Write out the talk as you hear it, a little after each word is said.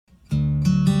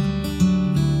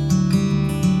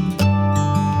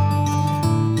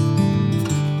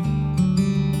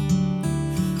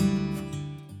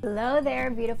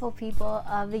beautiful people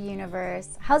of the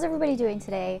universe. How's everybody doing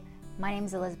today? My name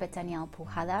is Elizabeth Danielle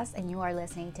Pujadas, and you are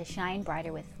listening to Shine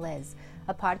Brighter with Liz,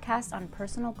 a podcast on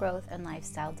personal growth and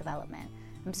lifestyle development.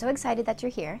 I'm so excited that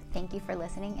you're here. Thank you for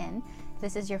listening in. If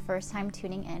this is your first time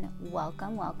tuning in,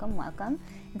 welcome, welcome, welcome.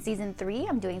 In season 3,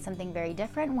 I'm doing something very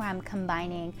different where I'm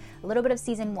combining a little bit of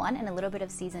season 1 and a little bit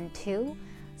of season 2.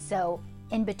 So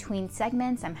in between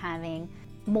segments, I'm having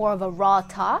more of a raw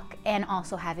talk and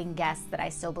also having guests that I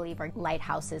still believe are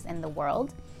lighthouses in the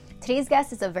world. Today's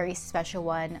guest is a very special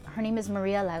one. Her name is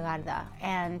Maria Lagarda,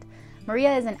 and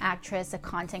Maria is an actress, a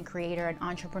content creator, an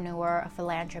entrepreneur, a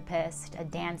philanthropist, a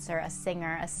dancer, a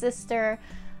singer, a sister,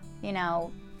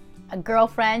 a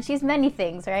girlfriend. She's many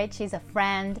things, right? She's a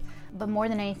friend. But more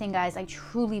than anything, guys, I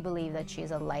truly believe that she's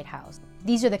a lighthouse.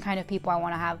 These are the kind of people I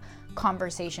want to have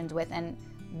conversations with, and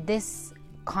this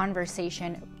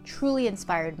conversation truly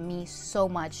inspired me so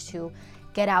much to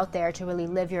get out there, to really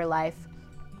live your life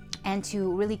and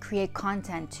to really create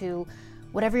content, to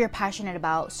whatever you're passionate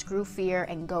about, screw fear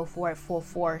and go for it full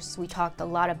force. We talked a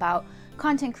lot about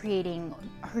content creating,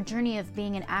 her journey of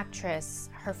being an actress,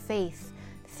 her faith,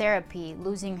 therapy,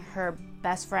 losing her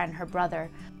best friend, her brother,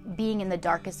 being in the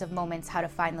darkest of moments, how to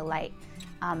find the light,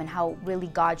 and how really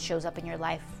God shows up in your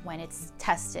life when it's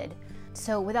tested.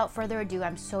 So without further ado,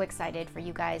 I'm so excited for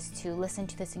you guys to listen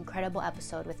to this incredible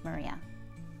episode with Maria.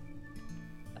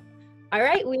 All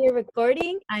right, we are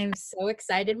recording. I'm so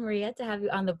excited, Maria, to have you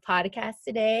on the podcast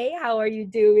today. How are you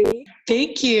doing?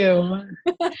 Thank you.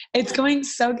 It's going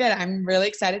so good. I'm really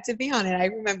excited to be on it. I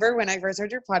remember when I first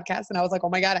heard your podcast and I was like, oh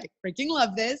my God, I freaking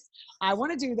love this. I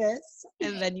want to do this.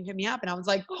 And then you hit me up and I was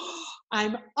like, oh,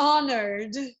 I'm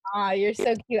honored. Oh, you're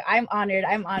so cute. I'm honored.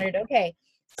 Okay.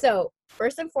 So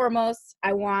first and foremost,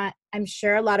 I'm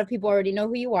sure a lot of people already know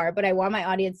who you are, but I want my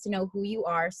audience to know who you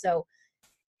are. So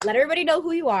let everybody know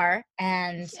who you are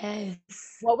and yes.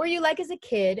 What were you like as a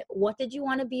kid? What did you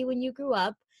want to be when you grew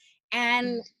up?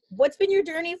 And what's been your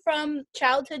journey from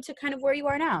childhood to kind of where you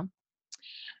are now?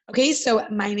 Okay, so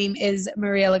my name is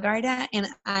Maria Lagarda, and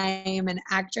I am an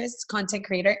actress, content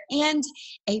creator, and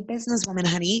a businesswoman,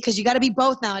 honey, because you got to be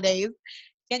both nowadays.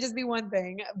 Can't just be one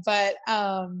thing. But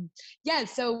yeah,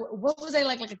 so what was I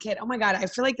like a kid? Oh my God, I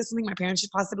feel like this is something my parents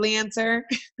should possibly answer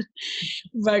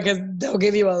because they'll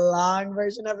give you a long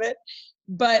version of it.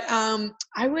 But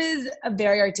I was a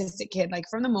very artistic kid. Like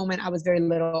from the moment I was very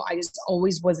little, I just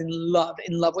always was in love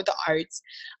with the arts.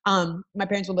 My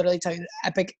parents would literally tell you the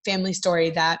epic family story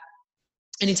that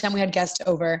anytime we had guests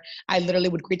over, I literally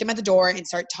would greet them at the door and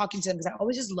start talking to them because I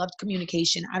always just loved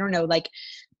communication. I don't know, like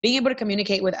being able to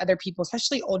communicate with other people,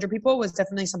 especially older people, was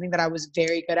definitely something that I was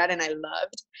very good at and I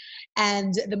loved.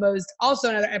 And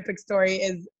also another epic story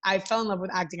is I fell in love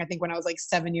with acting, I think when I was like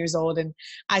 7 years old, and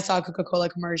I saw a Coca-Cola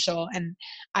commercial and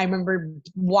I remember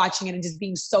watching it and just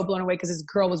being so blown away because this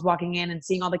girl was walking in and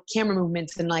seeing all the camera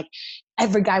movements and like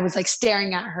every guy was like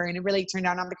staring at her, and it really turned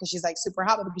out not because she's like super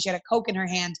hot, but because she had a Coke in her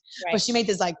hand. Right. But she made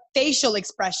this like facial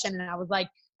expression, and I would like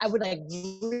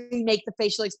remake the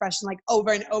facial expression like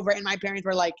over and over, and my parents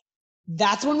were like,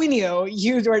 that's when we knew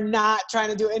you were not trying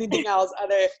to do anything else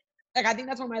other. Like I think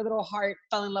that's when my little heart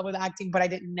fell in love with acting, but I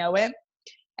didn't know it.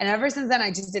 And ever since then, I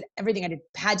just did everything. I did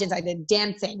pageants, I did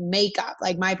dancing, makeup.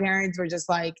 Like my parents were just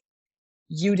like,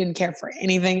 you didn't care for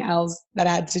anything else that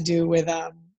had to do with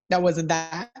that wasn't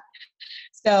that.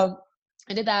 So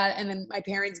I did that. And then my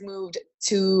parents moved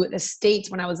to the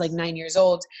States when I was like 9 years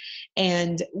old.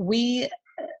 And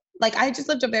I just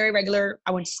lived a very regular,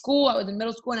 I went to school, I was in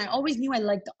middle school, and I always knew I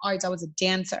liked the arts. I was a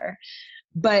dancer,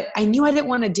 but I knew I didn't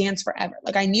want to dance forever.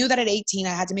 Like I knew that at 18, I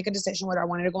had to make a decision whether I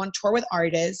wanted to go on tour with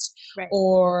artists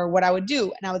or what I would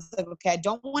do. And I was like, okay, I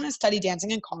don't want to study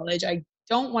dancing in college. I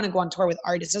don't want to go on tour with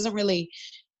artists. It doesn't really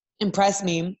impress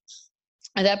me.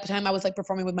 At that time, I was like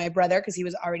performing with my brother because he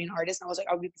was already an artist. And I was like,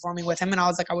 I would be performing with him. And I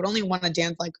was like, I would only want to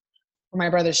dance like for my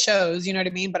brother's shows, you know what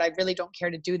I mean? But I really don't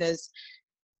care to do this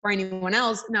for anyone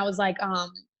else. And I was like, I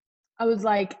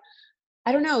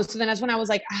don't know. So then that's when I was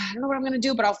like, I don't know what I'm going to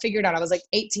do, but I'll figure it out. I was like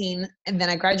 18 and then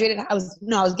I graduated. I was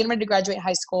getting ready to graduate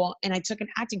high school and I took an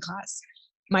acting class.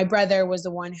 My brother was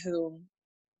the one who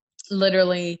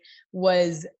literally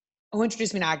who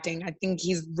introduced me to acting. I think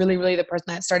he's really, really the person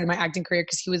that started my acting career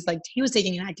because he was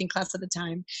taking an acting class at the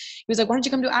time. He was like, why don't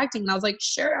you come do acting? And I was like,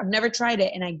 sure, I've never tried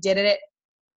it. And I did it.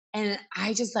 And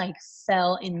I just like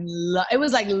fell in love. It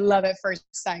was like love at first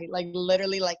sight. Like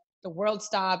literally like the world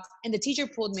stopped and the teacher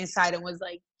pulled me aside and was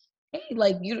like, hey,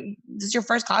 like this is your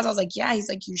first class? I was like, yeah. He's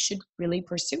like, you should really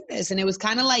pursue this. And it was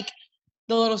kind of like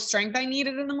the little strength I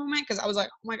needed in the moment because I was like,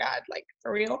 oh my God, like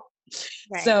for real.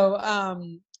 Right. So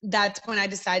that's when I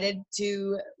decided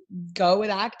to go with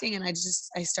acting, and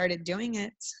I started doing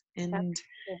it, That's and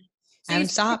amazing. I So haven't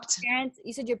stopped.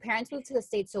 you said your parents moved to the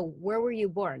States. So where were you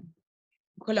born?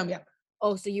 Colombia.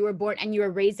 Oh, so you were born and you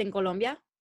were raised in Colombia?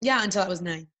 Yeah, until I was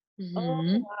 9. Oh,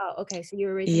 Hmm. wow. Okay, so you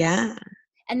were raised in Colombia. Yeah.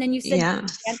 And then you said you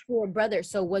Yes. danced to a brother.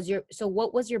 So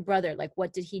what was your brother? Like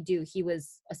what did he do? He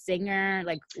was a singer?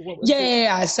 Like what was he?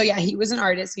 Yeah. So yeah, he was an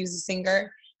artist. He was a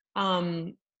singer,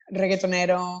 um,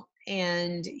 reggaetonero,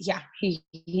 and yeah, he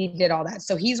did all that.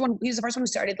 So he was the first one who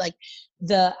started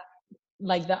the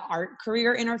the art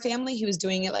career in our family. He was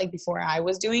doing it like before I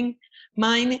was doing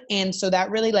mine. And so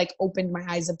that really like opened my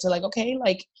eyes up to like, okay,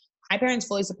 like my parents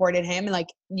fully supported him. And like,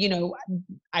 you know,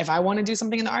 if I want to do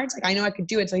something in the arts, like I know I could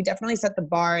do it. So he definitely set the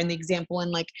bar and the example,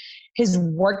 and like his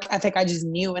work ethic, I just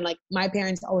knew. And like my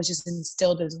parents always just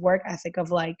instilled this work ethic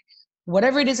of like,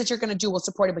 whatever it is that you're going to do, we'll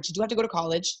support it, but you do have to go to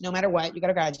college no matter what. You got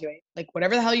to graduate. Like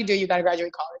whatever the hell you do, you got to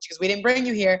graduate college, because we didn't bring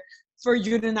you here for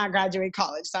you to not graduate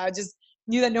college. So I just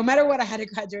knew that no matter what, I had to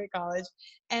graduate college.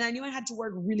 And I knew I had to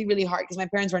work really, really hard because my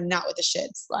parents were not with the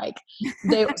shits. Like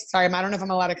sorry, I don't know if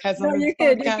I'm allowed to cuss on No, this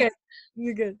you're good. You're podcast. good.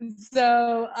 You're good.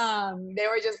 So they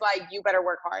were just like, you better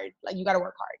work hard. Like you got to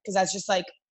work hard. Cause that's just like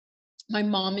my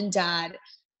mom and dad,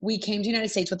 we came to the United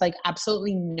States with like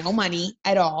absolutely no money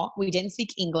at all. We didn't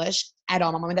speak English at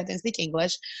all. My mom and dad didn't speak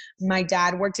English. My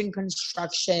dad worked in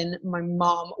construction. My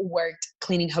mom worked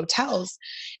cleaning hotels,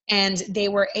 and they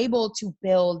were able to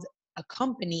build a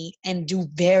company and do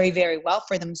very, very well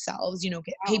for themselves, you know,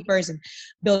 get Wow. papers and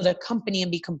build a company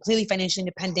and be completely financially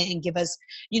independent and give us,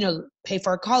 you know, pay for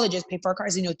our colleges, pay for our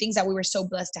cars, you know, things that we were so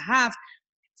blessed to have.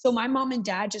 So my mom and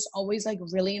dad just always like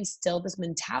really instilled this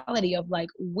mentality of like,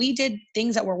 we did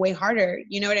things that were way harder,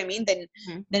 you know what I mean, than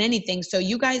anything. So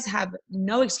you guys have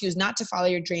no excuse not to follow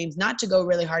your dreams, not to go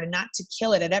really hard, and not to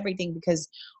kill it at everything, because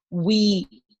we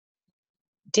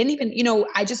didn't even, you know,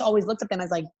 I just always looked at them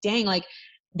as like, dang, like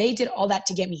they did all that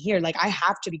to get me here. Like I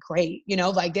have to be great, you know,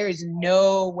 like there is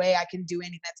no way I can do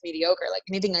anything that's mediocre. Like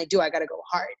anything I do, I got to go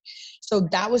hard. So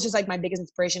that was just like my biggest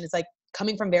inspiration. It's like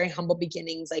coming from very humble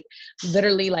beginnings, like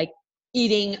literally like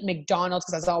eating McDonald's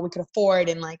because that's all we could afford.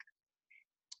 And like,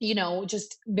 you know,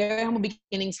 just very humble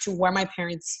beginnings to where my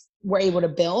parents were able to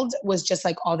build was just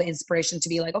like all the inspiration to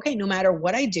be like, okay, no matter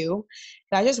what I do,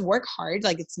 if I just work hard,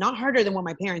 like it's not harder than what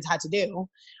my parents had to do.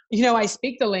 You know, I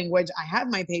speak the language, I have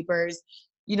my papers,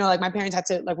 you know, like my parents had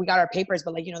to, like, we got our papers,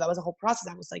 but like, you know, that was a whole process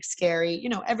that was like scary, you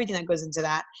know, everything that goes into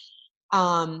that.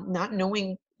 Not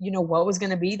knowing, you know, what was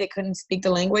going to be. They couldn't speak the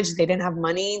language. They didn't have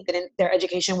money. Their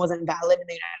education wasn't valid in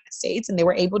the United States, and they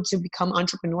were able to become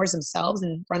entrepreneurs themselves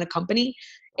and run a company.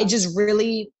 It just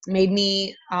really made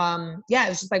me, yeah, it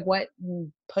was just like what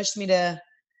pushed me to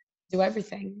do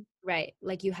everything. Right.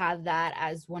 Like you have that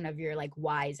as one of your like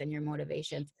whys and your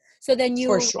motivations. So then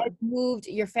For you sure. guys moved,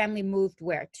 your family moved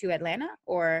where? To Atlanta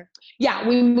or? Yeah,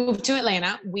 we moved to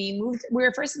Atlanta. We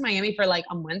were first in Miami for like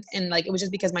a month, and like it was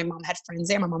just because my mom had friends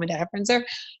there. My mom and dad had friends there,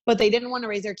 but they didn't want to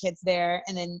raise their kids there.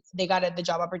 And then they got a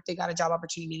job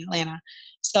opportunity in Atlanta.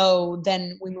 So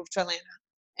then we moved to Atlanta,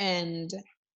 and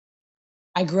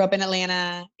I grew up in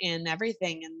Atlanta and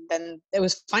everything. And then it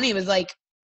was funny. It was like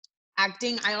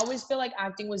acting. I always feel like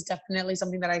acting was definitely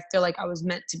something that I feel like I was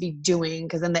meant to be doing,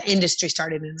 because then the industry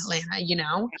started in Atlanta, you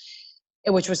know,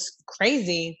 which was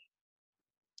crazy.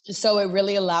 So it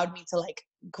really allowed me to like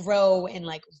grow and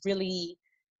like really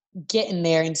get in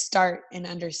there and start and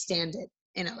understand it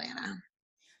in Atlanta.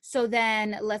 So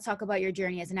then let's talk about your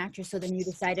journey as an actress. So then you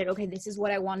decided, okay, this is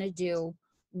what I want to do.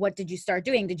 What did you start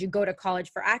doing? Did you go to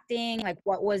college for acting? Like Mhm.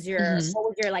 what was your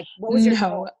No.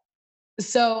 goal?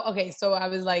 So, okay, so I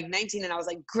was like 19 and I was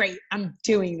like, great, I'm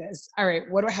doing this. All right,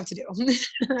 what do I have to do?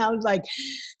 And I was like,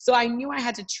 so I knew I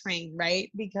had to train, right?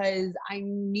 Because I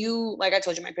knew, like I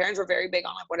told you, my parents were very big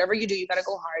on like, whatever you do, you got to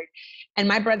go hard. And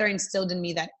my brother instilled in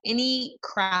me that any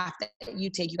craft that you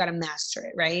take, you got to master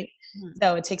it, right? Mhm.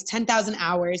 So it takes 10,000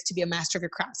 hours to be a master of your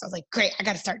craft. So I was like, great, I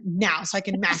got to start now so I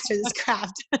can master this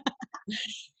craft.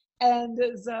 And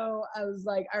so I was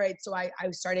like, all right. So I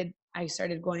started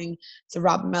going to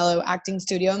Rob Mello acting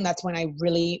studio. And that's when I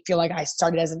really feel like I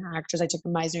started as an actress. I took the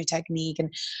Meisner technique,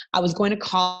 and I was going to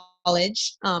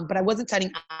college, but I wasn't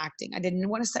studying acting. I never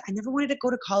wanted to go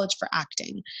to college for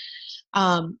acting.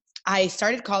 I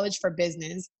started college for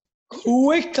business,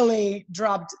 quickly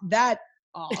dropped that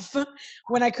off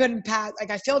when I couldn't pass.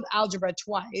 Like I failed algebra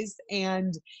twice,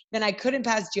 and then I couldn't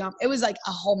pass geom. It was like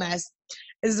a whole mess.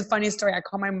 this is the funniest story. I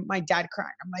call my dad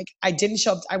crying. I'm like, I didn't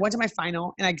show up. I went to my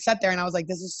final and I sat there and I was like,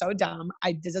 this is so dumb.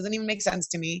 This doesn't even make sense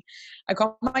to me. I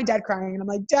call my dad crying and I'm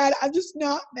like, Dad, I'm just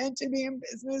not meant to be in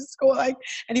business school. Like,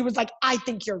 and he was like, I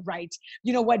think you're right.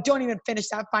 You know what? Don't even finish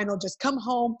that final. Just come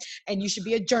home and you should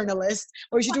be a journalist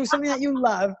or you should do something that you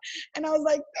love. And I was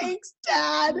like, thanks,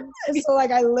 Dad. And so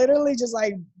like, I literally just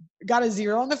like got a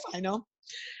 0 on the final.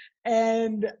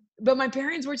 But my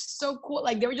parents were so cool.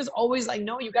 Like they were just always like,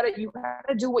 no, you gotta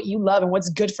do what you love and what's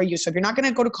good for you. So if you're not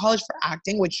gonna go to college for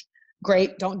acting, which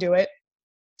great, don't do it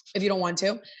if you don't want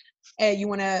to. And you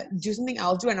wanna do something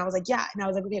else, do it. And I was like, yeah. And I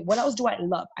was like, okay, what else do I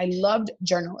love? I loved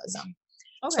journalism.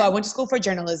 Okay. So I went to school for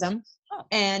journalism. Oh.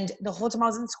 And the whole time I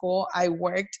was in school, I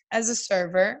worked as a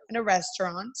server in a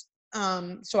restaurant.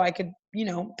 So I could,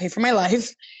 pay for my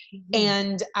life. Mm-hmm.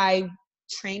 And I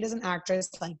trained as an actress,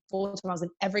 like full time. I was in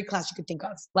every class you could think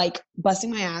of, like busting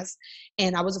my ass.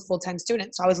 And I was a full-time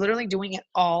student. So I was literally doing it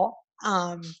all.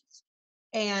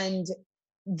 And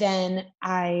then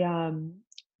I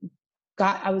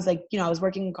was like, I was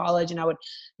working in college and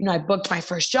I booked my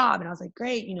first job and I was like,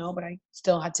 great, but I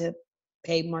still had to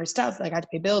pay more stuff. Like I had to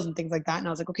pay bills and things like that. And I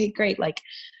was like, okay, great. Like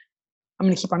I'm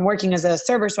going to keep on working as a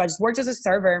server. So I just worked as a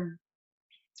server.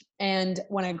 And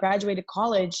when I graduated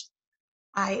college,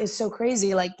 it's so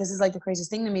crazy. Like, this is like the craziest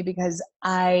thing to me because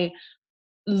I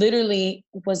literally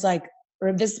was like,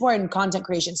 this is where content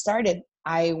creation started.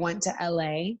 I went to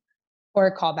LA for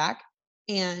a callback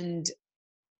and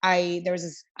there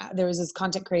was this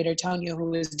content creator, Tonio,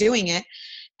 who was doing it.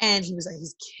 And he was like,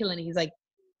 he's killing it. He's like,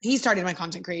 he started my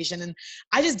content creation and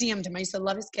I just DM'd him. I used to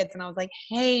love his skits. And I was like,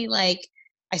 hey, like,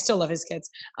 I still love his skits.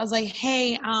 I was like,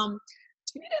 hey,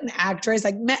 do you need an actress?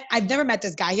 Like, I've never met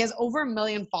this guy. He has over 1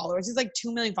 million followers. He's like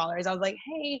 2 million followers. I was like,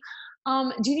 hey,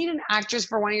 do you need an actress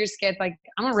for one of your skits? Like,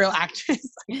 I'm a real actress.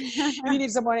 Like, you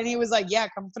need someone. And he was like, yeah,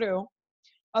 come through.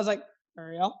 I was like, for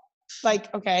real?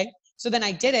 Like, okay. So then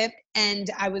I did it. And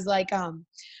I was like,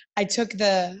 I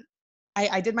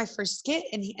did my first skit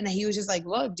and he was just like,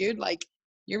 look, dude, like,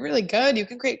 you're really good. You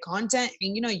can create content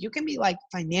and, you can be like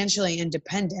financially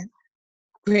independent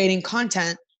creating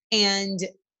content and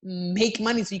make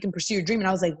money so you can pursue your dream. And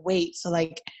I was like, wait, so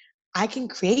like I can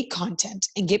create content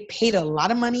and get paid a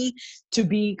lot of money to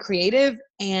be creative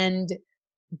and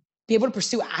be able to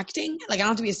pursue acting? Like I don't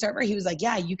have to be a server. He was like,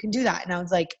 yeah, you can do that. And I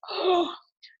was like, oh.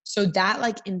 So that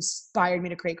like inspired me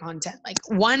to create content. Like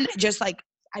one, just like,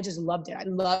 I just loved it. I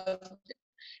loved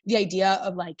the idea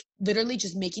of like literally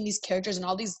just making these characters and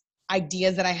all these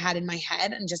ideas that I had in my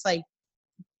head and just like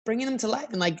bringing them to life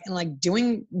and like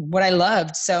doing what I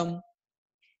loved. So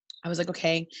I was like,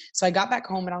 okay. So I got back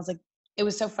home and I was like, it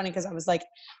was so funny because I was like,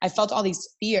 I felt all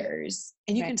these fears.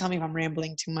 And you can tell me if I'm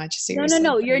rambling too much. Seriously.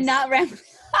 No, you're not rambling.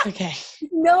 Okay.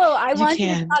 No, I want you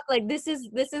to talk like this is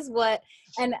what,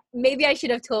 and maybe I should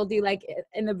have told you like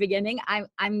in the beginning,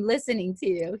 I'm listening to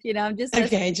you, I'm just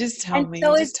listening. Okay, just tell me.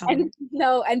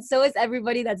 No, and so is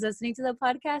everybody that's listening to the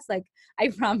podcast. Like, I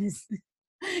promise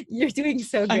you're doing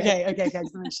so good. Okay,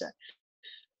 guys, sure.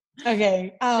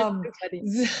 Okay.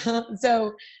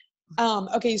 So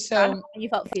you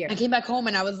felt fear. I came back home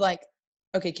and I was like,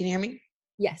 okay, can you hear me?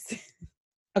 Yes.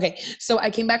 Okay. So I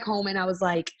came back home and I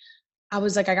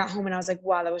got home and I was like,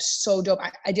 wow, that was so dope.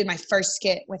 I did my first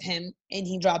skit with him and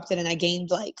he dropped it and I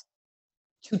gained like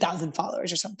 2,000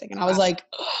 followers or something. And I was like,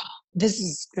 oh, this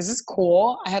is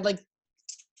cool. I had like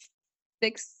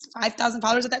 5,000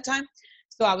 followers at that time.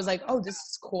 So I was like, oh, this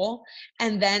is cool.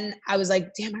 And then I was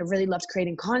like, damn, I really loved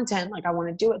creating content. Like I want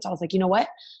to do it. So I was like, you know what?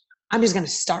 I'm just going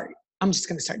to start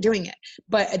doing it.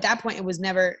 But at that point, it was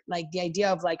never like the idea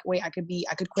of like, wait, I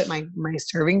could quit my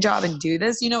serving job and do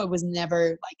this. It was never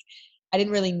like, I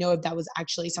didn't really know if that was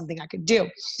actually something I could do.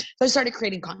 So I started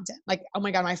creating content. Like, oh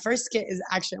my God, my first skit is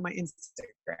actually on my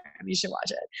Instagram. You should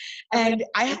watch it. And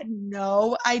I had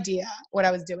no idea what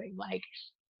I was doing. Like,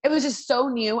 it was just so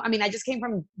new. I mean, I just came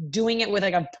from doing it with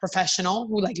like a professional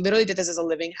who like literally did this as a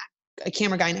living, a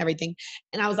camera guy and everything.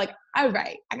 And I was like, all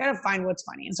right, I got to find what's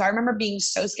funny. And so I remember being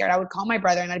so scared. I would call my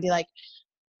brother and I'd be like,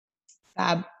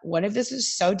 Fab, what if this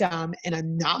is so dumb and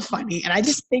I'm not funny? And I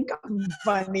just think I'm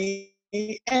funny.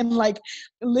 And like,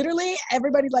 literally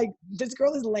everybody like, this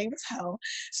girl is lame as hell.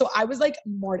 So I was like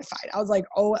mortified. I was like,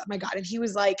 oh my God. And he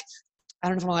was like, I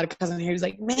don't know if I'm allowed to cuss on here. He was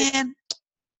like, man,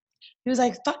 He was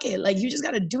like, fuck it. Like, you just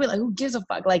got to do it. Like, who gives a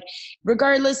fuck? Like,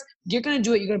 regardless, you're going to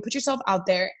do it. You're going to put yourself out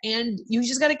there and you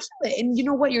just got to kill it. And you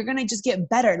know what? You're going to just get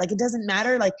better. Like, it doesn't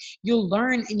matter. Like, you'll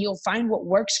learn and you'll find what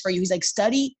works for you. He's like,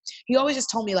 study. He always just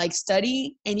told me, like,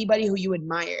 study anybody who you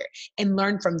admire and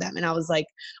learn from them. And I was like,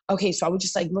 okay. So I would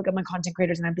just like look at my content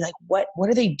creators and I'd be like, what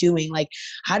are they doing? Like,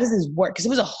 how does this work? Because it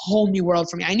was a whole new world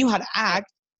for me. I knew how to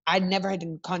act. I'd never had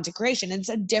done content creation. It's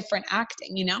a different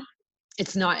acting, you know?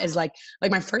 It's not as like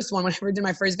my first one, when I ever did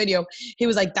my first video, he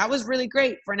was like, that was really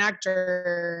great for an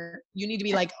actor. You need to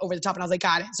be like over the top. And I was like,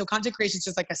 got it. So content creation is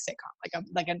just like a sitcom,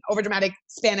 like an overdramatic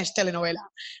Spanish telenovela,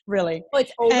 really. Oh,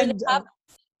 it's over the top?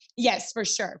 Yes, for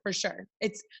sure.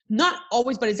 It's not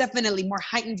always, but it's definitely more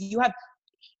heightened. You have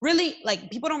really,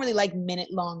 like, people don't really like minute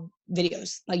long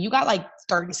videos. Like, you got like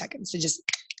 30 seconds to just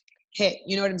hit,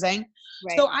 you know what I'm saying?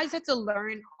 Right. So I had to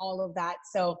learn all of that.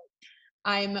 So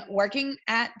I'm working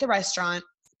at the restaurant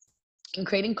and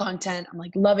creating content. I'm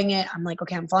like loving it. I'm like,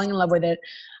 okay, I'm falling in love with it.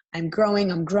 I'm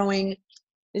growing.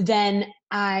 Then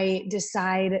I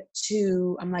decide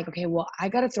I'm like, okay, well, I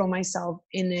got to throw myself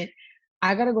in it.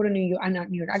 I got to go to not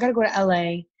New York. I got to go to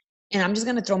LA and I'm just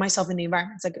going to throw myself in the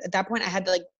environment. It's like at that point I had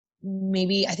like,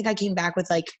 maybe, I think I came back with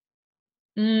like,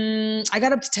 I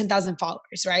got up to 10,000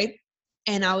 followers, right?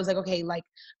 And I was like, okay, like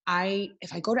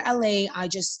if I go to LA, I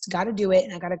just got to do it.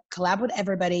 And I got to collab with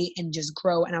everybody and just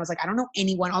grow. And I was like, I don't know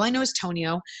anyone. All I know is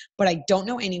Tonio, but I don't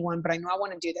know anyone, but I know I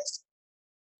want to do this.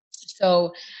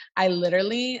 So I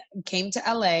literally came to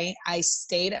LA. I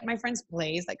stayed at my friend's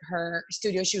place, like her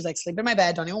studio. She was like, sleep in my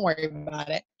bed. Don't even worry about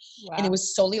it. Wow. And it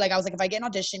was solely like, I was like, if I get an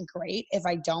audition, great. If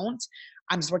I don't,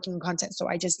 I'm just working on content. So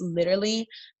I just literally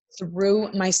threw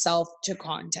myself to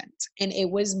content. And it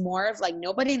was more of like,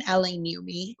 nobody in LA knew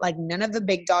me. Like none of the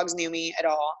big dogs knew me at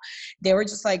all. They were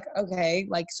just like, okay,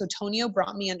 like, so Tonio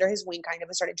brought me under his wing kind of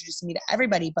and started introducing me to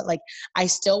everybody. But like, I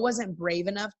still wasn't brave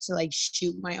enough to like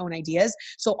shoot my own ideas.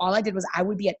 So all I did was I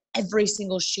would be at every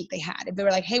single shoot they had. If they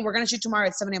were like, hey, we're going to shoot tomorrow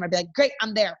at 7 a.m. I'd be like, great,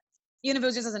 I'm there. Even if it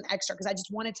was just as an extra, because I just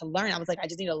wanted to learn. I was like, I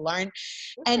just need to learn.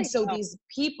 And so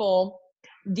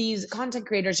these content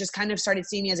creators just kind of started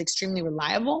seeing me as extremely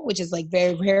reliable, which is like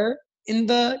very rare in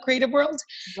the creative world.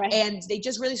 Right. And they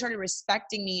just really started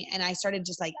respecting me. And I started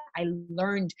just like, I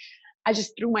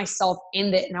just threw myself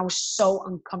in it. And I was so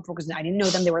uncomfortable because I didn't know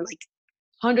them. They were like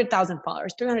 100,000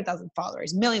 followers, 300,000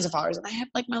 followers, millions of followers. And I had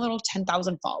like my little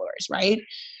 10,000 followers, right?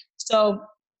 So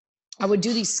I would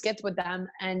do these skits with them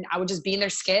and I would just be in their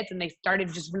skits and they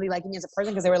started just really liking me as a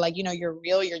person because they were like, you know, you're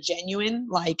real, you're genuine.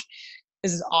 Like,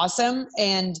 this is awesome.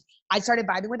 And I started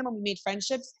vibing with them and we made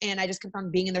friendships and I just kept on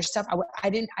being in their stuff.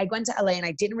 I went to LA and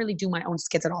I didn't really do my own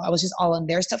skits at all. I was just all on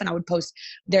their stuff and I would post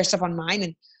their stuff on mine.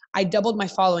 And I doubled my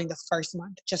following the first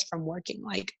month just from working.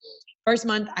 Like first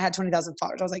month I had 20,000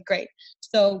 followers. I was like, great.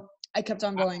 So I kept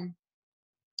on going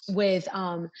with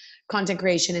content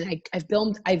creation and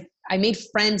I made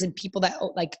friends and people that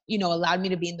like, you know, allowed me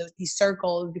to be in these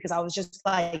circles because I was just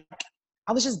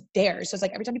there. So it's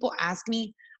like every time people ask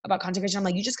me about content creation, I'm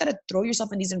like, you just got to throw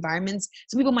yourself in these environments.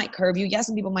 Some people might curve you. Yes,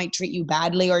 some people might treat you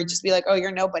badly or just be like, oh,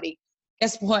 you're nobody.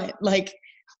 Guess what? Like,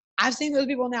 I've seen those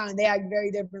people now and they act very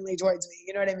differently towards me.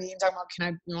 You know what I mean? Talking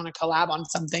about, you want to collab on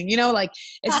something, you know, like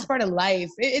it's just part of life.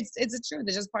 It's the truth.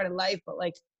 It's just part of life, but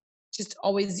like, just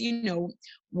always, you know,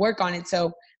 work on it.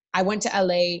 So I went to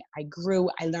LA, I grew,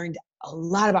 I learned a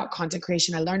lot about content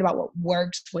creation. I learned about what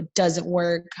works, what doesn't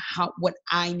work, what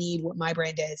I need, what my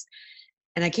brand is.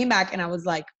 And I came back and I was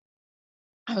like,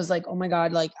 oh my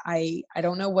God, like, I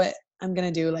don't know what I'm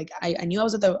going to do. Like, I knew I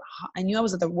was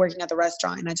working at the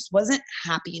restaurant and I just wasn't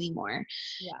happy anymore.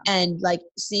 Yeah. And like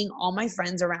seeing all my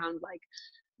friends around, like,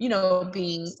 you know,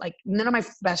 being like, none of my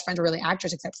best friends were really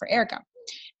actors except for Erica.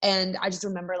 And I just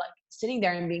remember like sitting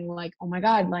there and being like, oh my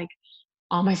God, like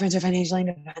all my friends are financially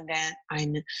independent.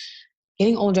 I'm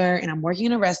getting older and I'm working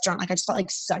in a restaurant. Like I just felt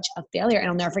like such a failure and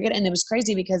I'll never forget it. And it was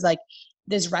crazy because like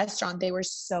this restaurant, they were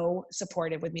so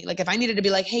supportive with me. Like if I needed to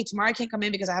be like, hey, tomorrow I can't come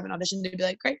in because I have an audition, they'd be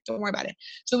like, great, don't worry about it.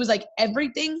 So it was like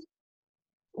everything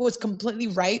was completely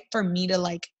right for me to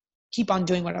like keep on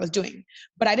doing what I was doing.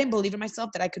 But I didn't believe in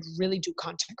myself that I could really do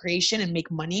content creation and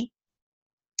make money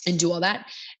and do all that.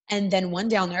 And then one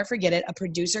day, I'll never forget it, a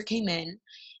producer came in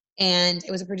and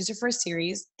it was a producer for a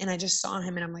series. And I just saw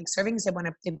him and I'm like serving his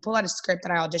when they pull out a script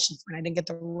that I auditioned for and I didn't get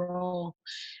the role.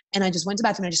 And I just went to the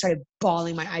bathroom and I just started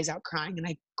bawling my eyes out crying. And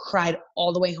I cried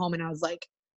all the way home and I was like,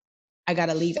 I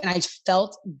gotta leave. And I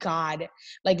felt God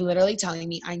like literally telling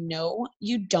me, I know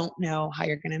you don't know how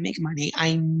you're gonna make money.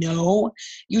 I know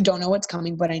you don't know what's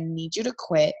coming, but I need you to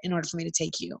quit in order for me to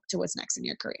take you to what's next in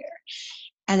your career.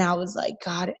 And I was like,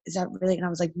 God, is that really? And I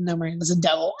was like, no, Maria, it's a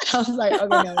devil. I was like, okay,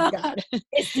 no, it's God.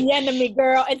 It's the enemy,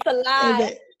 girl. It's a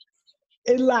lie.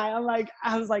 It lied.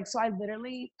 I was like, so I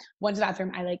literally went to the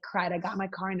bathroom. I like cried. I got in my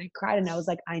car and I cried and I was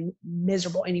like, I'm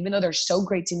miserable. And even though they're so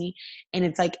great to me and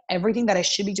it's like everything that I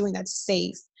should be doing that's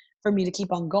safe for me to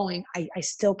keep on going, I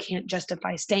still can't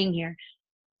justify staying here.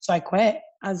 So I quit.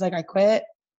 I was like, I quit.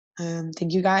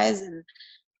 Thank you guys. And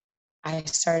I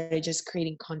started just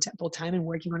creating content full time and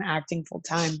working on acting full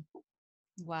time.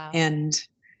 Wow. And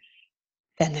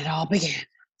then it all began.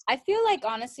 I feel like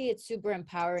honestly it's super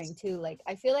empowering too. Like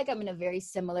I feel like I'm in a very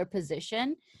similar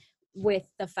position with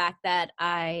the fact that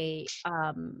I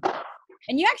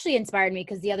and you actually inspired me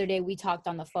because the other day we talked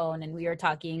on the phone and we were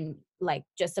talking like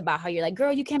just about how you're like,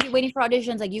 girl, you can't be waiting for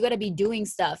auditions. Like you got to be doing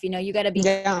stuff, you know, you got to be,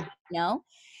 Yeah. you know,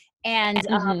 and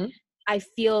Mm-hmm. I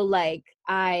feel like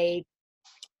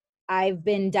I've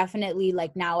been definitely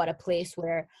like now at a place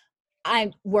where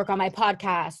I work on my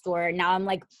podcast, or now I'm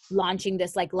like launching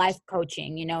this like life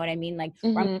coaching, you know what I mean? Like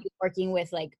where I'm working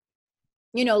with like,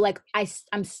 you know, like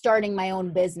I'm starting my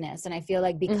own business. And I feel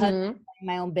like because I'm starting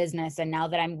my own business and now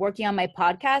that I'm working on my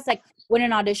podcast, like when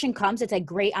an audition comes, it's like,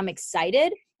 great, I'm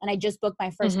excited. And I just booked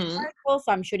my first commercial, so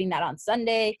I'm shooting that on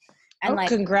Sunday. And like,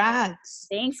 congrats.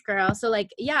 thanks, girl. So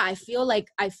like, yeah, I feel like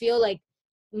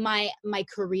my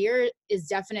career is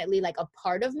definitely like a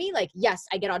part of me. Like, yes,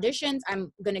 I get auditions,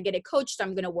 I'm gonna get it coached,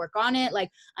 I'm gonna work on it, like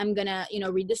I'm gonna, you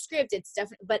know, read the script. It's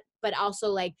definitely, but also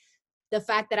like the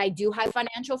fact that I do have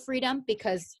financial freedom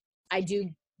because I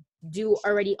do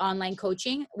already online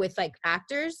coaching with like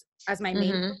actors as my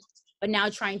main, but now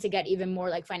trying to get even more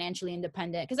like financially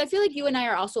independent. Cause I feel like you and I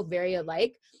are also very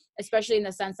alike, especially in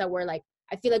the sense that we're like,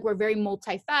 I feel like we're very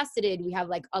multifaceted. We have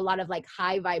like a lot of like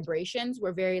high vibrations.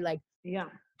 We're very like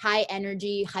high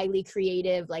energy, highly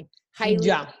creative, like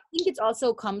highly, I think it's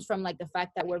also comes from like the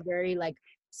fact that we're very like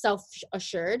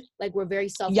self-assured, like we're very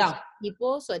self-assured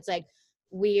people. So it's like,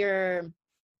 we're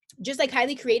just like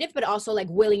highly creative, but also like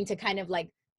willing to kind of like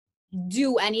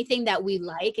do anything that we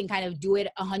like and kind of do it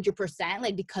 100%.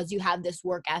 Like, because you have this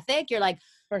work ethic, you're like,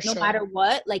 no matter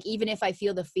what, like, even if I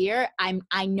feel the fear,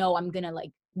 I know I'm gonna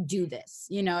like do this.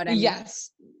 You know what I mean?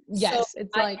 Yes. So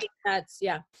it's I like, think that's,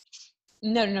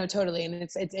 no, totally. And it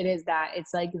is that.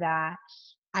 It's like that.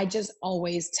 I just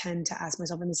always tend to ask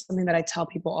myself, and it's something that I tell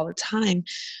people all the time.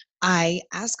 I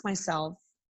ask myself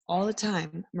all the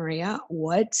time, Maria,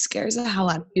 what scares the hell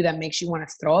out of you that makes you want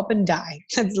to throw up and die?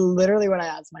 That's literally what I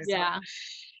ask myself. Yeah.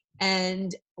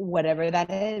 And whatever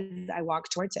that is, I walk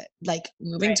towards it. Like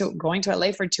going to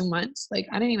LA for 2 months. Like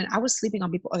I was sleeping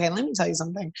on people. Okay, let me tell you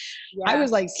something. I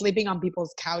was like sleeping on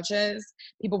people's couches.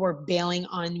 People were bailing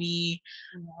on me.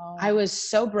 I was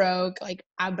so broke. Like,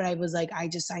 but I was like, I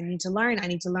need to learn. I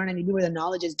need to learn. I need to be where the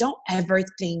knowledge is. Don't ever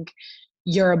think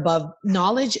you're above.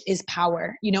 Knowledge is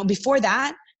power. You know, before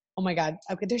that, oh my God.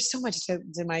 Okay, there's so much to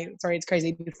my story. It's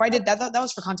crazy. Before I did that, that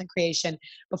was for content creation.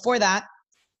 Before that,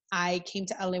 I came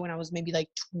to LA when I was maybe like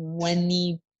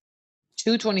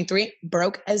 22, 23,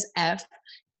 broke as F.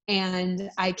 And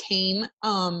I came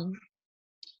to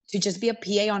just be a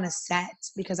PA on a set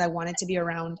because I wanted to be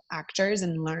around actors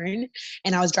and learn.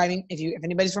 And I was driving, if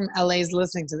anybody's from LA is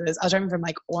listening to this, I was driving from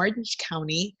like Orange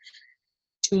County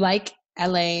to like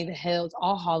LA, the hills,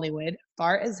 all Hollywood,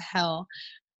 far as hell.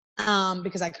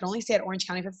 Because I could only stay at Orange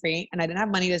County for free and I didn't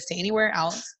have money to stay anywhere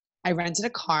else. I rented a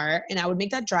car and I would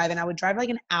make that drive and I would drive like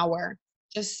an hour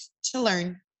just to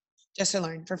learn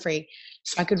for free.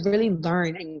 So I could really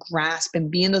learn and grasp and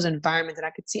be in those environments and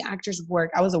I could see actors work.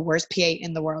 I was the worst PA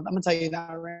in the world. I'm gonna tell you that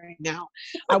right now.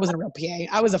 I wasn't a real PA.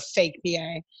 I was a fake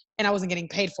PA and I wasn't getting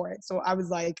paid for it. So I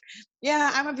was like, yeah,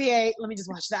 I'm a PA. Let me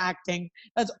just watch the acting.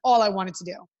 That's all I wanted to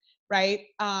do. Right.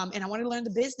 And I wanted to learn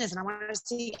the business and I wanted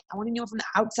to know from the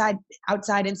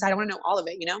outside, inside. I want to know all of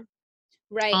it, you know?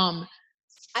 Right.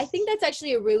 I think that's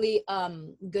actually a really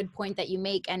good point that you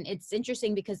make. And it's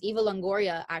interesting because Eva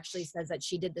Longoria actually says that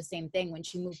she did the same thing when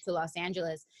she moved to Los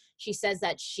Angeles. She says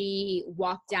that she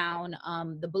walked down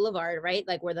the boulevard, right?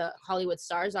 Like where the Hollywood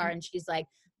stars are. And she's like,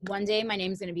 one day my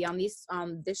name's going to be on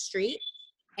this street.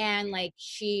 And like,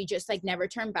 she just like never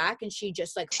turned back. And she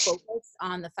just like focused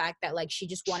on the fact that like, she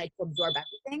just wanted to absorb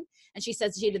everything. And she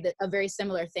says she did a very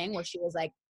similar thing where she was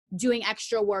like doing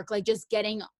extra work, like just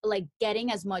getting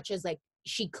as much as like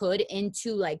she could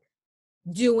into like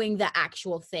doing the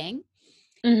actual thing,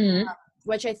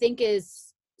 which I think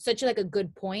is such like a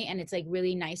good point. And it's like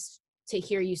really nice to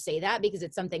hear you say that because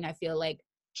it's something I feel like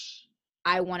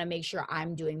I want to make sure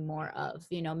I'm doing more of,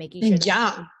 you know, making sure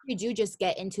that you do just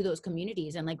get into those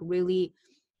communities and like really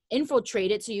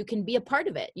infiltrate it so you can be a part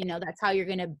of it. You know, that's how you're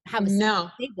going to have a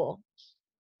stable.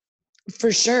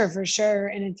 For sure, for sure.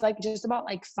 And it's like just about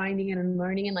like finding it and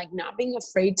learning and like not being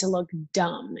afraid to look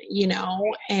dumb, you know?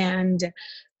 And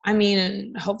I mean,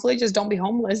 and hopefully just don't be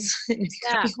homeless. If you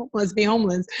gotta Yeah. be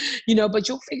homeless, you know, but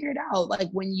you'll figure it out. Like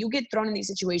when you get thrown in these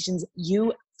situations,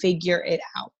 you figure it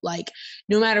out. Like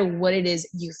no matter what it is,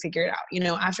 you figure it out. You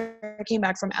know, after I came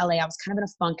back from LA, I was kind of in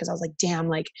a funk because I was like, damn,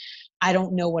 like I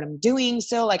don't know what I'm doing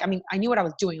still. Like, I mean, I knew what I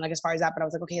was doing, like as far as that, but I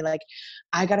was like, okay, like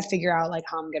I gotta figure out like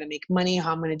how I'm gonna make money,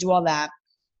 how I'm gonna do all that.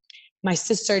 My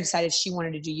sister decided she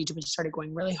wanted to do YouTube and she started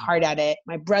going really hard at it.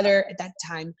 My brother at that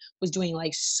time was doing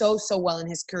like so well in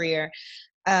his career.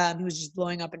 He was just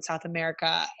blowing up in South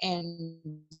America, and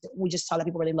we just saw that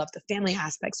people really loved the family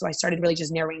aspect. So I started really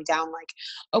just narrowing down, like,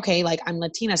 okay, like I'm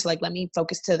Latina, so like let me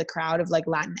focus to the crowd of like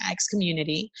Latinx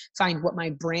community, find what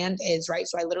my brand is, right?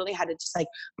 So I literally had to just like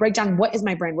break down what is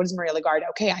my brand, what is Maria Legarda?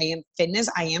 Okay, I am fitness,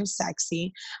 I am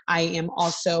sexy, I am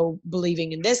also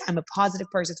believing in this, I'm a positive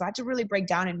person. So I had to really break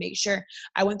down and make sure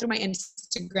I went through my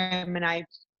Instagram and I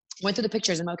went through the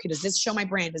pictures and okay, does this show my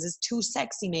brand? Is this too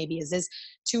sexy? Maybe is this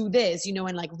too this, you know,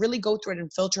 and like really go through it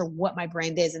and filter what my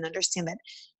brand is and understand that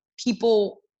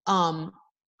people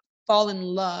fall in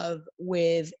love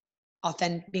with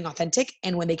being authentic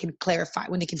and when they can clarify,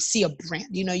 when they can see a brand.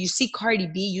 You know, you see Cardi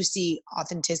B, you see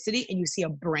authenticity and you see a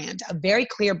brand, a very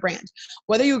clear brand.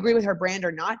 Whether you agree with her brand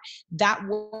or not, that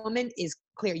woman is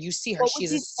clear. You see her. What would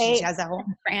you She say has that whole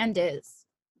the brand is?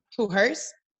 who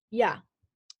hers. Yeah.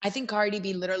 I think Cardi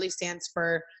B literally stands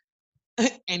for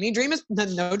any dream is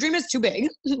no dream is too big.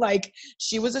 Like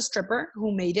she was a stripper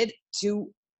who made it to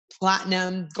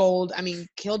platinum, gold. I mean,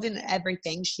 killed in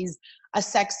everything. She's a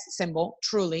sex symbol,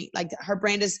 truly. Like her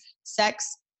brand is sex,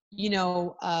 you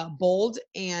know, bold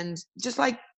and just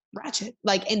like ratchet.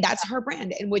 Like, and that's her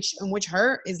brand, in which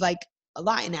her is like a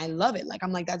lot. And I love it. Like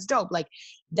I'm like, that's dope. Like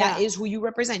that Yeah. is who you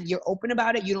represent. You're open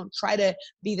about it. You don't try to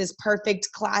be this perfect,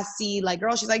 classy, like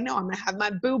girl. She's like, no, I'm gonna have my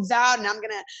boobs out and I'm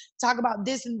gonna talk about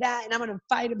this and that and I'm gonna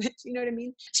fight a bitch, you know what I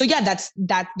mean? So yeah, that's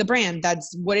the brand.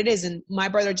 That's what it is. And my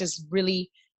brother just really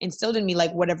instilled in me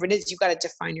like whatever it is, you gotta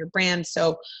define your brand.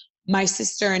 So my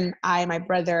sister and I, my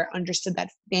brother, understood that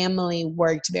family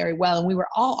worked very well. And we were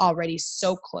all already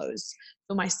so close.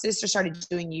 So my sister started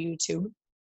doing YouTube.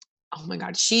 Oh my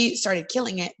God, she started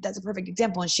killing it. That's a perfect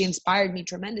example. And she inspired me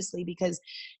tremendously because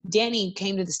Danny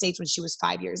came to the States when she was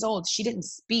 5 years old. She didn't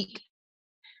speak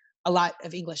a lot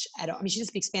of English at all. I mean, she didn't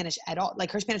speak Spanish at all. Like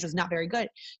her Spanish was not very good.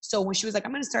 So when she was like,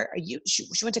 I'm going to start she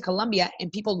went to Colombia and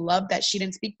people loved that she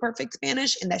didn't speak perfect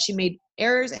Spanish and that she made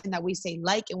errors and that we say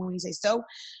like and when we say so.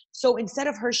 So instead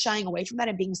of her shying away from that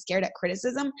and being scared at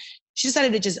criticism, she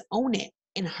decided to just own it.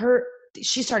 And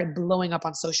she started blowing up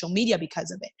on social media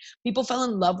because of it. People fell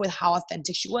in love with how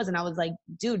authentic she was. And I was like,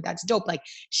 dude, that's dope. Like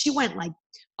she went like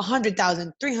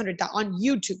 100,000, 300,000 on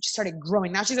YouTube, just started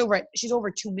growing. Now she's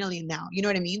over 2 million now. You know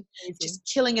what I mean? Crazy. Just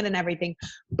killing it and everything.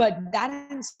 But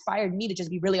that inspired me to just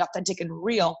be really authentic and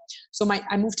real. So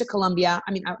I moved to Colombia.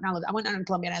 I mean, I went out in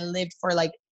Colombia and I lived for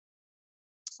like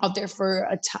out there for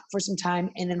some time.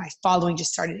 And then my following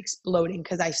just started exploding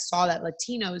because I saw that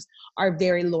Latinos are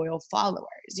very loyal followers,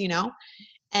 you know?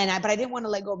 But I didn't want to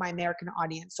let go of my American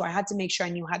audience. So I had to make sure I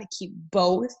knew how to keep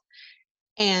both.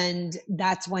 And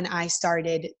that's when I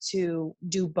started to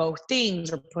do both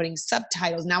things or putting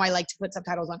subtitles. Now I like to put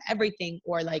subtitles on everything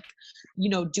or like, you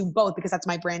know, do both because that's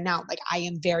my brand now. Like I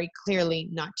am very clearly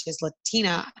not just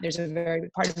Latina. There's a very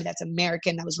big part of me that's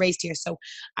American that was raised here. So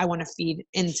I want to feed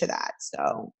into that.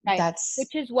 So Right. that's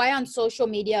Which is why on social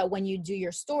media, when you do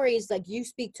your stories, like you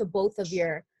speak to both of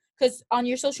because on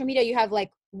your social media, you have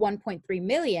like 1.3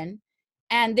 million.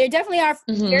 And they definitely are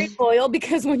very Mhm. loyal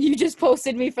because when you just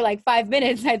posted me for like 5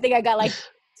 minutes, I think I got like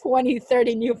 20,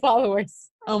 30 new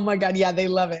followers. Oh my God. Yeah, they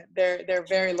love it. They're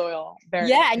very loyal. Very,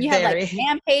 Yeah, and you have like very.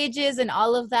 fan pages and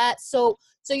all of that. So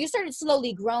you started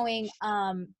slowly growing.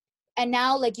 And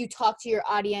now like you talk to your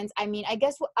audience. I mean, I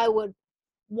guess what I would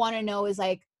want to know is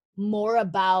like more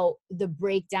about the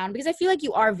breakdown because I feel like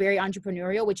you are very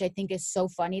entrepreneurial, which I think is so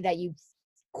funny that you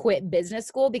quit business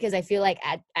school because I feel like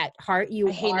at heart I you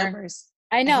hate are. numbers.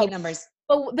 I I hate know, numbers.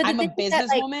 but the I'm a thing is that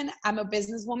like businesswoman. I'm a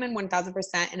businesswoman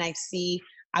 1000%. And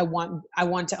I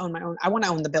want to own my own. I want to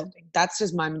own the building. That's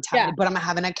just my yeah. mentality. But I'm gonna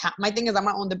have an account. My thing is I'm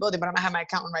gonna own the building, but I'm gonna have my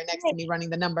accountant right next to Right. me running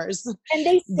the numbers. And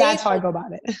they say That's how I like go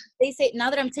about it. they say now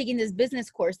that I'm taking this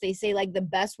business course, they say like the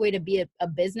best way to be a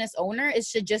business owner is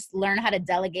to just learn how to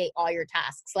delegate all your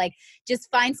tasks. Like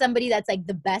just find somebody that's like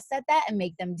the best at that and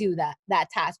make them do that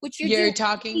task, which you You're do.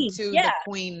 talking to Yeah. the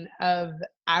queen of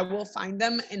I will find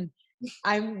them and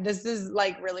this is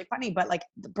like really funny, but like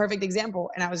the perfect example.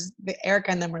 And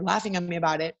Erica and them were laughing at me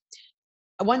about it.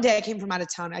 one day I came from out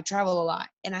of town. I travel a lot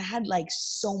and I had like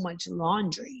so much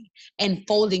laundry, and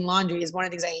folding laundry is one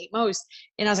of the things I hate most.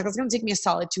 And I was like, it's going to take me a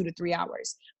solid 2 to 3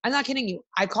 hours. I'm not kidding you.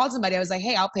 I called somebody. I was like,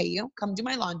 hey, I'll pay you. Come do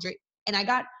my laundry. And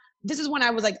this is when I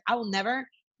was like, I will never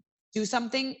do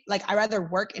something. Like, I rather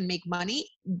work and make money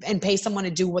and pay someone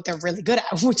to do what they're really good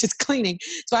at, which is cleaning.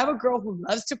 So I have a girl who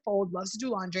loves to fold, loves to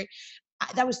do laundry.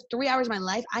 That was 3 hours of my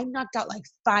life. I knocked out like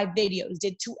 5 videos,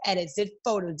 did 2 edits, did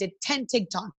photos, did 10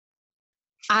 TikToks.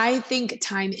 I think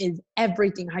time is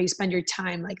everything, how you spend your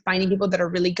time, like finding people that are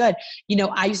really good.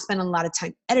 I used to spend a lot of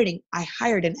time editing. I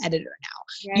hired an editor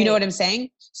now. Right. You know what I'm saying?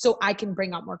 So I can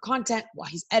bring out more content while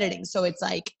he's editing. So it's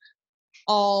like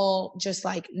all just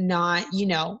like not,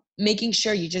 making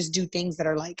sure you just do things that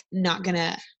are like not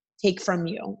gonna take from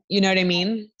you. You know what I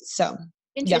mean? So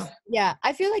Interesting. Yeah.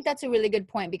 I feel like that's a really good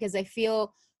point, because I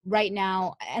feel right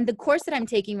now, and the course that I'm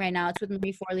taking right now, it's with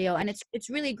Marie Forleo, and it's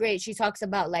really great. She talks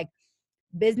about like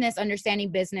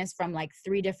understanding business from like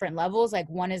 3 different levels. Like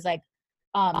one is like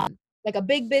a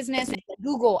big business, like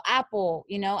Google, Apple,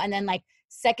 and then like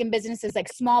second business is like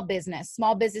small business.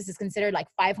 Small business is considered like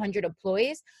 500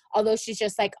 employees, although she's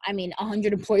just like,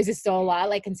 100 employees is still a lot,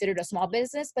 like considered a small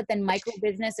business. But then micro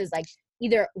business is like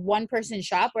either 1 person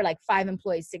shop or like 5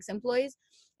 employees, 6 employees.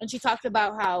 And she talked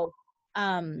about how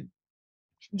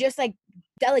just like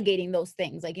delegating those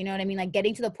things, like, you know what I mean? Like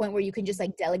getting to the point where you can just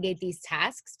like delegate these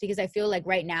tasks, because I feel like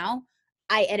right now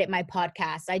I edit my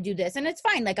podcast, I do this, and it's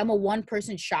fine. Like I'm a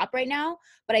 1-person shop right now,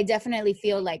 but I definitely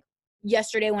feel like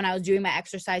yesterday when I was doing my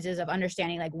exercises of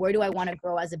understanding like where do I want to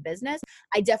grow as a business,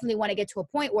 I definitely want to get to a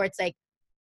point where it's like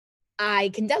I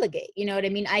can delegate, you know what I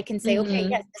mean? I can say, okay,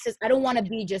 yes, I don't want to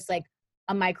be just like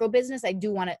a micro business. I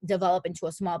do want to develop into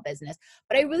a small business.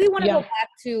 But I really want to go back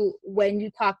to when you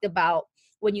talked about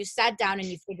when you sat down and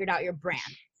you figured out your brand.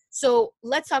 So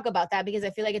let's talk about that, because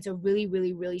I feel like it's a really,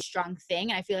 really, really strong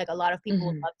thing. And I feel like a lot of people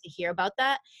would love to hear about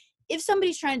that. If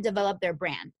somebody's trying to develop their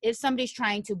brand, if somebody's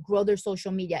trying to grow their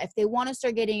social media, if they want to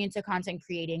start getting into content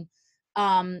creating,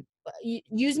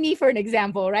 use me for an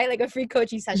example, right? Like a free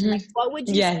coaching session. Like what would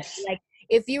you say? Like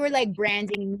if you were like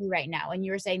branding me right now and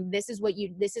you were saying this is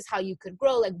how you could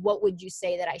grow, like what would you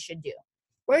say that I should do?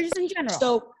 Or just in general?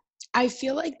 So I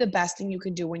feel like the best thing you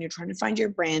can do when you're trying to find your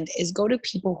brand is go to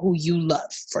people who you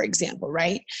love, for example,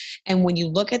 right? And when you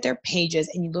look at their pages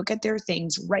and you look at their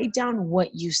things, write down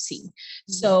what you see.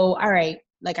 So, all right,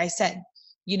 like I said,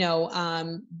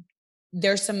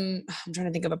 there's I'm trying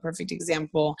to think of a perfect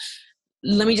example.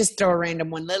 Let me just throw a random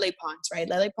one. Lily Pons, right?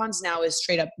 Lily Pons now is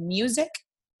straight up music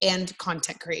and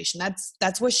content creation.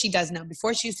 That's what she does now.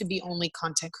 Before, she used to be only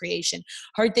content creation.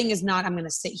 Her thing is not, I'm going to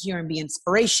sit here and be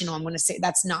inspirational. I'm going to say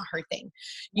that's not her thing.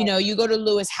 You go to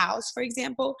Lewis House, for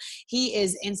example, he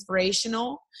is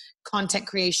inspirational, content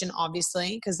creation,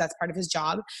 obviously, because that's part of his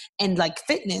job, and like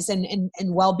fitness and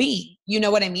well-being. You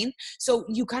know what I mean? So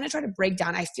you kind of try to break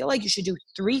down. I feel like you should do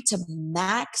 3 to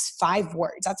max 5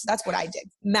 words. That's what I did.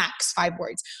 Max 5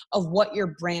 words of what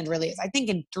your brand really is. I think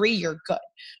in 3 you're good,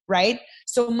 right?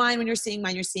 So when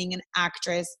you're seeing an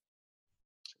actress,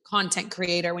 content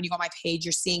creator. When you go on my page,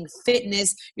 you're seeing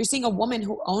fitness. You're seeing a woman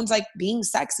who owns like being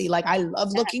sexy. Like I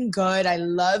love looking good. I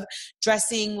love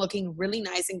dressing, looking really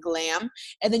nice and glam.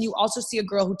 And then you also see a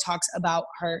girl who talks about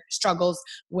her struggles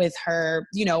with her,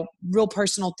 real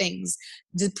personal things,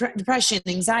 depression,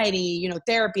 anxiety,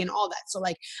 therapy and all that. So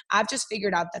like I've just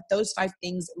figured out that those 5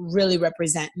 things really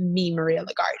represent me, Maria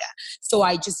Legarda. So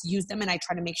I just use them and I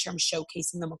try to make sure I'm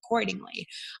showcasing them accordingly.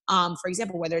 For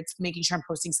example, whether it's making sure I'm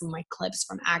posting some of my clips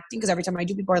from acting, because every time I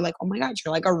do, people are like, oh my God,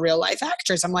 you're like a real life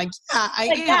actress. I'm like, yeah, I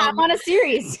am. Yeah, I'm on a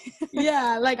series.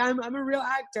 Yeah, like I'm a real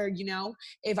actor,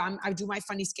 if I do my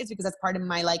funny skits because that's part of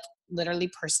my like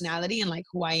literally personality and like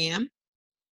who I am.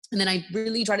 And then I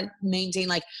really try to maintain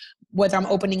like whether I'm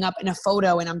opening up in a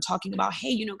photo and I'm talking about,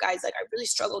 hey, guys, like I really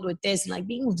struggled with this, and like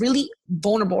being really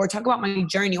vulnerable, or talk about my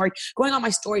journey, or going on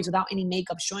my stories without any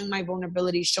makeup, showing my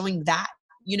vulnerability, showing that.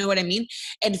 You know what I mean?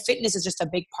 And fitness is just a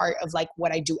big part of like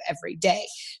what I do every day.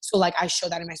 So like I show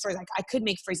that in my stories. Like I could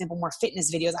make, for example, more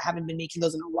fitness videos. I haven't been making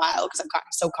those in a while because I've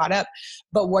gotten so caught up.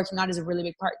 But working out is a really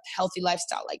big part. Healthy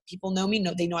lifestyle. Like people know me,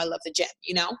 they know I love the gym,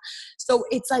 So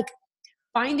it's like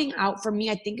finding out, for me,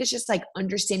 I think it's just like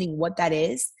understanding what that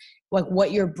is, like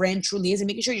what your brand truly is, and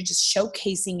making sure you're just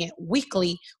showcasing it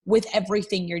weekly with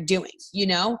everything you're doing.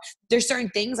 There's certain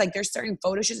things, like there's certain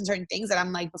photo shoots and certain things that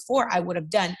I'm like, before I would have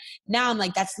done. Now I'm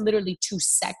like, that's literally too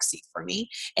sexy for me.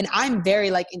 And I'm very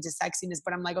like into sexiness,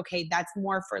 but I'm like, okay, that's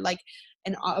more for like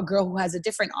a girl who has a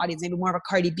different audience, maybe more of a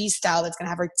Cardi B style that's going to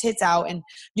have her tits out. And,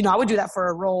 I would do that for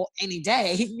a role any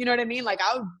day. You know what I mean? Like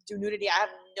I would do nudity. I have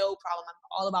no problem. I'm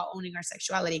all about owning our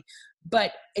sexuality.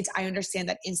 But I understand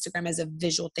that Instagram is a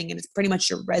visual thing and it's pretty much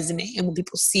your resume. And when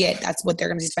people see it, that's what they're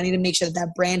going to see. So I need to make sure that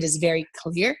that brand is very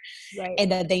clear Right.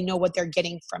 and that they know what they're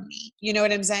getting from me. You know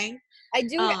what I'm saying? I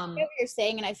do get what you're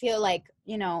saying, and I feel like,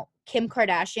 you know, Kim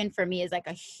Kardashian for me is like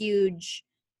a huge,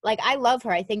 like, I love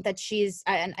her. I think that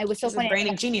and I was so She's a funny.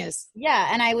 branding genius. Yeah,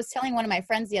 and I was telling one of my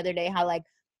friends the other day how, like,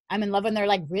 I'm in love, and they're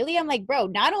like, really? I'm like, bro,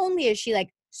 not only is she like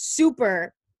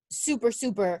super, super,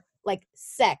 super like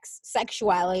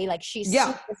sexuality, like she's Yeah.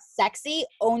 super sexy,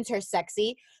 owns her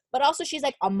sexy, but also she's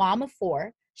like a mom of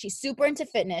four. She's super into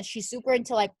fitness. She's super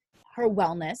into like her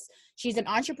wellness. She's an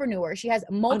entrepreneur. She has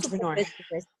multiple Entrepreneur.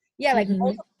 businesses. Yeah, like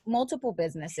Mhm. multiple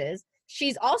businesses.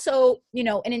 She's also, you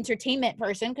know, an entertainment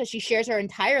person because she shares her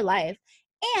entire life.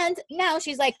 And now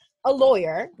she's like a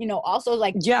lawyer, you know, also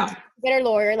like Yeah. better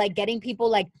lawyer, like getting people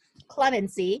like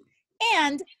clemency.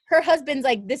 And her husband's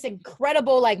like this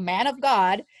incredible like man of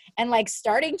God and like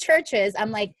starting churches. I'm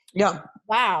like, Yeah.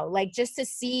 wow, like just to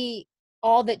see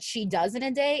all that she does in a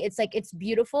day, it's like, it's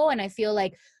beautiful. And I feel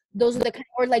like those are the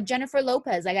or like Jennifer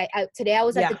Lopez. Like today I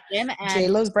was at the gym and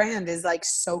J-Lo's brand is like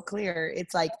so clear.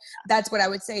 It's like, that's what I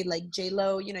would say. Like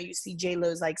J-Lo, you know, you see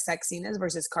J-Lo's like sexiness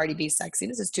versus Cardi B's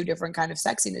sexiness. It's two different kind of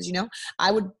sexiness, you know?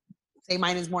 I would say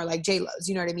mine is more like J-Lo's,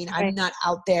 you know what I mean? okay. I'm not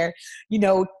out there, you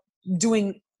know,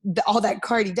 doing all that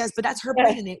Cardi does, but that's her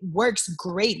brand and it works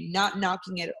great. Not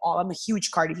knocking it at all. I'm a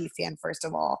huge Cardi B fan, first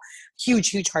of all,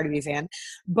 huge Cardi B fan.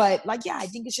 But like, yeah, I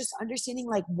think it's just understanding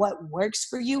like what works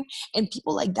for you, and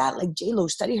people like that, like J-Lo,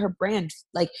 study her brand.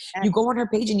 Like you go on her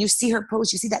page and you see her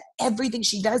post, you see that everything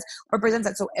she does represents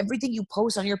that. So everything you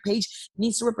post on your page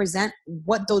needs to represent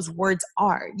what those words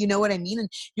are. You know what I mean? And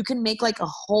you can make like a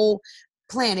whole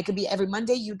plan. It could be every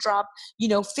Monday you drop, you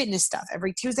know, fitness stuff.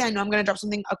 Every Tuesday, I know I'm going to drop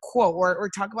something, a quote, or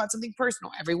talk about something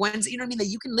personal. Every Wednesday, you know what I mean? That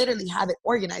you can literally have it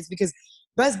organized, because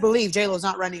best believe J-Lo's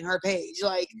not running her page.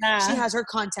 Like she has her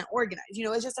content organized. You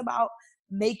know, it's just about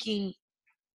making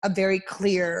a very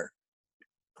clear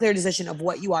decision of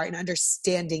what you are and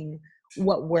understanding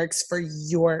what works for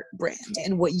your brand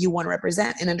and what you want to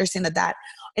represent, and understand that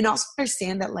and also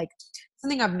understand that, like,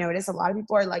 something I've noticed, a lot of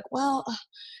people are like, well,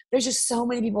 there's just so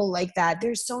many people like that.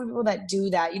 There's so many people that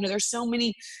do that. You know, there's so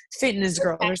many fitness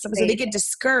girls or something. So they get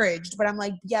discouraged. But I'm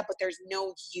like, yeah, but there's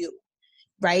no you,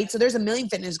 right? So there's a million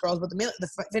fitness girls, but the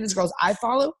fitness girls I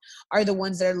follow are the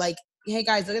ones that are like, hey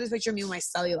guys, look at this picture of me with my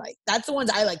cellulite. That's the ones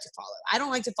I like to follow. I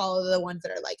don't like to follow the ones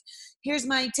that are like, here's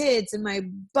my tits and my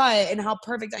butt and how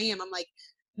perfect I am. I'm like,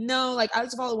 no, like I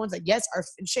like to follow the ones that, yes, are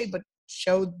in shape, but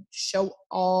show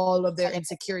all of their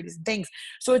insecurities and things.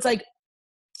 So it's like,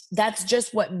 that's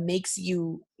just what makes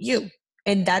you you,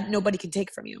 and that nobody can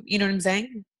take from you. You know what I'm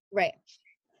saying? Right.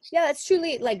 Yeah, that's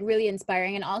truly like really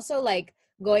inspiring. And also like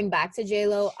going back to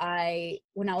J-Lo,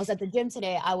 when I was at the gym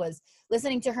today, I was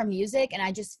listening to her music, and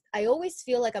I always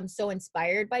feel like I'm so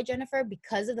inspired by Jennifer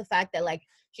because of the fact that like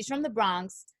she's from the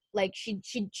Bronx. Like she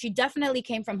definitely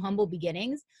came from humble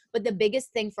beginnings, but the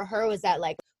biggest thing for her was that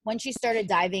like when she started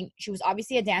diving, she was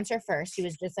obviously a dancer first. She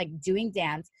was just like doing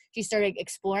dance. She started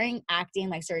exploring acting,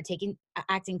 like started taking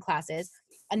acting classes.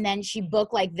 And then she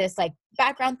booked like this like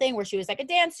background thing where she was like a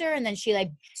dancer, and then she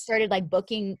like started like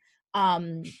booking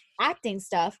acting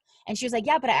stuff. And she was like,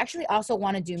 yeah, but I actually also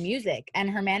want to do music. And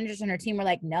her managers and her team were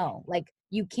like, no, like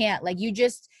you can't, like you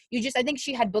just I think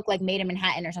she had booked like Made in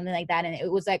Manhattan or something like that, and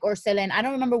it was like, or Celine, I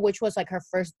don't remember which was like her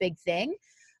first big thing,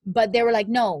 but they were like,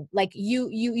 no, like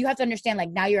you have to understand,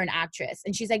 like now you're an actress.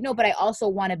 And she's like, no, but I also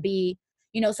want to be,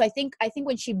 you know. So I think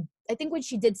when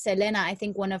she did Selena, I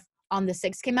think one of On the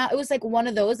Six came out, it was like one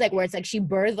of those like where it's like she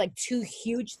birthed like two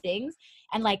huge things,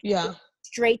 and like Yeah.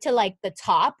 straight to like the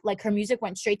top. Like her music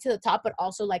went straight to the top, but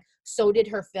also like so did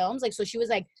her films. Like so she was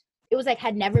like, it was like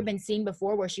had never been seen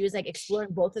before, where she was like exploring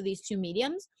both of these two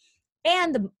mediums.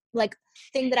 And the like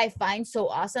thing that I find so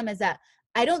awesome is that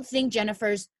I don't think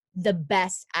Jennifer's the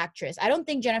best actress. I don't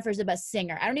think Jennifer's the best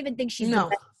singer. I don't even think she's the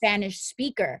best Spanish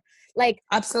speaker. Like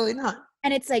absolutely not.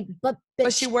 And it's like, but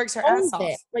she works her ass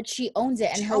off. But she owns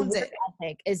it, and her work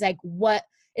ethic is like what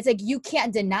it's like. You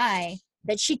can't deny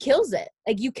that she kills it.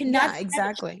 Like you cannot. Yeah,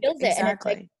 exactly. Kills it. Exactly. And it's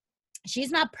like,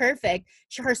 she's not perfect.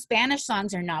 Her Spanish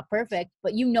songs are not perfect,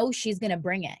 but you know she's gonna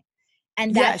bring it.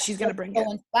 And that's she's gonna bring so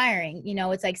it. Inspiring. You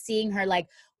know, it's like seeing her like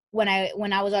when I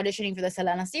was auditioning for the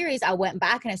Selena series, I went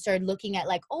back and I started looking at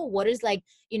like, oh, what is like,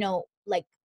 you know, like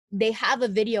they have a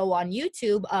video on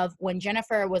YouTube of when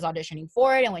Jennifer was auditioning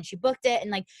for it and when she booked it. And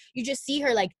like, you just see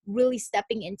her like really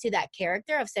stepping into that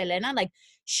character of Selena. Like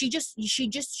she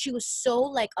was so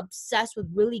like obsessed with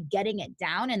really getting it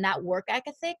down. And that work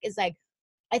ethic is like,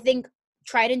 I think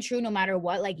tried and true, no matter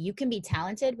what. Like you can be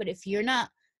talented, but if you're not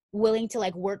willing to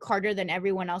like work harder than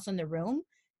everyone else in the room,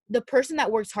 the person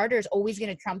that works harder is always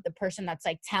going to trump the person that's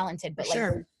like talented, For but like,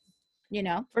 sure. you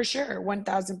know? For sure.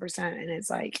 1000%. And it's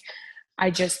like,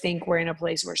 I just think we're in a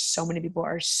place where so many people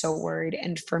are so worried.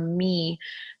 And for me,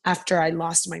 after I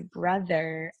lost my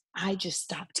brother, I just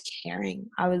stopped caring.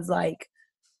 I was like,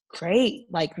 great.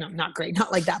 Like, no, not great,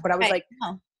 not like that. But I was Right. like,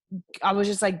 No. I was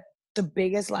just like, the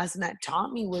biggest lesson that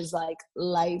taught me was like,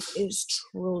 life is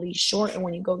truly short. And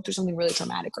when you go through something really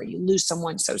traumatic or you lose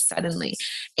someone so suddenly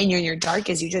and you're in your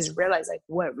darkest, you just realize like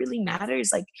what really matters.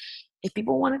 Like, if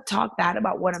people want to talk bad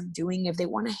about what I'm doing, if they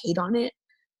want to hate on it,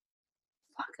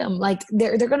 fuck them. Like,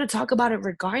 they're going to talk about it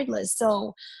regardless.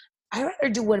 So I rather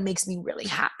do what makes me really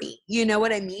happy. You know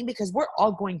what I mean? Because we're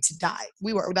all going to die.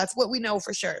 That's what we know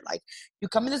for sure. Like, you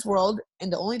come in this world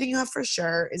and the only thing you have for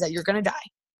sure is that you're going to die.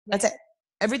 That's it.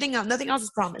 Everything else, nothing else is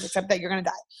promised except that you're going to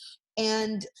die.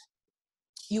 And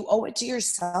you owe it to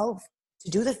yourself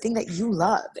to do the thing that you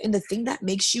love and the thing that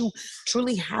makes you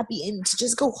truly happy, and to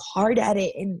just go hard at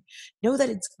it and know that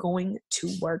it's going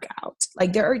to work out.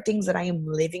 Like, there are things that I am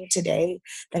living today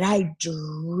that I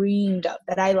dreamed of,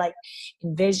 that I like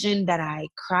envisioned, that I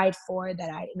cried for, and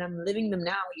I'm living them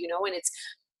now, and it's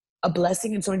a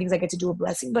blessing, and so many things I get to do a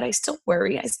blessing, but I still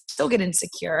worry. I still get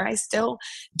insecure. I still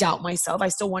doubt myself. I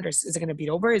still wonder, is it going to be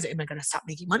over? Am I going to stop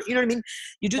making money? You know what I mean?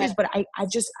 You do this, but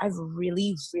I've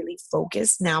really, really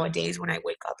focused nowadays when I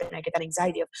wake up and I get that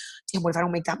anxiety of, damn, what if I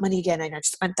don't make that money again? And I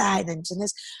just spent that and then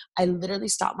this. I literally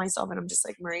stop myself and I'm just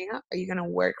like, Maria, are you going to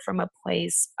work from a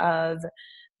place of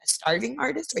a starving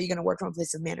artist, or are you going to work from a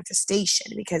place of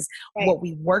manifestation? Because what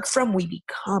we work from, we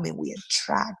become and we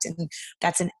attract. And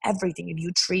that's in everything. If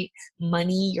you treat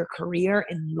money, your career,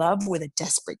 and love with a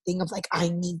desperate thing of like, I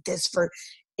need this for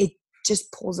it,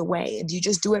 just pulls away. And you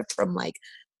just do it from like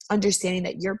understanding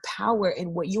that your power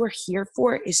and what you are here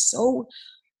for is so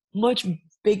much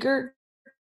bigger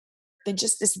than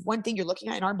just this one thing you're looking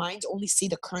at. In our minds only see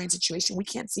the current situation. We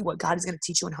can't see what God is going to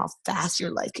teach you and how fast your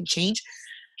life can change,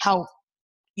 how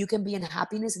you can be in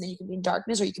happiness and then you can be in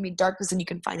darkness, or you can be in darkness and you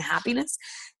can find happiness.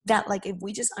 That like, if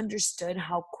we just understood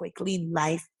how quickly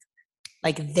life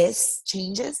like this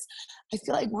changes, I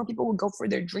feel like more people would go for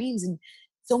their dreams. And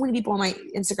so many people on my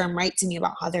Instagram write to me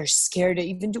about how they're scared to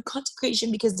even do content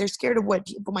creation because they're scared of what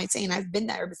people might say. And I've been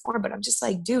there before, but I'm just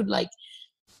like, dude, like,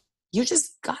 you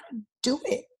just gotta do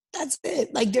it. That's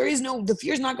it. Like, the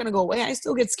fear's not gonna go away. I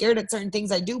still get scared at certain things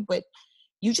I do, but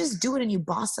you just do it and you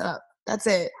boss up. That's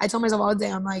it. I tell myself all the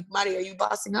day, I'm like, Mari, are you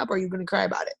bossing up or are you going to cry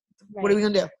about it? What are we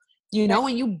going to do?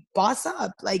 And you boss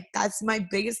up. Like, that's my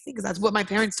biggest thing, because that's what my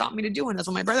parents taught me to do. And that's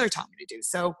what my brother taught me to do.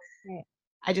 So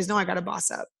I just know I got to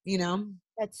boss up,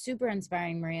 That's super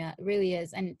inspiring, Maria. It really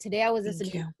is. And today I was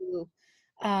listening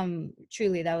to,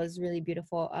 truly, that was really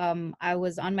beautiful. when I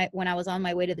was on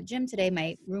my way to the gym today,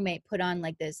 my roommate put on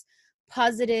like this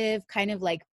positive kind of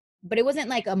like, but it wasn't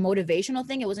like a motivational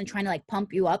thing. It wasn't trying to like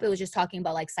pump you up. It was just talking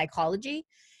about like psychology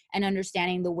and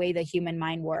understanding the way the human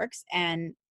mind works,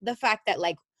 and the fact that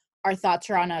like our thoughts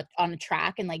are on a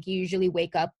track, and like you usually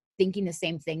wake up thinking the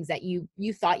same things that you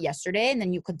thought yesterday, and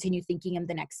then you continue thinking them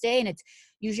the next day. And it's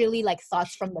usually like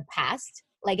thoughts from the past.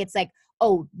 Like, it's like,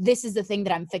 oh, this is the thing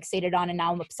that I'm fixated on and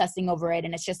now I'm obsessing over it.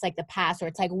 And it's just like the past, or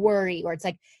it's like worry, or it's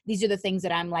like, these are the things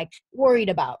that I'm like worried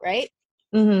about. Right.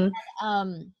 Mm-hmm.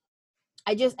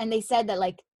 And they said that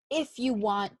like, if you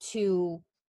want to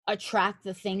attract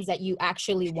the things that you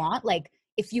actually want, like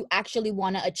if you actually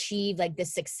want to achieve like the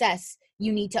success,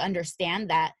 you need to understand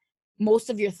that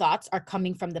most of your thoughts are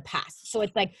coming from the past. So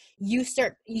it's like you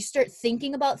start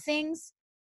thinking about things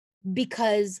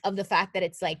because of the fact that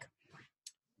it's like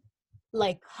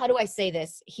how do I say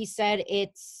this? He said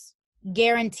it's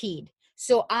guaranteed.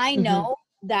 So I know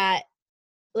that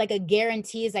like a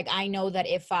guarantee is like, I know that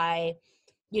if I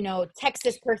text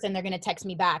this person, they're going to text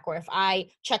me back. Or if I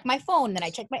check my phone, then I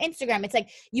check my Instagram. It's like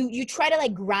you try to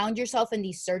like ground yourself in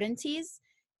these certainties.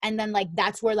 And then like,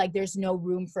 that's where like, there's no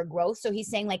room for growth. So he's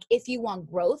saying like, if you want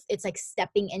growth, it's like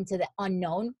stepping into the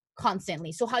unknown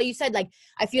constantly. So how you said, like,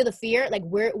 I feel the fear, like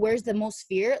where's the most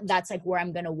fear? That's like where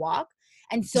I'm going to walk.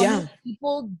 And so many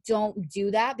people don't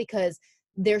do that because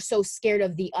they're so scared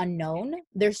of the unknown.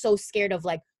 They're so scared of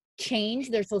like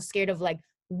change. They're so scared of like,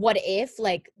 what if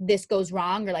like this goes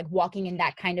wrong, or like walking in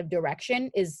that kind of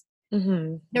direction is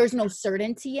there's no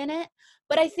certainty in it.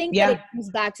 But I think that it comes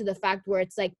back to the fact where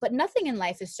it's like, but nothing in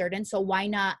life is certain. So why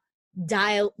not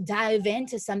dive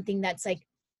into something that's like,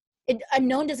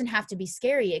 unknown doesn't have to be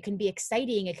scary. It can be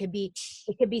exciting. It could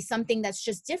be something that's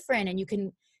just different. And you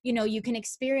can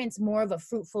experience more of a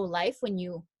fruitful life when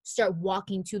you start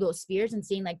walking to those fears and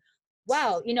seeing like,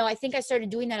 wow, I think I started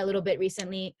doing that a little bit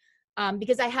recently.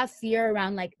 Because I have fear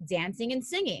around like dancing and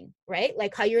singing, right?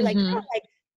 Like how you're like, oh, like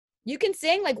You can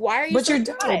sing. Like, why are you But so you're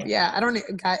shy? dope. Yeah. I don't,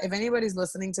 if anybody's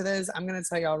listening to this, I'm going to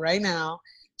tell y'all right now,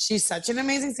 she's such an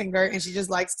amazing singer and she just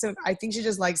likes to, I think she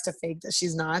just likes to fake that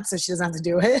she's not, so she doesn't have to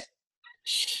do it.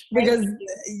 Because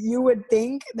you would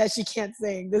think that she can't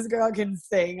sing. This girl can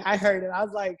sing. I heard it. I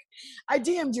was like, I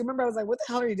DM'd you. Remember, I was like, what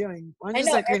the hell are you doing? Why don't you I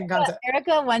know start creating content?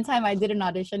 Erica, one time I did an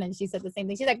audition and she said the same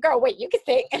thing. She's like, girl, wait, you can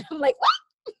sing. And I'm like,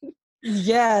 what?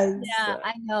 Yes. Yeah,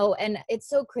 I know. And it's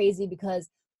so crazy because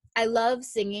I love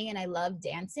singing and I love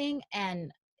dancing.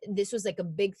 And this was like a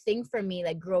big thing for me,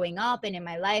 like growing up and in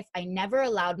my life. I never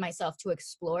allowed myself to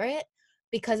explore it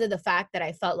because of the fact that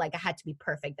I felt like I had to be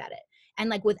perfect at it. And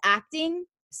like with acting,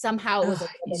 somehow it was a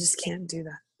You just can't do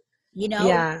that. you know,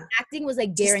 Yeah. acting was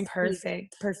like Just guaranteed.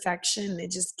 perfect perfection.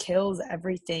 It just kills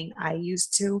everything. I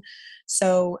used to.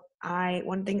 So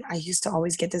one thing I used to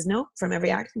always get this note from every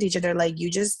acting teacher. They're like,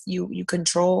 you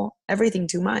control everything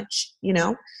too much. You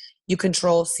know, you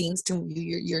control scenes too.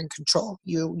 You're in control.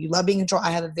 You love being in control.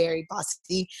 I have a very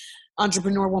bossy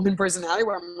entrepreneur woman personality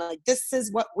where I'm like, this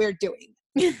is what we're doing.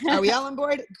 Are we all on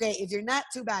board? Great. If you're not,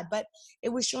 too bad. But it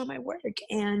was showing my work.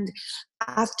 And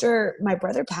after my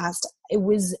brother passed, it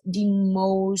was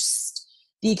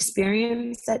the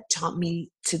experience that taught me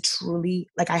to truly,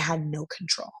 like, I had no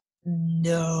control.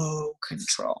 No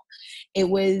control. It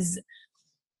was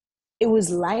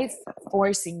life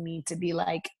forcing me to be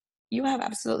like, you have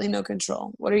absolutely no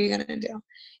control. What are you going to do?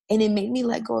 And it made me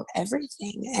let go of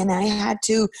everything. And I had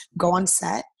to go on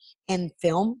set and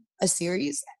film a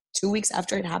series 2 weeks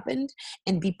after it happened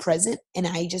and be present. And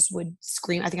I just would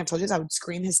scream. I think I've told you this. I would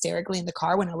scream hysterically in the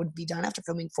car when I would be done after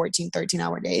filming 14,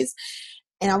 13-hour days.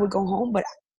 And I would go home, but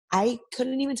I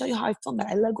couldn't even tell you how I filmed that.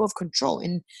 I let go of control.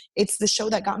 And it's the show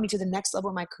that got me to the next level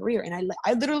of my career. And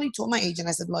I literally told my agent,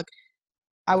 I said, look,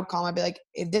 I would call him, I'd be like,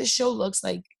 if this show looks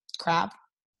like crap,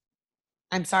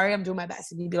 I'm sorry, I'm doing my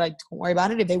best. And he'd be like, don't worry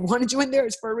about it. If they wanted you in there,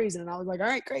 it's for a reason. And I was like, all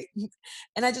right, great.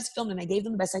 And I just filmed and I gave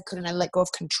them the best I could and I let go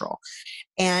of control.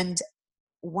 And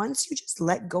once you just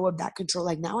let go of that control,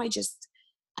 like now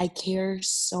I care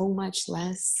so much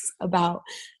less about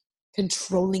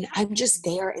controlling. I'm just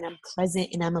there and I'm present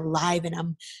and I'm alive and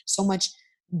I'm so much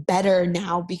better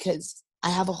now because I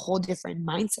have a whole different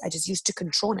mindset. I just used to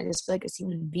control, and I just feel like as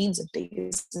human beings, the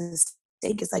biggest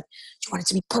mistake is like you want it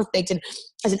to be perfect, and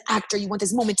as an actor, you want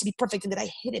this moment to be perfect, and did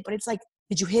I hit it? But it's like,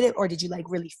 did you hit it or did you like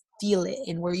really feel it?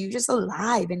 And were you just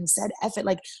alive and said F it?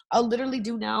 Like I'll literally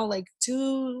do now like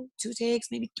two takes,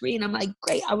 maybe 3, and I'm like,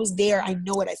 great, I was there. I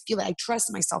know it. I feel it. I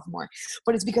trust myself more.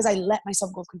 But it's because I let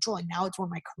myself go of control, and now it's more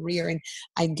my career, and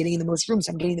I'm getting in the most rooms.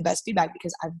 I'm getting the best feedback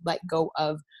because I've let go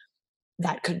of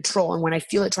that control. And when I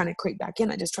feel it trying to creep back in,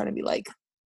 I just try to be like,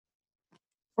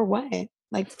 for what?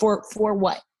 Like for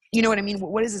what? You know what I mean?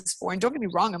 What is this for? And don't get me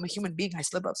wrong, I'm a human being. I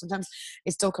slip up. Sometimes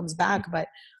it still comes back. But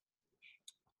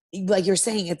like you're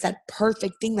saying, it's that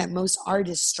perfect thing that most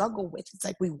artists struggle with. It's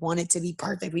like, we want it to be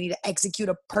perfect. We need to execute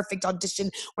a perfect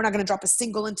audition. We're not going to drop a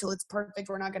single until it's perfect.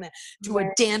 We're not going to do a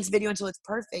dance video until it's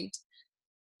perfect.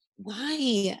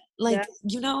 Why? Like,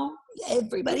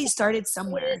 everybody started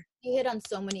somewhere. You hit on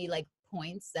so many like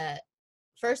points that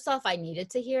first off I needed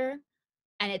to hear,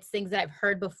 and it's things that I've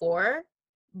heard before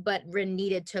but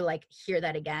needed to like hear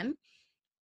that again.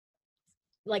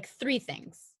 Like 3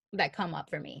 things that come up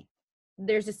for me.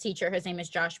 There's this teacher, his name is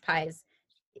Josh Pies.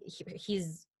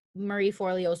 He's Marie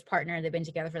Forleo's partner. They've been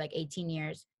together for like 18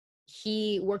 years.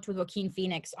 He worked with Joaquin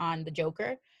Phoenix on The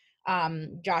Joker.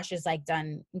 Josh has like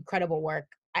done incredible work.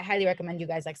 I highly recommend you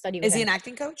guys like study with him. Is he an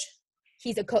acting coach?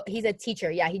 He's a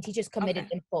teacher. Yeah, he teaches Committed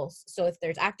Impulse. So if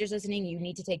there's actors listening, you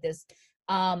need to take this.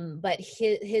 But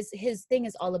his thing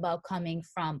is all about coming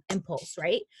from impulse,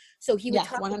 right? So he would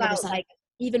talk 100%. About like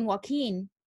even Joaquin.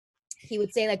 He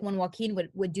would say like when Joaquin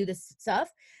would do this stuff,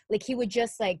 like he would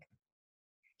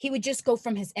just go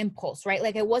from his impulse, right?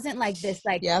 Like it wasn't like this,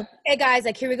 like, hey guys,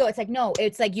 like here we go. It's like, no,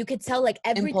 it's like you could tell like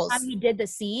every time he did the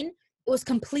scene, it was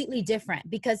completely different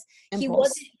because he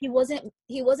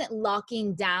wasn't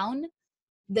locking down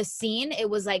the scene. It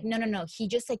was like, no, he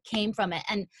just like came from it.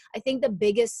 And I think the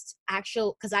biggest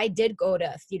because I did go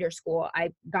to theater school,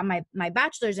 I got my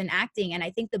bachelor's in acting, and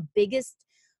I think the biggest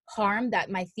harm that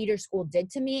my theater school did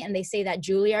to me, and they say that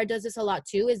Juilliard does this a lot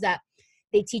too, is that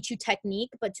they teach you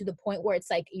technique, but to the point where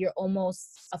it's like you're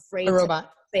almost afraid to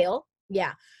fail.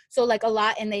 Yeah. So like a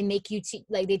lot, and they make you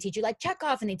they teach you like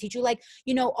Chekhov, and they teach you like,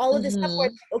 all of this stuff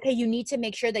where, okay, you need to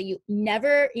make sure that you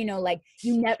never, like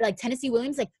Tennessee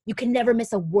Williams, like you can never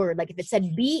miss a word. Like if it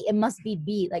said B, it must be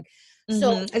B. Like,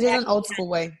 so it is an old school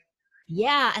way.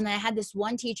 Yeah. And then I had this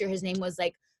one teacher, his name was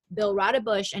like Bill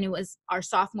Rodebush, and it was our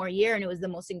sophomore year, and it was the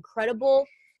most incredible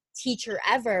teacher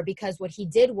ever, because what he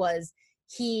did was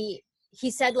he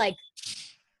he said like,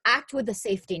 act with a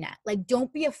safety net. Like,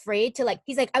 don't be afraid to like,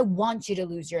 he's like, I want you to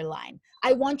lose your line.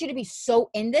 I want you to be so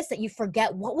in this that you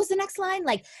forget what was the next line.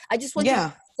 Like, I just want you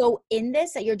to be so in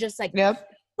this that you're just like,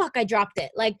 fuck, I dropped it.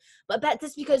 Like, but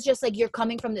that's because just like, you're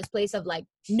coming from this place of like,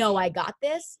 no, I got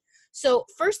this. So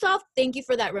first off, thank you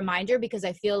for that reminder, because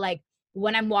I feel like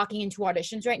when I'm walking into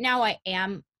auditions right now, I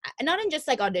am not in just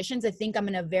like auditions. I think I'm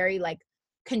in a very like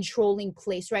controlling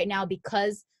place right now,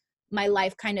 because my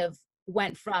life kind of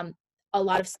went from a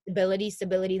lot of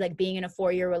stability, like being in a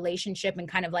 4-year relationship and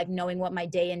kind of like knowing what my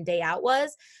day in, day out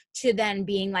was, to then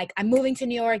being like, I'm moving to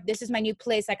New York. This is my new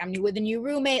place. Like, I'm with a new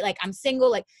roommate. Like, I'm single.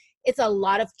 Like, it's a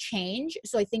lot of change.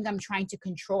 So I think I'm trying to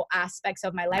control aspects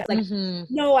of my life. Like,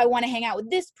 no, I want to hang out with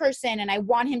this person and I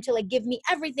want him to like give me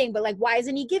everything, but like, why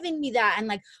isn't he giving me that? And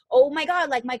like, oh my God,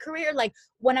 like my career, like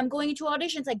when I'm going into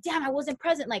auditions, like, damn, I wasn't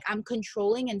present. Like, I'm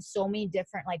controlling in so many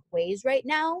different like ways right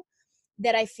now,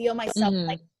 that I feel myself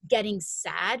like getting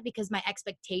sad, because my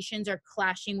expectations are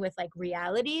clashing with like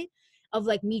reality of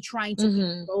like me trying to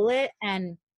control it,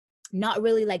 and not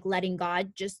really like letting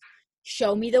God just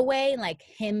show me the way, like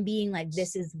him being like,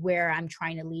 this is where I'm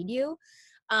trying to lead you.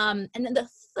 And then the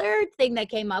third thing that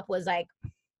came up was like,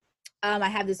 I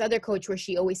have this other coach where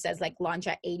she always says like, launch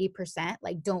at 80%,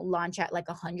 like don't launch at like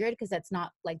 100, because that's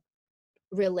not like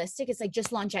realistic. It's like,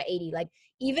 just launch at 80. Like,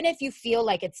 even if you feel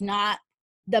like it's not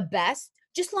the best,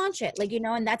 just launch it. Like, you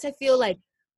know, and that's, I feel like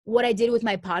what I did with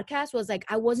my podcast was like,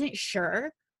 I wasn't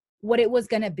sure what it was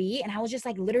going to be. And I was just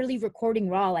like literally recording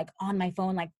raw, like on my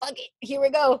phone, like, fuck it, here we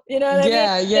go. You know what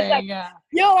I mean? Like,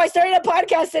 yo, I started a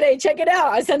podcast today. Check it out.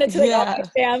 I sent it to like all my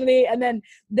family. And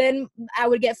then I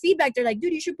would get feedback. They're like,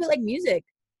 dude, you should put like music.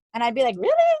 And I'd be like,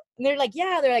 really? And they're like,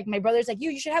 yeah. They're like, my brother's like,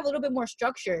 you should have a little bit more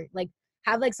structure. Like,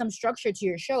 have like some structure to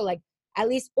your show. Like, at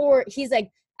least, or he's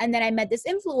like, and then I met this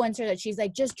influencer that she's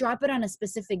like, just drop it on a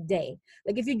specific day.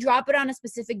 Like, if you drop it on a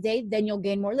specific day, then you'll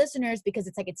gain more listeners, because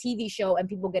it's like a TV show and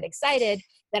people get excited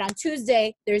that on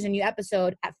Tuesday, there's a new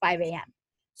episode at 5 a.m.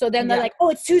 So then they're like,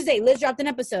 oh, it's Tuesday. Liz dropped an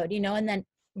episode, you know? And then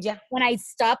when I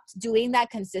stopped doing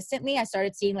that consistently, I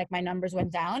started seeing like my numbers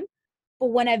went down. But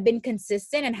when I've been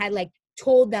consistent and had like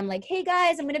told them like, hey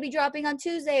guys, I'm going to be dropping on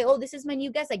Tuesday. Oh, this is my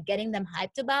new guest, like getting them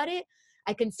hyped about it.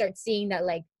 I can start seeing that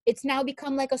like it's now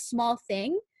become like a small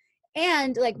thing.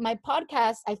 And like my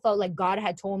podcast, I felt like God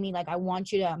had told me like, I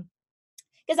want you to,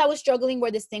 because I was struggling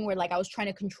with this thing where like I was trying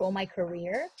to control my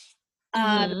career.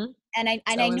 And I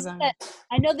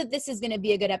know that this is going to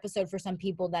be a good episode for some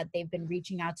people that they've been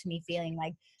reaching out to me feeling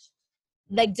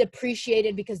like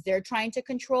depreciated because they're trying to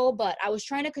control, but I was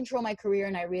trying to control my career,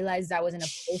 and I realized I was in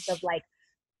a place of like,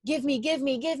 give me,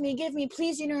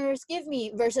 please, universe, give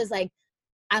me, versus like,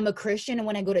 I'm a Christian, and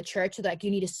when I go to church, like, you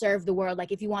need to serve the world.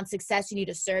 Like, if you want success, you need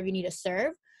to serve.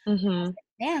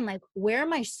 Man, like, where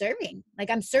am I serving? Like,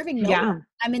 I'm serving no one.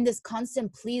 I'm in this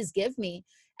constant, please give me.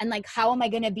 And like, how am I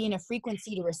going to be in a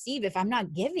frequency to receive if I'm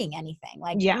not giving anything?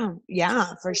 Like,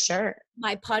 for sure.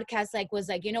 My podcast like was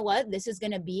like, you know what? This is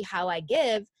going to be how I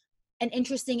give. And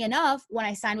interesting enough, when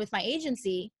I signed with my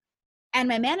agency and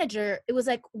my manager, it was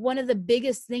like one of the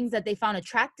biggest things that they found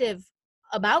attractive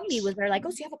about me was they're like, oh,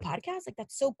 so you have a podcast? Like,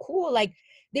 that's so cool. Like,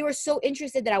 they were so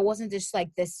interested that I wasn't just like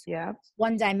this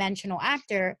one-dimensional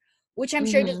actor, which I'm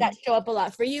sure does that show up a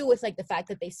lot for you with like the fact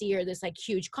that they see you're this like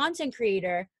huge content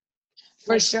creator.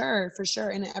 For sure.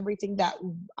 And everything that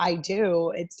I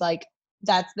do, it's like,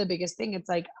 that's the biggest thing. It's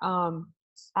like,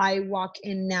 I walk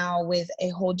in now with a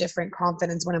whole different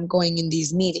confidence when I'm going in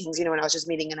these meetings. You know, when I was just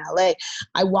meeting in LA,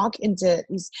 I walk into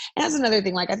these, and that's another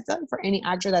thing. Like, I thought for any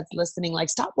actor that's listening, like,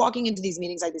 stop walking into these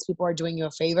meetings like these people are doing you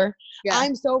a favor.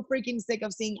 I'm so freaking sick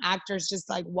of seeing actors just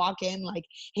like walk in, like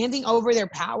handing over their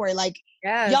power. Like,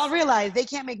 y'all realize they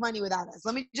can't make money without us.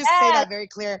 Let me just say that very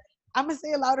clear. I'm going to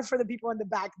say it louder for the people in the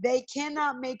back. They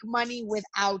cannot make money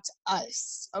without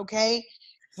us. Okay.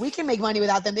 We can make money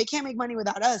without them. They can't make money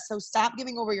without us. So stop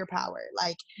giving over your power.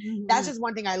 Like, that's just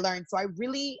one thing I learned. So I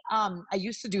really, I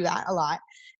used to do that a lot.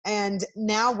 And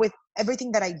now with everything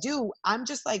that I do, I'm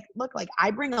just like, look, like, I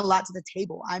bring a lot to the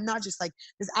table. I'm not just like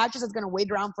this actress that's going to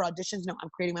wait around for auditions. No, I'm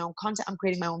creating my own content. I'm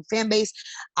creating my own fan base.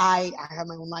 I have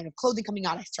my own line of clothing coming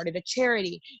out. I started a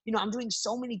charity. You know, I'm doing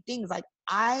so many things. Like,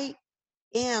 I'm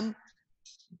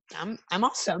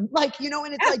awesome. Like, you know,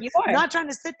 and it's like, not trying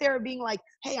to sit there being like,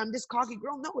 hey, I'm this cocky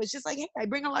girl. No, it's just like, hey, I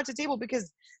bring a lot to the table,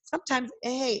 because sometimes,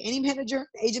 hey, any manager,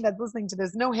 agent that's listening to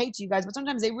this, no hate to you guys, but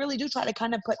sometimes they really do try to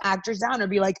kind of put actors down or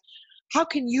be like, how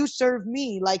can you serve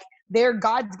me? Like, they're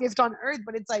God's gift on earth,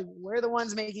 but it's like, we're the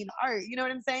ones making the art. You know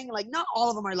what I'm saying? Like, not all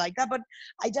of them are like that, but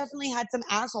I definitely had some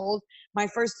assholes my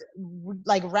first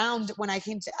like round when I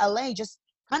came to LA, just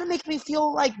kind of make me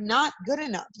feel like not good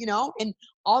enough, you know? And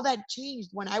all that changed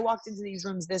when I walked into these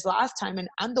rooms this last time, and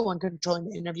I'm the one controlling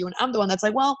the interview, and I'm the one that's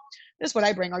like, well, this is what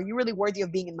I bring. Are you really worthy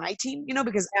of being in my team? You know,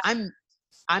 because I'm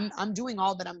doing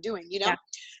all that I'm doing, you know? Yeah.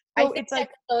 I So think it's like,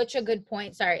 that's such a good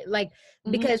point. Sorry. Like,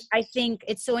 because I think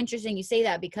it's so interesting you say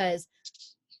that, because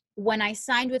when I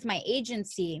signed with my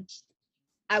agency,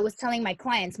 I was telling my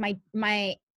clients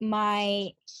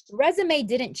my resume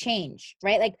didn't change,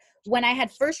 right? Like when I had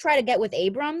first tried to get with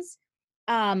Abrams,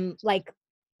 like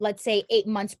let's say 8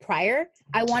 months prior,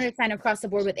 I wanted to sign across the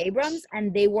board with Abrams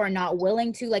and they were not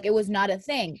willing to, like it was not a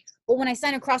thing. But when I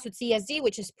signed across with CSD,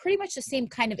 which is pretty much the same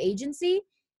kind of agency,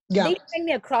 yeah, they trained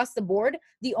me across the board.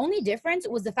 The only difference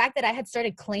was the fact that I had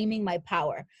started claiming my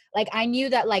power. Like I knew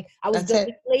that like I was that's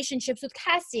building it. relationships with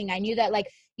casting. I knew that like,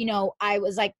 you know, I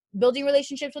was like building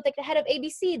relationships with like the head of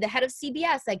ABC, the head of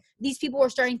CBS. Like these people were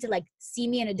starting to like see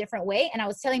me in a different way. And I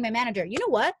was telling my manager, you know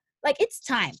what? Like it's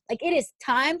time. Like it is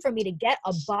time for me to get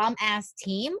a bomb ass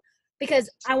team because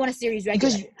I want a series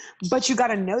regular. But you got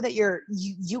to know that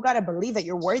you got to believe that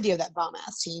you're worthy of that bomb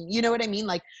ass team. You know what I mean?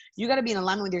 Like you got to be in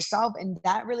alignment with yourself, and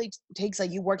that really takes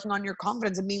like you working on your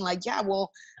confidence and being like, yeah, well,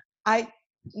 I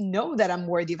know that I'm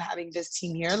worthy of having this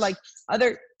team here. Like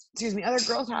other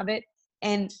girls have it,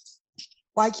 and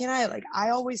why can't I? Like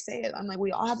I always say it, I'm like,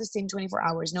 we all have the same 24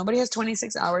 hours. Nobody has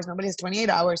 26 hours. Nobody has 28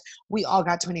 hours. We all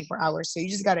got 24 hours. So you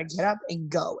just got to get up and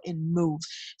go and move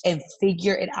and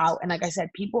figure it out. And like I said,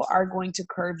 people are going to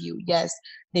curve you. Yes,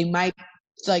 they might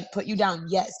like put you down.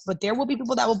 Yes, but there will be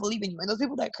people that will believe in you. And those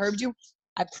people that curved you,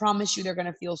 I promise you, they're going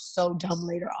to feel so dumb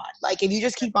later on. Like if you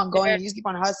just keep on going and you just keep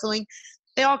on hustling,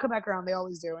 they all come back around. They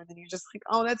always do. And then you're just like,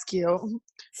 oh, that's cute.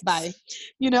 Bye.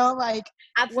 You know, like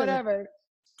Absolutely. whatever.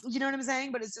 You know what I'm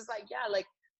saying? But it's just like, yeah, like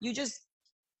you just,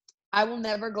 I will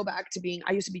never go back to being,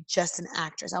 I used to be just an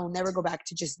actress. I will never go back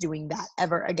to just doing that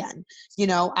ever again. You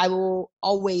know, I will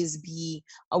always be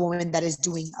a woman that is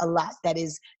doing a lot, that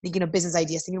is thinking of business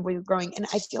ideas, thinking of where you're growing. And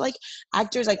I feel like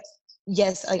actors, like,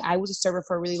 yes, like I was a server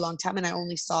for a really long time and I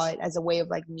only saw it as a way of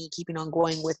like me keeping on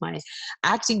going with my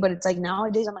acting. But it's like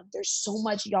nowadays I'm like, there's so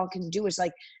much y'all can do. It's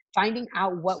like finding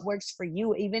out what works for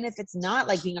you, even if it's not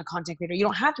like being a content creator. You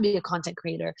don't have to be a content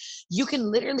creator. You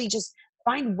can literally just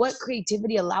find what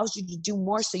creativity allows you to do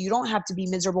more so you don't have to be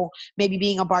miserable maybe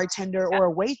being a bartender or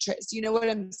a waitress. You know what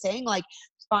I'm saying? Like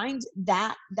find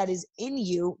that is in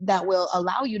you that will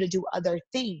allow you to do other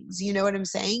things. You know what I'm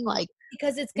saying? Like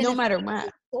Because it's gonna no matter feed what.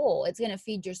 your soul. It's gonna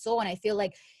feed your soul. And I feel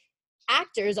like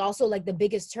actors also, like the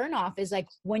biggest turnoff is like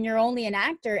when you're only an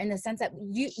actor, in the sense that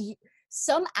you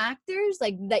some actors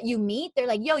like that you meet, they're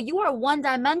like, yo, you are one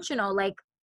dimensional. Like,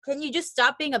 can you just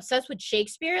stop being obsessed with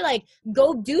Shakespeare? Like,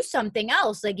 go do something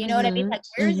else. Like, you know what I mean? Like,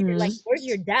 where's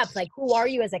your depth? Like, who are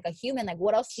you as like a human? Like,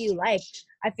 what else do you like?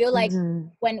 I feel like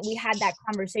when we had that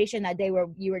conversation that day where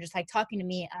you were just like talking to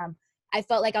me, I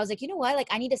felt like I was like, you know what? Like,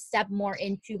 I need to step more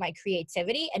into my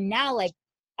creativity. And now, like,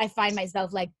 I find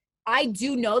myself like, I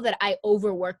do know that I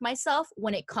overwork myself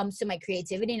when it comes to my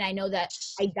creativity. And I know that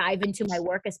I dive into my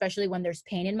work, especially when there's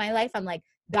pain in my life. I'm like,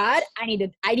 God, I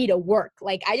need to work.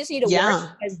 Like, I just need to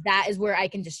work because that is where I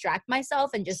can distract myself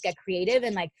and just get creative.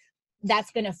 And like,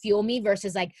 that's going to fuel me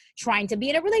versus like trying to be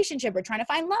in a relationship or trying to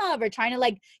find love or trying to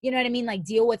like, you know what I mean? Like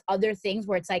deal with other things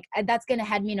where it's like, that's going to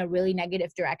head me in a really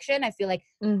negative direction. I feel like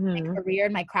my career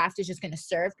and my craft is just going to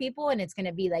serve people, and it's going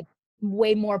to be like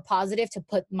way more positive to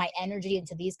put my energy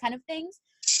into these kind of things.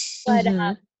 But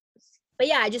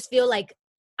yeah, I just feel like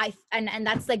and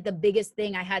that's like the biggest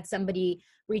thing. I had somebody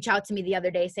reach out to me the other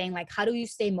day saying like, how do you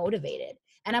stay motivated?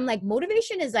 And I'm like,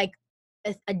 motivation is like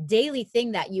a daily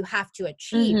thing that you have to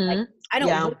achieve. Like I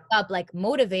don't wake up like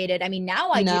motivated. I mean, now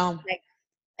I do. Like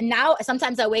now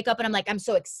sometimes I wake up and I'm like, I'm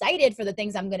so excited for the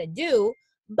things I'm gonna do.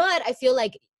 But I feel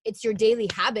like it's your daily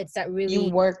habits that really you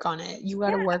work on it. You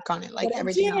got to work on it, like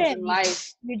everything else in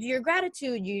life. You do your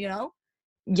gratitude, you know.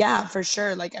 Yeah, for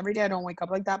sure. Like every day I don't wake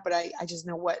up like that, but I just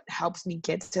know what helps me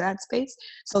get to that space.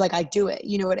 So like I do it.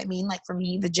 You know what I mean? Like for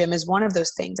me, the gym is one of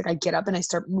those things. Like I get up and I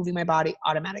start moving my body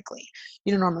automatically.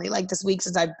 You know, normally like this week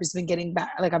since I've just been getting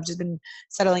back, like I've just been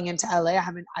settling into LA.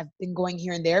 I've been going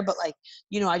here and there, but like,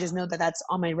 you know, I just know that that's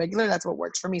on my regular. That's what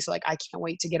works for me. So like I can't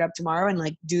wait to get up tomorrow and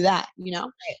like do that, you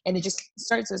know? And it just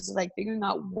starts with like figuring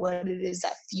out what it is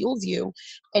that fuels you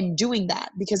and doing that,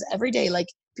 because every day, like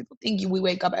people think we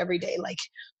wake up every day like,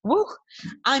 woo,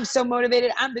 I'm so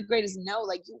motivated, I'm the greatest. No,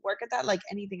 like you work at that like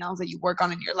anything else that you work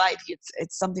on in your life.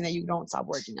 It's something that you don't stop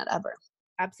working at ever.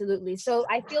 Absolutely. So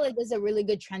I feel like this is a really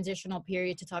good transitional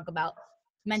period to talk about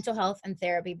mental health and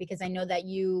therapy, because I know that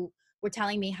you were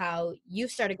telling me how you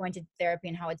started going to therapy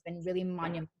and how it's been really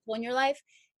monumental in your life.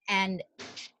 And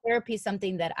therapy is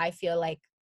something that I feel like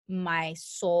my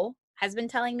soul has been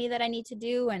telling me that I need to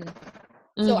do. And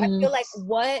so I feel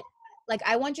like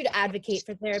I want you to advocate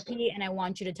for therapy, and I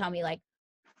want you to tell me like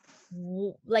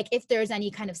if there's any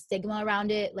kind of stigma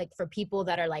around it, like for people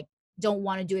that are like don't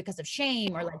want to do it because of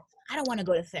shame, or like I don't want to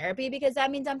go to therapy because that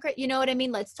means I'm crazy. You know what I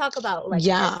mean? Let's talk about like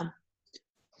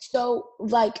So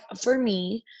like for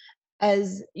me,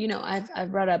 as you know,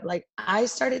 I've brought up, like, I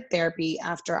started therapy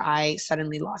after I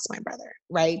suddenly lost my brother,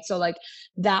 right? So like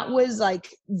that was like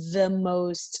the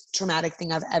most traumatic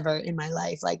thing I've ever in my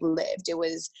life like lived. It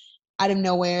was out of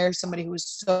nowhere, somebody who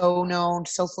was so known,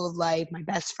 so full of life, my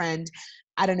best friend,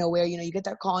 out of nowhere, you know, you get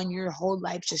that call and your whole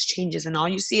life just changes and all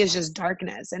you see is just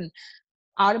darkness. And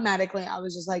automatically I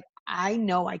was just like, I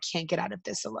know I can't get out of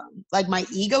this alone. Like my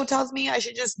ego tells me I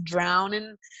should just drown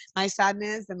in my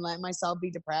sadness and let myself be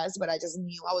depressed. But I just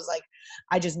knew, I was like,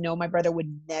 I just know my brother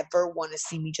would never want to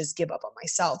see me just give up on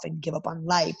myself and give up on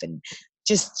life and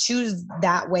just choose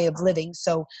that way of living.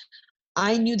 So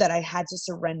I knew that I had to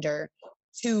surrender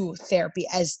to therapy,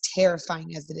 as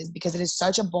terrifying as it is, because it is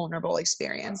such a vulnerable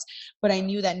experience. But I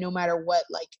knew that no matter what,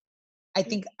 like, I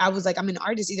think I was like, I'm an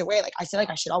artist either way. Like, I feel like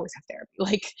I should always have therapy.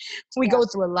 Like, we go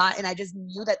through a lot. And I just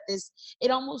knew that it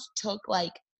almost took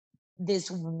like this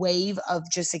wave of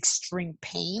just extreme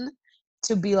pain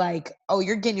to be like, oh,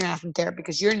 you're getting your ass in therapy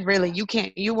because you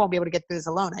won't be able to get through this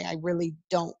alone. I really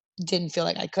didn't feel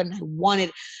like I couldn't. I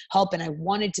wanted help and I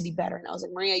wanted to be better. And I was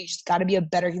like, Maria, you just got to be a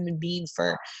better human being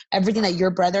for everything that your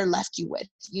brother left you with.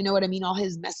 You know what I mean? All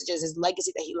his messages, his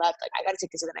legacy that he left, like, I got to take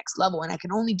it to the next level. And I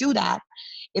can only do that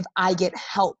if I get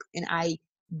help and I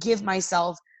give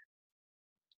myself,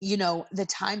 you know, the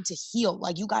time to heal.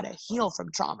 Like, you got to heal from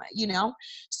trauma, you know?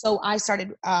 So I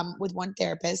started with one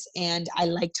therapist and I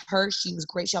liked her. She was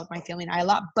great. She helped my family and I a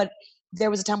lot, but there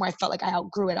was a time where I felt like I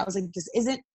outgrew it. I was like, this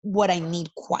isn't what I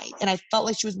need quite. And I felt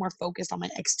like she was more focused on my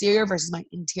exterior versus my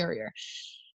interior.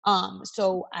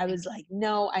 So I was like,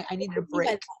 no, I needed a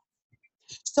break.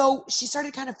 So she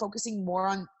started kind of focusing more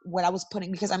on what I was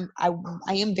putting, because I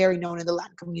am very known in the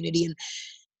Latin community, and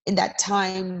in that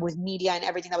time with media and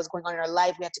everything that was going on in our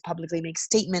life, we had to publicly make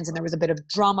statements and there was a bit of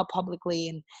drama publicly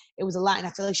and it was a lot. And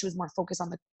I feel like she was more focused on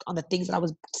the things that I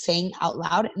was saying out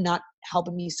loud, not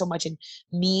helping me so much in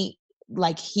me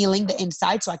like healing the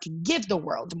inside so I can give the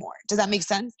world more. Does that make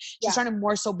sense? She's trying to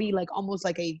more so be like almost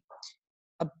like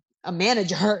a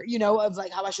manager, you know, of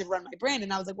like how I should run my brand.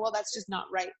 And I was like, well, that's just not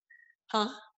right. Huh?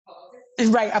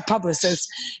 Right, a publicist.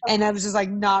 And I was just like,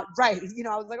 not right. You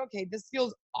know, I was like, okay, this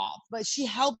feels off. But she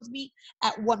helped me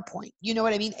at one point. You know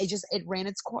what I mean? It ran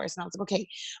its course. And I was like, okay.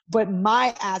 But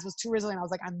my ass was too resilient. I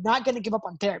was like, I'm not going to give up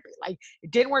on therapy. Like,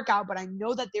 it didn't work out, but I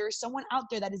know that there is someone out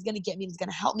there that is going to get me and is going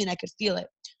to help me. And I could feel it.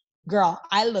 Girl,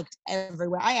 I looked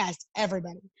everywhere. I asked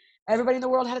everybody. Everybody in the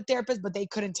world had a therapist, but they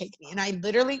couldn't take me. And I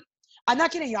literally, I'm not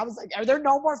kidding you. I was like, are there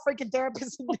no more freaking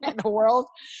therapists in the world?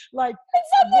 Like,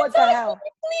 what the hell?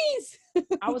 Please.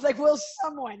 I was like, will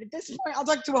someone, at this point, I'll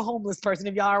talk to a homeless person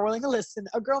if y'all are willing to listen.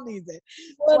 A girl needs it.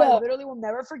 So I literally will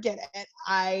never forget it.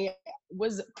 I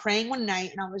was praying one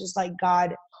night and I was just like,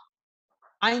 God,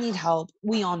 I need help.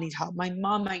 We all need help. My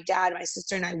mom, my dad, my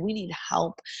sister, and I, we need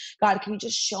help. God, can you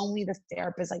just show me the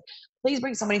therapist? Like, please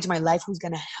bring somebody into my life who's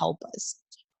going to help us.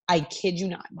 I kid you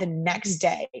not. The next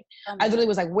day, I literally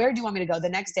was like, where do you want me to go? The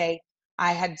next day,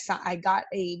 I got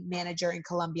a manager in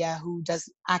Colombia who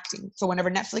does acting. So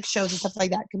whenever Netflix shows and stuff like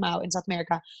that come out in South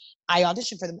America, I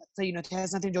audition for them. So, you know, it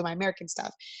has nothing to do with my American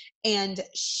stuff. And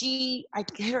I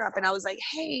hit her up and I was like,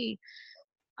 hey,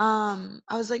 I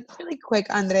was like, really quick,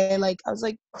 Andre, like, I was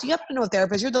like, do you happen to know a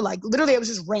therapist? You're literally, it was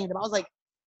just random. I was like,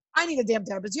 I need a damn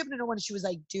therapist. Do you happen to know one? And she was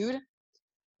like, dude,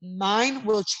 mine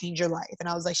will change your life. And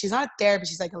I was like, she's not a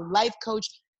therapist. She's like a life coach,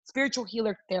 spiritual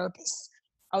healer therapist.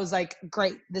 I was like,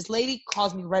 great. This lady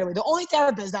calls me right away. The only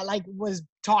therapist that like was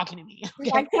talking to me.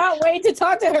 Okay? I can't wait to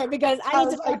talk to her because I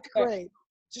need to talk to her. Great.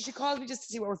 So she calls me just to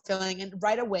see what we're feeling. And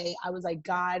right away I was like,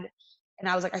 God. And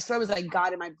I was like, I swear it was like God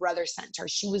and my brother sent her.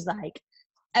 She was like,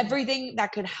 everything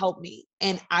that could help me.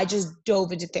 And I just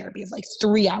dove into therapy of like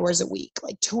 3 hours a week,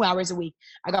 like 2 hours a week.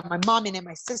 I got my mom in it,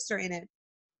 my sister in it,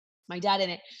 my dad in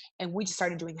it, and we just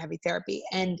started doing heavy therapy.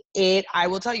 And I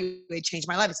will tell you, it changed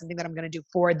my life. It's something that I'm going to do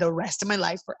for the rest of my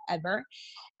life, forever.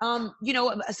 You know,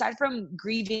 aside from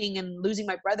grieving and losing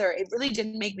my brother, it really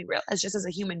didn't make me realize, just as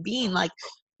a human being, like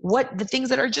what the things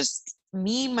that are just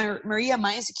me, Maria,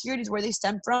 my insecurities, where they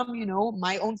stem from, you know,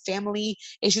 my own family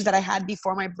issues that I had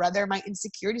before my brother, my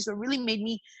insecurities. So it really made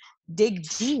me dig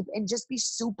deep and just be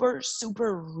super,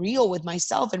 super real with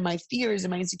myself and my fears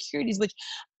and my insecurities, which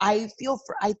I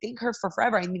thank her for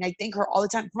forever. I mean, I thank her all the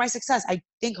time for my success. I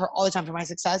thank her all the time for my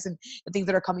success and the things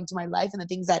that are coming to my life and the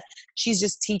things that she's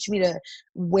just teach me to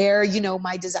where, you know,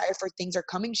 my desire for things are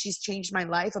coming. She's changed my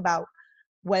life about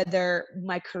whether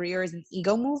my career is an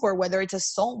ego move or whether it's a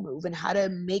soul move, and how to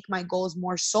make my goals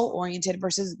more soul oriented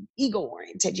versus ego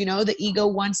oriented. You know, the ego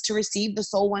wants to receive, the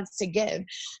soul wants to give.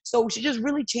 So she just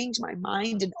really changed my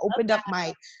mind and opened up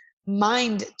my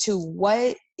mind to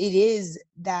what it is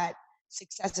that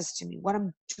success is to me, what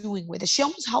I'm doing with it. She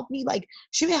almost helped me, like,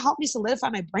 she helped me solidify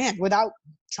my brand without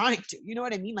trying to, you know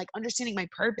what I mean? Like, understanding my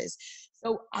purpose.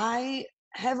 So I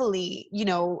heavily, you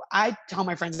know, I tell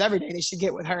my friends every day they should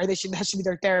get with her. That should be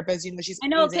their therapist. You know, she's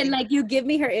amazing. Can, amazing. like, you give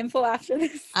me her info after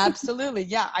this? Absolutely.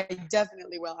 Yeah, I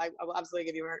definitely will. I will absolutely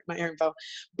give you my info.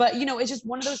 But, you know, it's just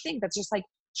one of those things that's just like,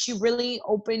 she really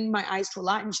opened my eyes to a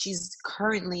lot, and she's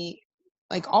currently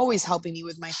like always helping me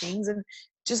with my things and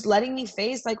just letting me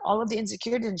face like all of the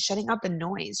insecurity and shutting out the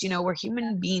noise. You know, we're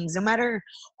human beings, no matter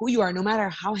who you are, no matter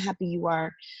how happy you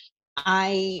are.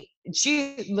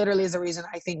 She literally is the reason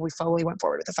I think we fully went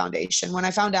forward with the foundation. When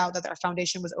I found out that our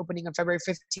foundation was opening on February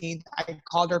 15th, I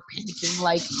called her panicking,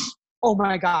 like, oh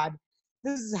my God,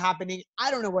 this is happening. I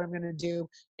don't know what I'm going to do.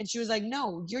 And she was like,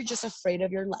 no, you're just afraid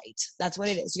of your light. That's what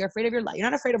it is. You're afraid of your light. You're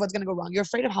not afraid of what's going to go wrong. You're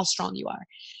afraid of how strong you are.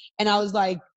 And I was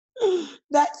like,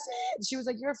 that's it. She was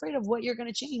like, you're afraid of what you're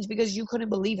going to change because you couldn't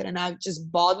believe it. And I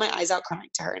just bawled my eyes out crying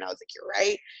to her. And I was like, you're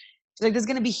right. She's like, this is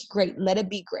going to be great. Let it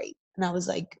be great. And I was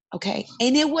like, okay.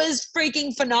 And it was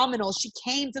freaking phenomenal. She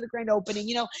came to the grand opening.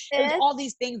 You know, there's all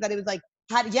these things that it was like,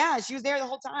 she was there the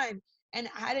whole time. And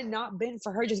had it not been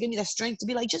for her just giving me the strength to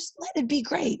be like, just let it be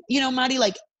great. You know, Madi,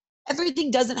 like,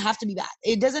 everything doesn't have to be bad.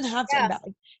 It doesn't have to be bad.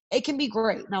 Like, it can be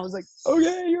great. And I was like,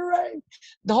 okay, you're right.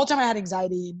 The whole time I had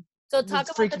anxiety. So talk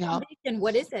about the foundation.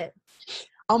 What is it?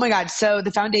 Oh my God. So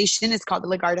the foundation is called the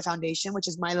Legarda Foundation, which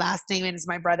is my last name and it's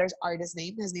my brother's artist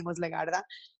name. His name was Legarda,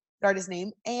 the artist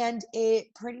name. And it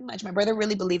pretty much, my brother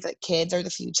really believed that kids are the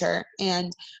future.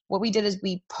 And what we did is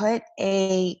we put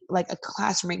a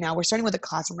classroom right now. We're starting with a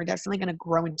classroom. We're definitely going to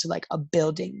grow into like a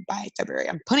building by February.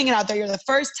 I'm putting it out there. You're the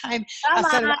first time I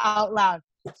said it out loud.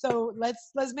 So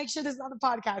let's make sure this is on the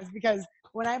podcast, because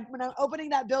when I'm opening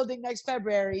that building next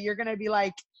February, you're going to be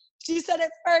like, she said it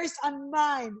first on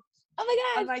mine. Oh my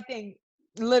God. On my thing.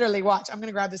 Literally, watch. I'm going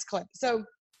to grab this clip. So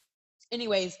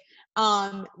anyways,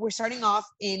 we're starting off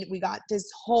we got this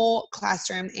whole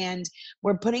classroom, and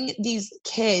we're putting these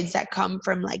kids that come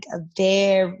from like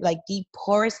the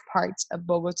poorest parts of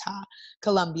Bogota,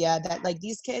 Colombia, that like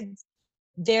these kids,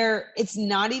 it's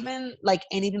not even like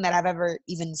anything that I've ever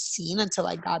even seen until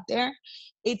I got there.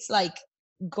 It's like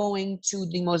going to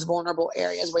the most vulnerable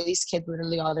areas where these kids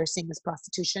literally all they're seeing is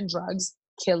prostitution, drugs,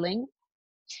 killing,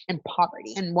 and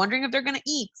poverty, and wondering if they're going to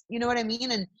eat, you know what I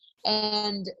mean?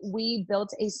 And we built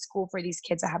a school for these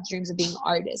kids that have dreams of being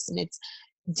artists, and it's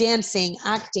dancing,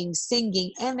 acting,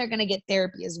 singing, and they're going to get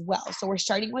therapy as well. So we're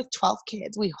starting with 12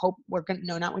 kids. We hope we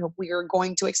are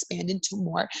going to expand into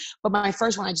more. But my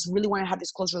first one, I just really want to have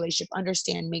this close relationship,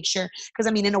 understand, make sure, because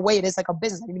I mean, in a way it is like a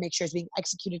business. I need to make sure it's being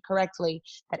executed correctly,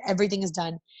 that everything is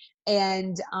done.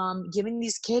 And giving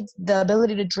these kids the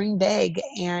ability to dream big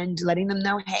and letting them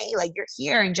know, hey, like, you're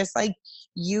here. And just like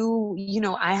you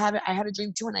know, I had a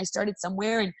dream too, and I started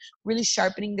somewhere, and really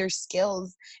sharpening their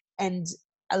skills and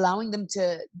allowing them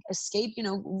to escape. You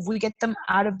know, we get them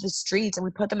out of the streets and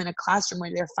we put them in a classroom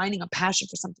where they're finding a passion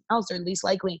for something else. They're least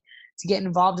likely to get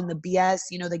involved in the BS,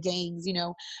 you know, the gangs. You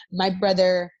know, my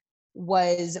brother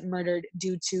was murdered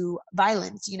due to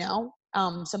violence, you know,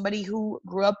 somebody who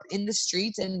grew up in the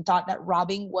streets and thought that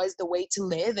robbing was the way to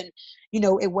live. And, you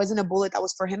know, it wasn't a bullet that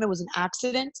was for him. It was an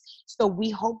accident. So we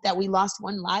hope that we lost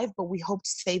one life, but we hope to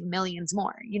save millions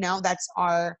more. You know, that's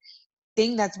our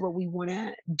thing. That's what we want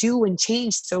to do and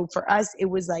change. So for us, it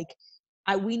was like,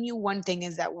 we knew one thing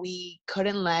is that we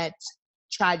couldn't let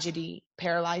tragedy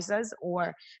paralyze us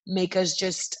or make us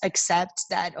just accept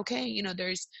that, okay, you know,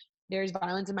 there's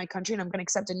violence in my country and I'm going to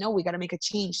accept it. No, we got to make a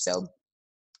change. So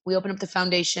we opened up the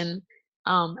foundation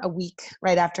a week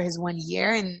right after his 1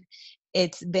 year, and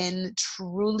it's been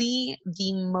truly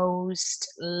the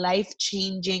most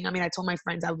life-changing. I mean, I told my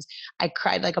friends I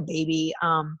cried like a baby.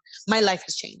 My life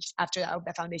has changed after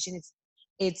that foundation.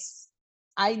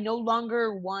 I no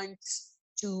longer want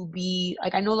to be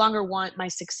like, I no longer want my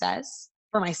success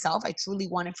for myself. I truly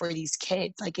want it for these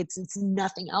kids. Like it's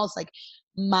nothing else. Like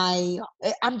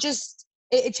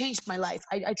it changed my life.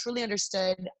 I truly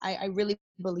understood. I really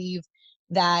believe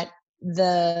that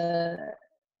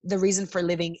the reason for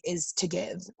living is to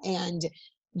give. And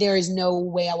there is no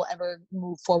way I will ever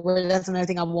move forward. That's another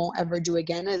thing I won't ever do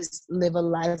again, is live a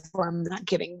life where I'm not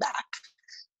giving back.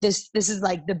 This is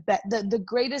like the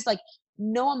greatest, like,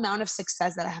 no amount of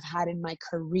success that I have had in my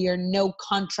career, no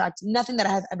contract, nothing that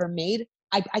I have ever made.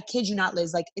 I kid you not,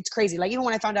 Liz, like, it's crazy. Like, even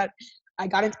when I found out I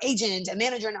got an agent, a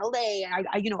manager in LA, and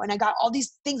I and I got all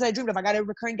these things that I dreamed of. I got a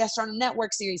recurring guest star on a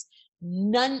network series.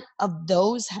 None of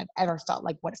those have ever felt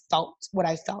like what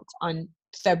I felt on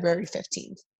February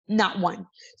 15th. Not one.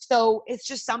 So it's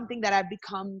just something that I've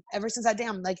become ever since that day.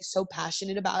 I'm like so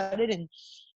passionate about it, and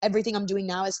everything I'm doing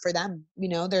now is for them.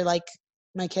 They're like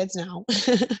my kids now.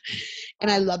 And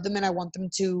I love them, and I want them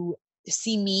to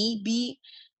see me be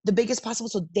the biggest possible,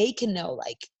 so they can know,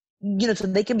 like, so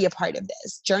they can be a part of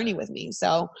this journey with me.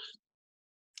 So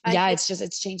yeah,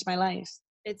 it's changed my life.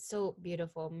 It's so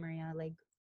beautiful, Maria. Like,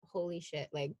 holy shit,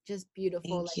 like, just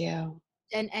beautiful. Thank you.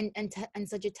 And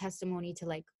such a testimony to,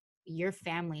 like, your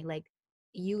family. Like,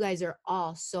 you guys are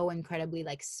all so incredibly,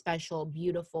 like, special,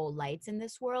 beautiful lights in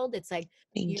this world. It's like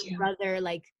Thank your you. brother,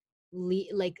 like,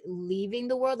 leaving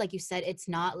the world. Like you said, it's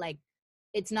not like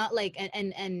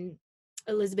and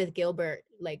Elizabeth Gilbert,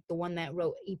 like the one that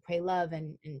wrote Eat, Pray, Love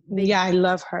and yeah, I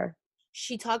love her.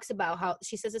 She talks about how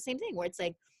she says the same thing, where it's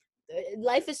like,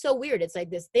 life is so weird. It's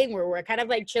like this thing where we're kind of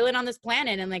like chilling on this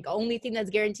planet, and like only thing that's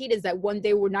guaranteed is that one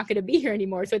day we're not going to be here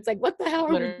anymore. So it's like, what the hell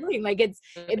are we doing? Like, it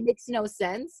makes no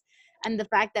sense. And the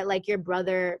fact that, like, your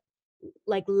brother,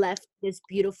 like, left this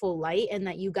beautiful light, and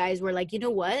that you guys were like, you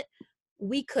know what,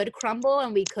 we could crumble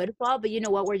and we could fall, but you know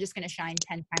what, we're just going to shine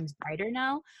 10 times brighter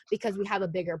now because we have a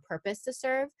bigger purpose to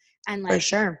serve. And, like, for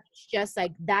sure, it's just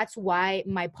like, that's why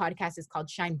my podcast is called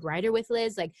Shine Brighter with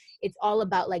Liz. Like, it's all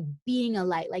about, like, being a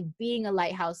light, like being a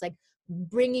lighthouse, like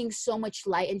bringing so much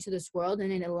light into this world.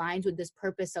 And it aligns with this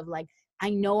purpose of, like,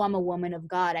 I know I'm a woman of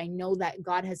God. I know that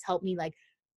God has helped me, like,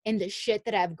 in the shit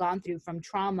that I've gone through, from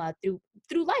trauma through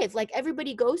life, like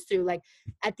everybody goes through. Like,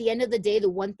 at the end of the day, the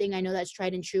one thing I know that's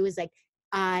tried and true is, like,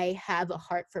 I have a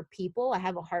heart for people. I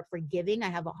have a heart for giving. I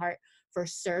have a heart for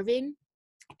serving.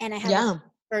 And I have a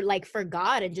heart for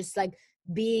God, and just, like,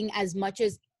 being as much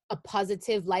as a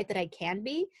positive light that I can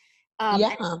be. And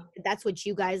that's what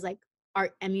you guys, like, are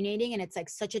emanating. And it's, like,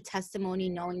 such a testimony,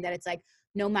 knowing that it's like,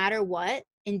 no matter what,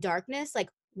 in darkness, like,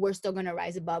 we're still going to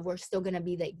rise above. We're still going to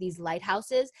be, like, these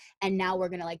lighthouses. And now we're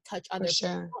going to, like, touch other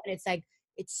people. And it's like,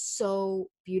 it's so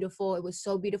beautiful. It was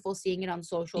so beautiful seeing it on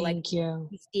social. Thank you.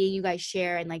 Seeing you guys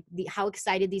share, and, like, how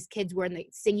excited these kids were, and, like,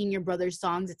 singing your brother's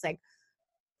songs. It's like,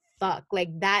 fuck,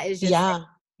 like, that is just, like,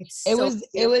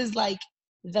 it was like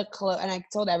the and I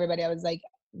told everybody, I was like,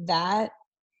 that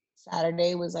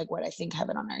Saturday was like what I think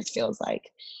heaven on earth feels like.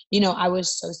 I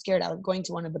was so scared. I was going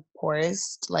to one of the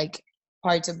poorest, like,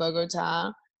 parts of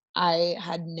Bogota. I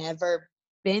had never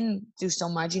been through so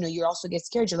much. You also get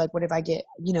scared. You're like, what if I get,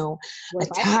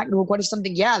 attacked? What if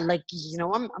something,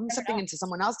 I'm stepping into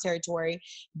someone else's territory,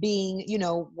 being,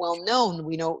 well known.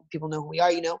 We know, people know who we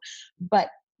are, but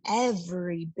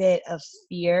every bit of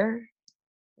fear,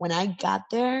 when I got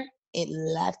there, it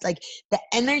left. Like, the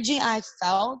energy I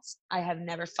felt, I have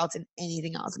never felt in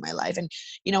anything else in my life. And,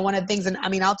 one of the things, and I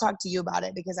mean, I'll talk to you about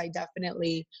it, because I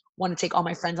definitely want to take all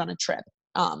my friends on a trip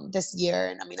this year.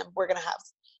 And I mean, we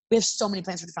have so many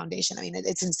plans for the foundation. I mean,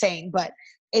 it's insane, but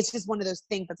it's just one of those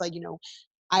things that's like,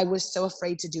 I was so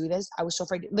afraid to do this. I was so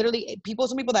afraid. Literally,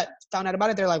 some people that found out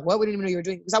about it, they're like, what? We didn't even know you were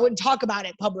doing it. Because I wouldn't talk about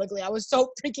it publicly. I was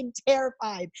so freaking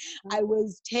terrified. I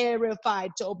was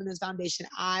terrified to open this foundation.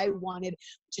 I wanted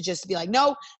to just be like,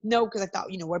 no, because I thought,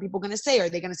 what are people going to say? Are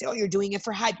they going to say, oh, you're doing it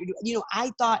for hype?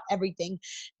 I thought everything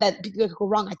that could go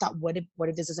wrong. I thought, what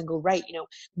if this doesn't go right?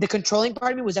 The controlling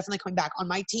part of me was definitely coming back. On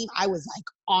my team, I was like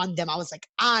on them. I was like,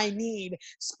 I need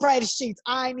spreadsheets.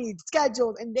 I need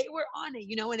schedules. And they were on it,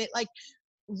 and it, like,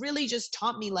 really just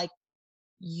taught me, like,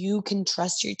 you can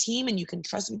trust your team, and you can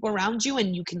trust people around you,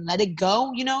 and you can let it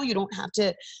go. You don't have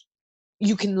to,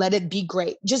 you can let it be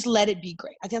great. Just let it be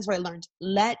great. I think that's what I learned.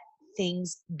 Let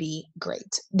things be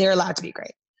great. They're allowed to be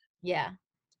great. Yeah.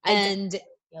 And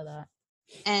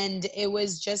it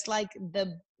was just like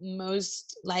the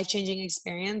most life-changing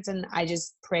experience. And I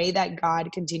just pray that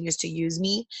God continues to use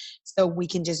me, so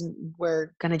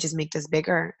we're going to just make this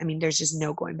bigger. I mean, there's just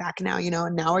no going back now,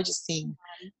 and now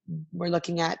we're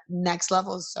looking at next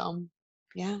levels. So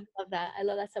yeah. I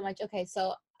love that so much. Okay.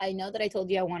 So I know that I told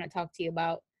you I want to talk to you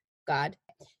about God.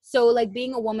 So, like,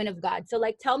 being a woman of God. So,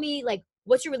 like, tell me, like,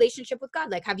 what's your relationship with God?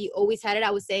 Like, have you always had it?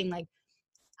 I was saying, like,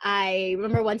 I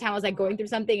remember one time I was, like, going through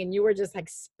something, and you were just, like,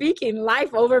 speaking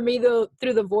life over me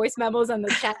through the voice memos on the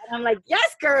chat. And I'm like,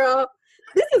 yes, girl,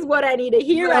 this is what I need to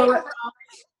hear right now.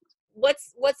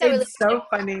 What's that relationship? It's so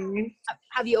funny.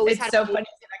 Have you always had so funny.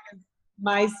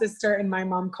 my sister and my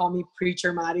mom call me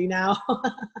Preacher Madi now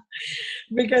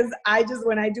because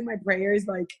when I do my prayers,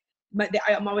 like,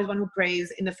 I'm always one who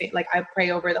prays in the like I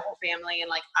pray over the whole family, and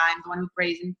like I'm the one who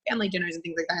prays in family dinners and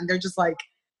things like that. And they're just like,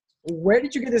 "Where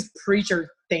did you get this preacher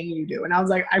thing you do?" And I was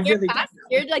like, "I really don't know."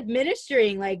 You're like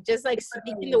ministering, like just like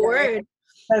speaking the word.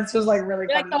 That's just like really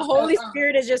like the Holy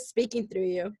Spirit is just speaking through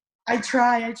you. I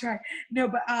try. No,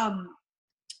 but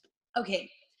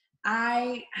okay.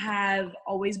 I have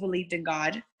always believed in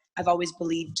God. I've always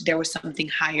believed there was something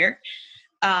higher.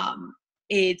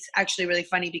 It's actually really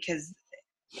funny because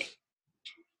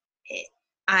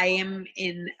I am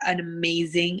in an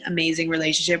amazing, amazing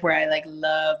relationship where I like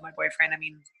love my boyfriend. I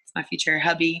mean, it's my future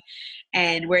hubby,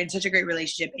 and we're in such a great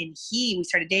relationship. And we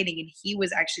started dating, and he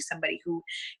was actually somebody who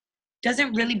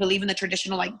doesn't really believe in the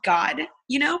traditional like God,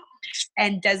 you know,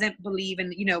 and doesn't believe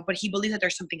in, you know, but he believes that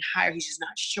there's something higher. He's just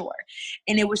not sure.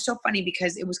 And it was so funny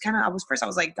because it was kind of, I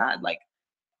was like, God, like,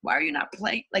 why are you not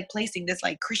placing this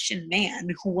like Christian man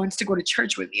who wants to go to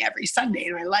church with me every Sunday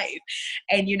in my life?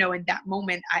 And, you know, in that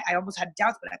moment, I almost had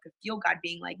doubts, but I could feel God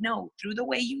being like, no, through the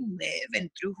way you live and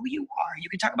through who you are, you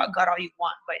can talk about God all you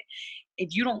want, but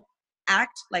if you don't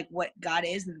act like what God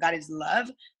is, and God is love,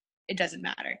 it doesn't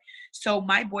matter. So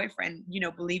my boyfriend, you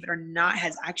know, believe it or not,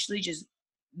 has actually just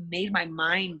made my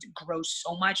mind grow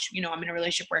so much. You know, I'm in a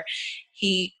relationship where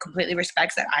he completely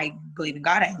respects that I believe in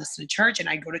God. I listen to church and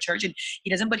I go to church, and he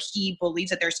doesn't, but he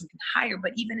believes that there's something higher.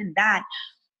 But even in that,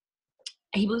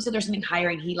 he believes that there's something higher,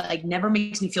 and he like never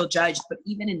makes me feel judged. But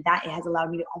even in that, it has allowed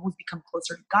me to almost become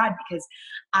closer to God, because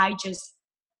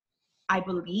I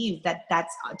believe that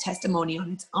that's a testimony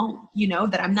on its own, you know,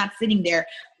 that I'm not sitting there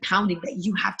pounding that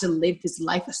you have to live this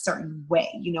life a certain way.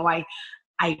 You know, I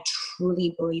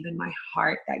truly believe in my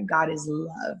heart that God is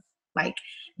love. Like,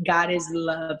 God is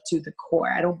love to the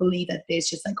core. I don't believe that there's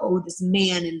just like, oh, this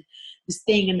man and this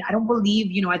thing. And I don't believe,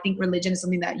 you know, I think religion is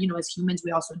something that, you know, as humans,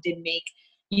 we also did make,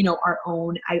 you know, our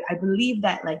own. I believe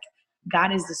that like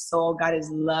God is the soul, God is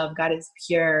love, God is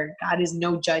pure, God is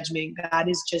no judgment, God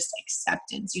is just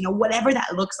acceptance, you know, whatever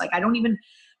that looks like. I don't even,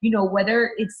 you know,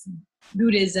 whether it's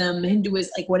Buddhism,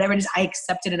 Hinduism, like whatever it is, I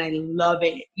accept it and I love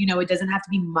it. You know, it doesn't have to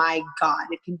be my God.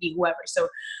 It can be whoever. So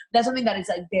that's something that is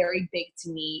like very big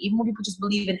to me. Even when people just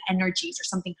believe in energies or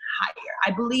something higher,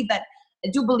 I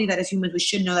do believe that as humans, we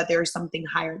should know that there is something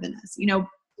higher than us. You know,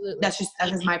 that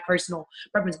is my personal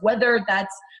preference. Whether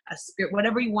that's a spirit,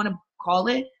 whatever you want to call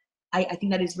it, I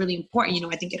think that is really important. You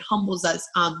know, I think it humbles us.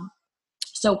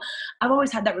 So I've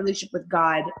always had that relationship with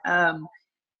God.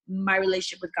 My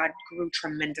relationship with God grew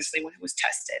tremendously when it was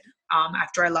tested.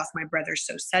 After I lost my brother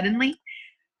so suddenly,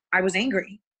 I was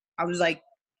angry. I was like,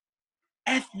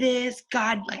 F this,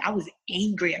 God. Like, I was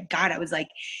angry at God. I was like,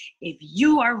 if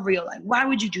you are real, like, why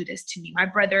would you do this to me? My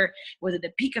brother was at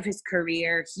the peak of his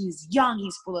career. He's young.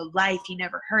 He's full of life. He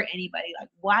never hurt anybody. Like,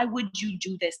 why would you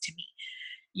do this to me?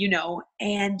 You know,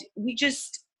 and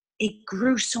it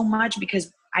grew so much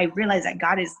because I realized that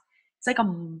God it's like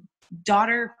a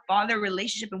daughter-father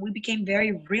relationship, and we became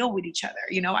very real with each other.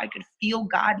 You know, I could feel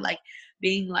God like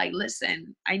being like,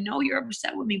 listen, I know you're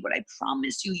upset with me, but I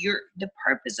promise you, the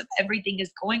purpose of everything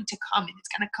is going to come, and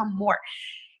it's going to come more.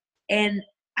 And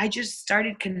I just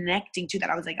started connecting to that.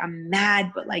 I was like, I'm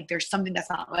mad, but like, there's something that's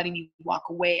not letting me walk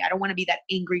away. I don't want to be that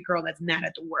angry girl that's mad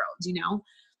at the world, you know?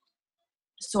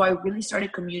 So I really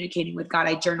started communicating with God.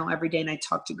 I journal every day and I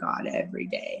talk to God every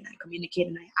day, and I communicate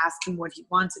and I ask him what he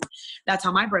wants. And that's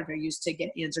how my brother used to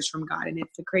get answers from God. And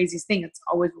it's the craziest thing. It's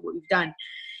always what we've done.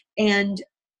 And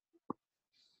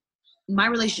my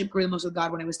relationship grew the most with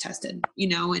God when I was tested, you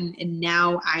know, and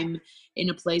now I'm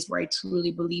in a place where I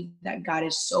truly believe that God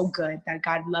is so good, that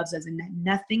God loves us, and that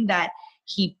nothing that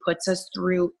he puts us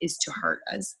through is to hurt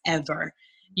us ever.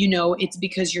 You know, it's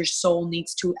because your soul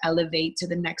needs to elevate to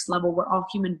the next level. We're all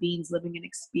human beings living an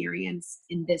experience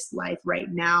in this life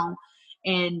right now.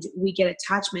 And we get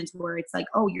attachments where it's like,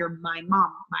 oh, you're my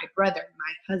mom, my brother,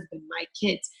 my husband, my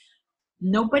kids.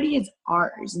 Nobody is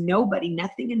ours. Nobody,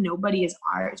 nothing and nobody is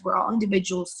ours. We're all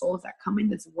individual souls that come in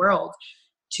this world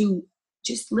to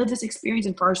just live this experience,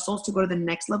 and for our souls to go to the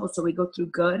next level. So we go through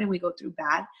good and we go through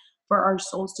bad, for our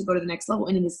souls to go to the next level.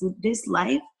 And in this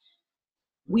life,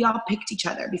 we all picked each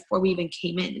other before we even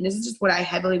came in. And this is just what I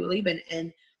heavily believe in.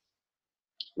 And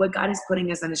what God is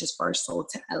putting us on is just for our soul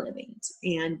to elevate.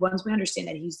 And once we understand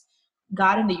that he's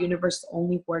God in the universe is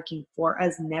only working for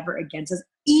us, never against us,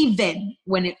 even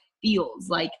when it feels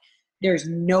like there's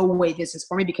no way this is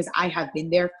for me, because I have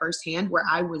been there firsthand where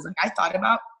I was like, I'm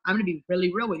going to be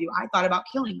really real with you. I thought about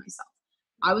killing myself.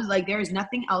 I was like, there is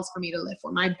nothing else for me to live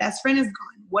for. My best friend is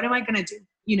gone. What am I going to do?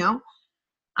 You know?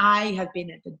 I have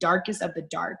been at the darkest of the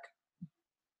dark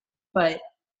but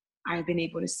I've been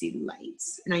able to see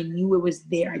lights, and I knew it was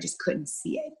there. I just couldn't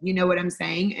see it. You know what I'm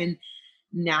saying? And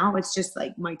now it's just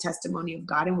like my testimony of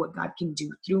God and what God can do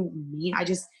through me.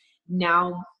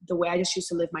 Now the way I just choose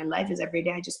to live my life is every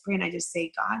day I just pray and I just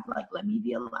say, God, like, let me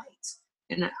be a light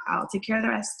and I'll take care of the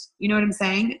rest. You know what I'm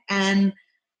saying? And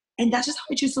that's just how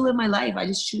I choose to live my life. I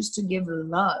just choose to give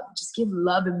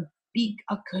love, and be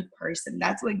a good person.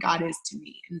 That's what God is to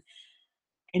me.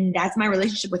 And that's my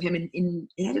relationship with him. And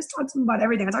I just talk to him about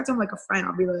everything. I talk to him like a friend.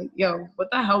 I'll be like, yo, what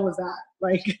the hell was that?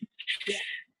 Like,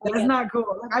 Yeah. that's not cool.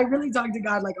 Like, I really talk to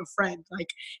God like a friend. Like,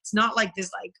 it's not like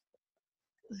this, like,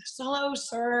 hello,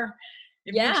 sir.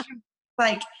 Yeah.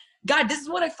 Like, God, this is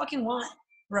what I fucking want,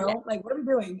 bro. Yeah. Like, what are we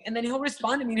doing? And then he'll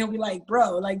respond to me and he'll be like,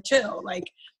 bro, like, chill.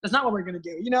 Like, that's not what we're going to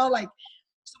do. You know, like,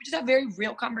 so we just have very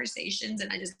real conversations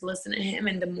and I just listen to him.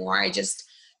 And the more I just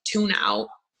tune out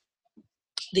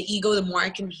the ego, the more I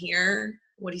can hear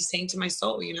what he's saying to my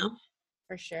soul, you know?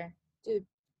 For sure. Dude,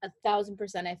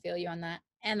 1,000% I feel you on that.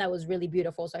 And that was really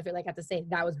beautiful. So I feel like I have to say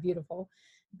that was beautiful.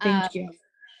 Thank you.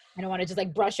 I don't want to just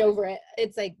like brush over it.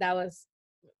 It's like, that was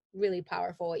really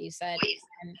powerful what you said.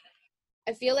 And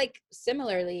I feel like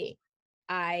similarly,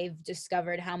 I've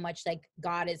discovered how much like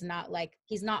God is not like,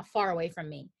 he's not far away from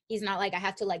me. He's not like, I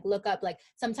have to like look up. Like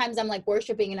sometimes I'm like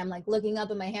worshiping and I'm like looking up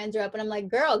and my hands are up and I'm like,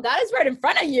 girl, God is right in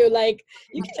front of you. Like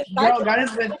you can just girl, God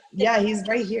is with, yeah, he's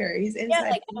right here. He's inside. Yeah,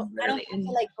 like, I don't have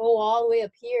to like go all the way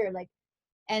up here. Like,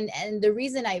 and the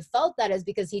reason I felt that is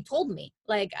because he told me.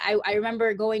 Like I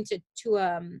remember going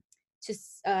to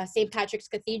St. Patrick's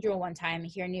Cathedral one time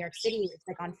here in New York City. It's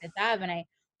like on Fifth Ave, and I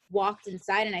walked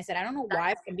inside and I said, I don't know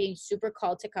why I'm being super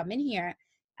called to come in here.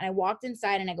 And I walked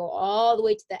inside and I go all the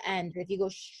way to the end. If you go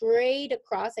straight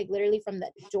across, like literally from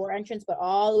the door entrance, but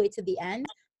all the way to the end,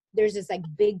 there's this like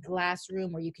big glass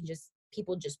room where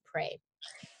people just pray.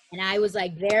 And I was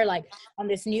like there, like on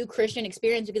this new Christian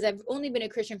experience, because I've only been a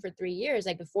Christian for 3 years.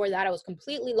 Like before that, I was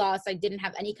completely lost. I didn't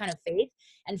have any kind of faith,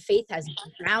 and faith has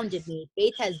grounded me.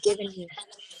 Faith has given me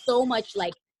so much.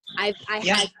 Like I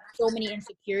had so many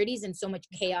insecurities and so much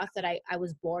chaos that I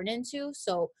was born into.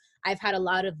 So I've had a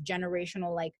lot of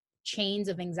generational like chains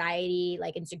of anxiety,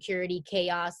 like insecurity,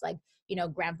 chaos, like, you know,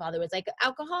 grandfather was like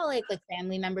alcoholic, like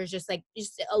family members, just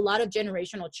a lot of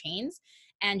generational chains,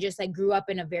 and just like grew up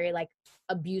in a very like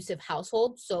abusive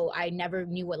household. So I never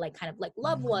knew what like kind of like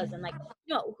love was, and like,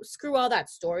 you know, screw all that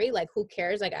story. Like who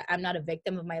cares? Like I'm not a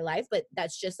victim of my life, but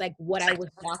that's just like what I was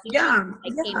walking through,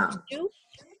 I came into.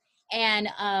 And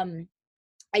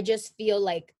I just feel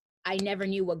like I never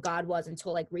knew what God was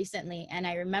until like recently. And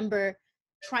I remember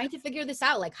trying to figure this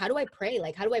out. Like, how do I pray?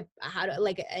 Like,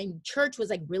 and church was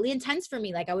like really intense for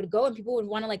me. Like I would go and people would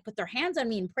want to like put their hands on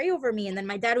me and pray over me. And then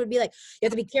my dad would be like, you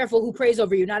have to be careful who prays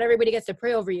over you. Not everybody gets to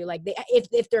pray over you. Like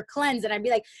if they're cleansed. And I'd be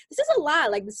like, this is a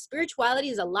lot. Like the spirituality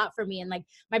is a lot for me. And like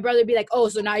my brother would be like, oh,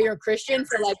 so now you're a Christian.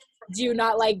 So like, do you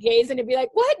not like gays? And it'd be like,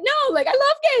 what? No, like I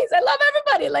love gays. I love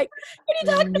everybody. Like, what are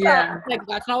you talking about? Like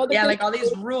that's not what the like all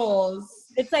these rules.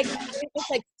 It's like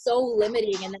so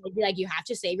limiting. And then they'd be like, you have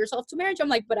to save yourself to marriage. I'm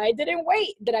like, but I didn't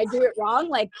wait. Did I do it wrong?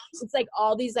 Like it's like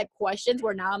all these like questions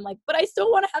where now I'm like, but I still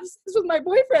want to have sex with my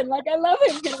boyfriend. Like I love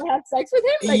him. Can I have sex with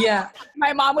him? Like,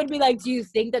 my mom would be like, do you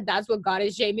think that that's what God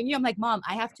is shaming you? I'm like, Mom,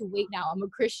 I have to wait now. I'm a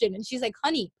Christian. And she's like,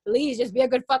 honey, please just be a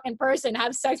good fucking person.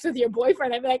 Have sex with your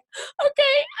boyfriend. I'd be like, okay,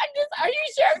 are you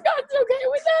sure God's okay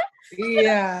with that?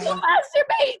 Yeah.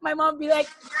 Masturbate. My mom would be like,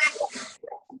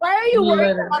 why are you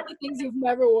worried about the things you've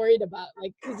never worried about?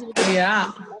 Like, I'm like,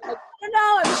 I don't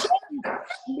know. I'm shamed.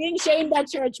 I'm being shamed at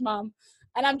church, Mom.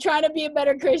 And I'm trying to be a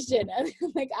better Christian. And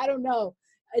like, I don't know.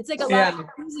 It's like a lot of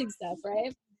confusing stuff,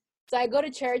 right? So I go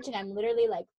to church and I'm literally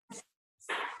like,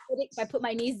 I put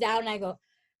my knees down and I go,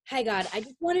 hi, God, I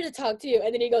just wanted to talk to you.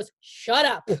 And then he goes, shut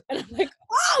up. And I'm like,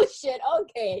 oh, shit,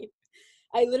 okay.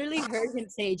 I literally heard him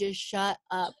say, just shut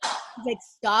up. He's like,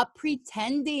 stop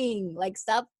pretending. Like,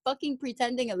 stop fucking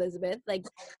pretending, Elizabeth. Like,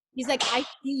 he's like, I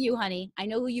see you, honey. I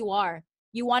know who you are.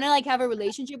 You want to, like, have a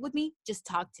relationship with me? Just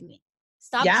talk to me.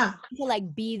 Stop trying to,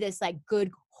 like, be this, like,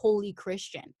 good, holy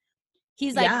Christian.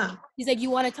 He's like, you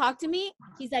want to talk to me?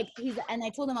 And I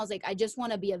told him, I was like, I just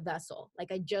want to be a vessel.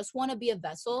 Like, I just want to be a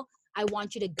vessel. I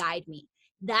want you to guide me.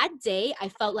 That day, I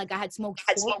felt like I had smoked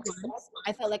 4 blunts.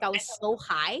 I felt like I was so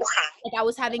high. Like I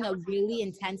was having a really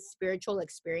intense spiritual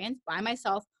experience by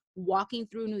myself, walking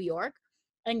through New York.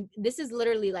 And this is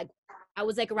literally like, I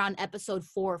was like around episode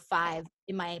 4 or 5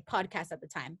 in my podcast at the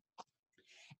time.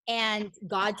 And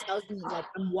God tells me, like,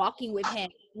 I'm walking with him.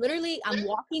 Literally, I'm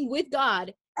walking with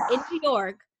God in New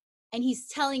York. And he's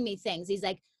telling me things. He's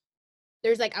like,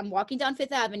 I'm walking down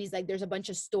Fifth Ave. And he's like, there's a bunch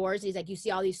of stores. He's like, you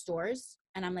see all these stores?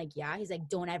 And I'm like, yeah. He's like,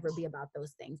 don't ever be about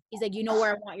those things. He's like, you know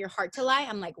where I want your heart to lie?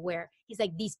 I'm like, where? He's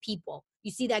like, these people.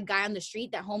 You see that guy on the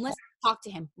street, that homeless? Talk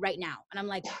to him right now. And I'm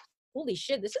like, holy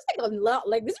shit, this is like a lot.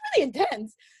 Like, this is really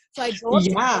intense. So I go up to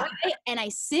the guy and I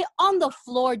sit on the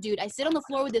floor, dude. I sit on the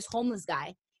floor with this homeless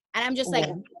guy. And I'm just like,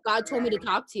 God told me to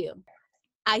talk to you.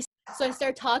 So I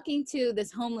start talking to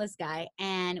this homeless guy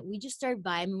and we just start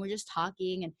vibing. We're just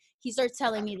talking and he starts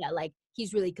telling me that like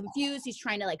he's really confused. He's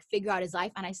trying to like figure out his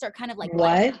life. And I start kind of like,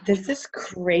 what? This is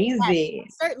crazy.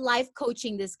 Start life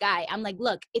coaching this guy. I'm like,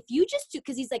 look, if you just do,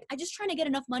 because he's like, I just trying to get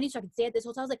enough money so I can stay at this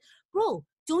hotel. I was like, bro,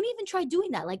 don't even try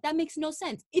doing that. Like, that makes no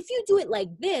sense. If you do it like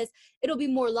this, it'll be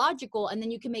more logical and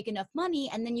then you can make enough money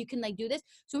and then you can like do this.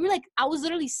 So we're like, I was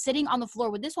literally sitting on the floor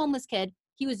with this homeless kid.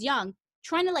 He was young,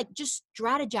 trying to like just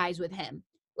strategize with him,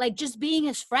 like just being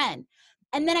his friend.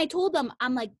 And then I told them,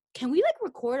 I'm like, can we like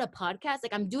record a podcast?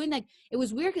 Like I'm doing like, it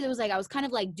was weird because it was like, I was kind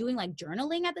of like doing like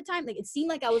journaling at the time. Like it seemed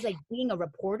like I was like being a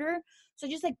reporter. So I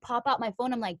just like pop out my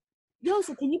phone. I'm like, yo,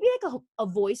 so can you be like a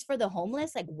voice for the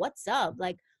homeless? Like, what's up?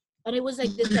 Like, and it was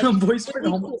like this like, voice for the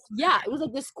homeless. Yeah, it was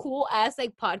like this cool ass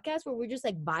like podcast where we're just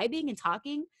like vibing and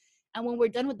talking. And when we're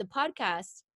done with the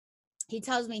podcast, he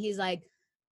tells me, he's like,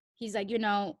 you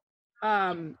know,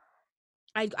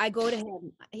 I go to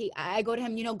him. I go to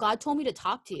him, you know, God told me to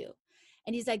talk to you.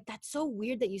 And he's like, that's so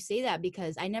weird that you say that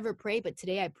because I never pray, but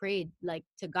today I prayed like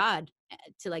to God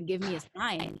to like give me a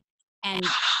sign. And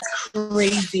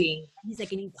crazy. He's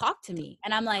like, and he talked to me.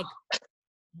 And I'm like,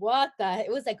 what the?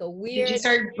 It was like a weird. Did you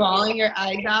start bawling your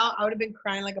eyes out? I would have been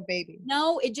crying like a baby.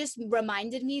 No, it just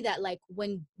reminded me that like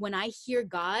when I hear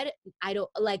God, I don't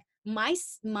like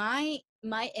my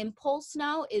impulse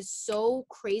now is so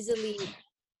crazily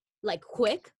like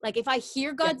quick. Like if I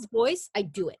hear God's voice, I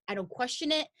do it. I don't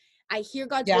question it. I hear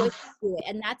God's voice, I do it.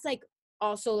 And that's like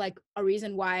also like a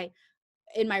reason why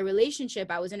in my relationship,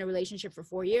 I was in a relationship for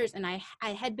 4 years and I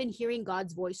had been hearing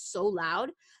God's voice so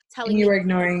loud telling me you were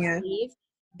ignoring it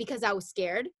because I was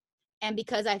scared and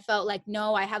because I felt like,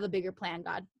 no, I have a bigger plan,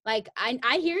 God. Like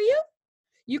I hear you.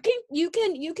 You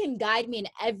can guide me in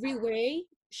every way,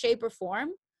 shape or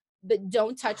form, but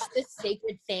don't touch this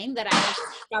sacred thing that I have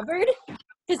discovered.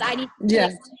 Because I need to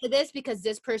listen to this because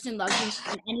this person loves me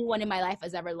more than anyone in my life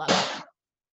has ever loved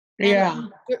me. And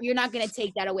you're not going to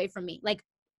take that away from me. Like,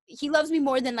 he loves me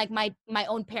more than, like, my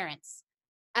own parents.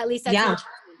 At least that's what it means.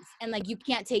 And, like, you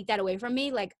can't take that away from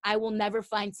me. Like, I will never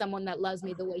find someone that loves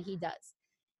me the way he does.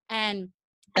 And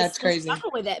that's crazy. I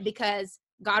struggle with it because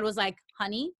God was like,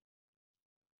 honey,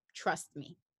 trust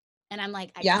me. And I'm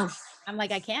like,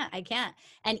 I can't.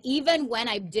 And even when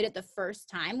I did it the first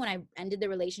time, when I ended the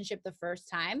relationship the first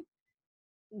time,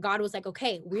 God was like,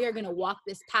 okay, we are going to walk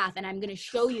this path and I'm going to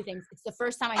show you things. It's the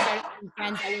first time I started having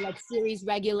friends that were like series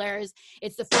regulars.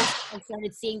 It's the first time I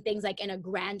started seeing things like in a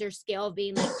grander scale of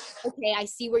being like, okay, I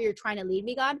see where you're trying to lead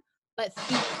me, God, but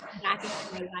feed back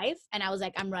into my life. And I was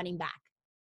like, I'm running back.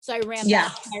 So I ran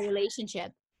back to my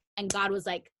relationship and God was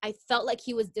like, I felt like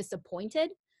he was disappointed.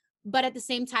 But at the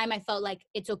same time, I felt like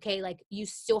it's okay. Like you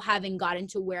still haven't gotten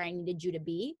to where I needed you to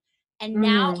be. And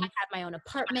now I have my own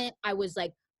apartment. I was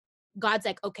like, God's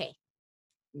like, okay,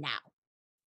 now.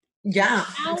 Yeah,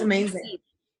 that's amazing.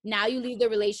 Now you leave the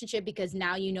relationship because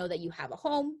now you know that you have a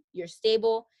home, you're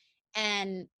stable.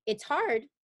 And it's hard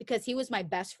because he was my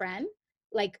best friend.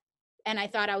 Like, and I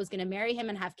thought I was going to marry him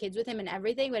and have kids with him and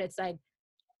everything. But it's like,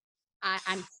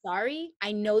 I'm sorry.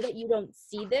 I know that you don't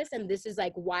see this and this is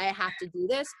like why I have to do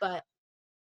this, but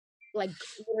like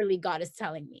literally God is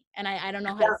telling me. And I don't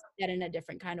know how to say that in a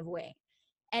different kind of way.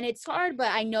 And it's hard, but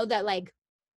I know that like,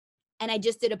 and I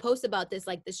just did a post about this,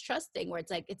 like this trust thing where it's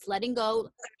like, it's letting go,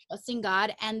 trusting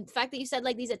God. And the fact that you said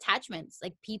like these attachments,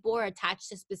 like people are attached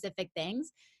to specific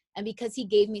things. And because he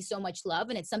gave me so much love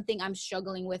and it's something I'm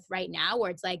struggling with right now where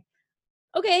it's like,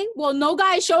 okay, well, no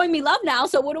guy is showing me love now.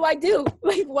 So what do I do?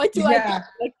 Like, what do I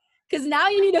do? Because now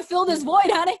you need to fill this void,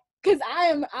 honey. Because I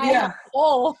am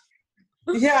full.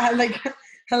 Yeah, like,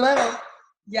 hello.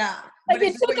 Yeah. Like,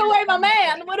 it took away my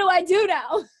man. What do I do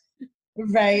now?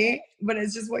 Right? But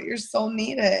it's just what your soul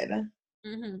needed.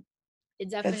 Mm-hmm. It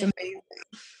definitely. That's amazing.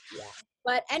 Yeah.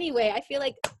 But anyway, I feel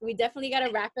like we definitely got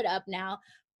to wrap it up now.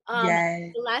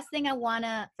 The last thing I want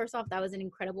to, first off, that was an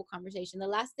incredible conversation. The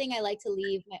last thing I like to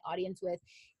leave my audience with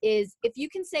is if you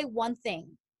can say one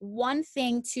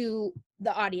thing to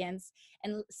the audience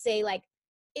and say like,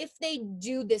 if they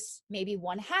do this, maybe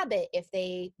one habit, if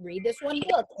they read this one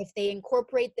book, if they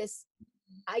incorporate this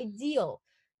ideal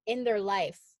in their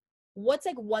life, what's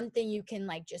like one thing you can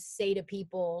like just say to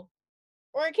people,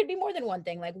 or it could be more than one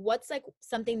thing. Like what's like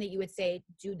something that you would say,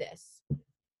 do this?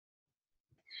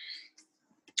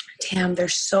 Damn,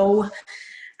 there's so,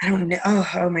 I don't know.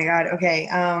 Oh my God. Okay.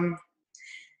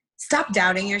 Stop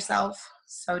doubting yourself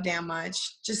so damn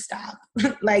much. Just stop.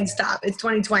 Like, stop. It's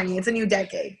 2020. It's a new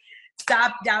decade.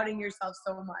 Stop doubting yourself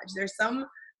so much. There's some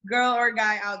girl or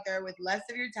guy out there with less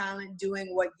of your talent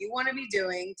doing what you want to be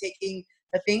doing, taking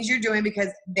the things you're doing because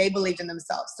they believed in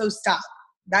themselves. So stop.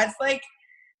 That's like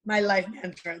my life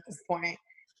mantra at this point.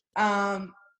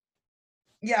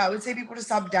 Yeah, I would say people to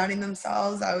stop doubting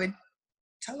themselves. I would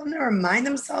tell them to remind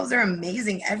themselves they're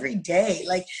amazing every day.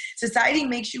 Like, society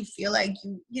makes you feel like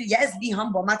yes, be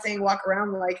humble. I'm not saying walk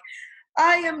around like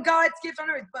I am God's gift on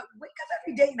earth, but wake up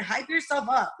every day and hype yourself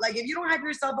up. Like, if you don't hype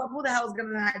yourself up, who the hell is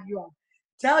gonna hype you up?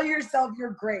 Tell yourself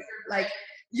you're great. Like,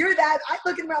 you're that. I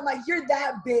look at me, I'm like, you're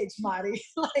that bitch, Mari.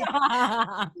 Like,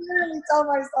 I literally tell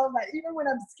myself that. Even when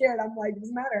I'm scared, I'm like, it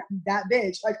doesn't matter. I'm that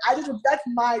bitch. Like, that's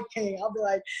my king. I'll be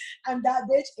like, I'm that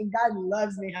bitch, and God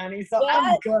loves me, honey. So yes.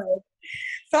 I'm good.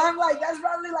 So I'm like, that's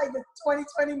probably like the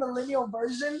 2020 millennial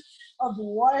version of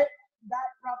what that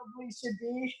probably should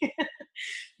be.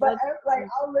 But like,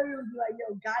 I'll literally be like,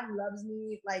 yo, God loves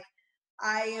me. Like,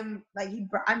 I am like,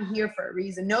 I'm here for a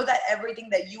reason. Know that everything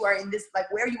that you are in this,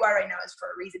 like where you are right now, is for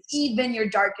a reason. Even your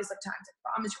darkest of times.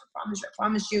 I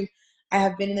promise you, I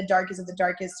have been in the darkest of the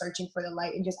darkest, searching for the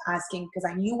light and just asking, because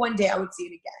I knew one day I would see it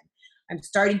again. I'm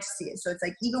starting to see it. So it's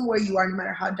like, even where you are, no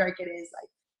matter how dark it is, like,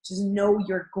 just know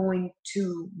you're going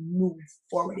to move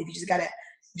forward. If you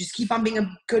just keep on being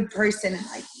a good person and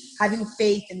like having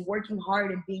faith and working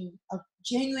hard and being a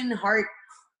genuine heart.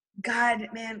 God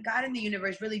in the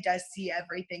universe really does see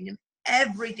everything, and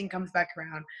everything comes back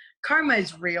around. Karma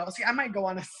is real. See, I might go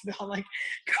on a like,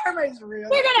 karma is real.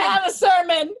 We're gonna have a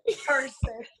sermon. Person,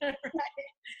 right?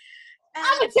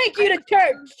 I'm gonna take you to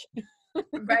church.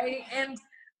 Right? And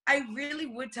I really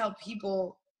would tell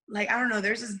people, like, I don't know,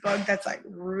 there's this bug that's like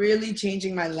really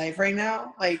changing my life right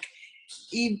now. Like,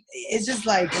 it's just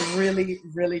like really,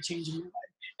 really changing my life.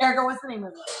 Erica, what's the name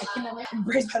of it? I can never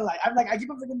embrace my life. I'm like, I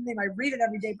keep on forgetting the name. I read it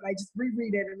every day, but I just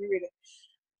reread it.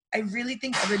 I really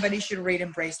think everybody should read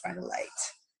Embraced by the Light.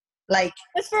 Like,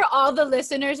 just for all the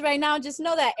listeners right now, just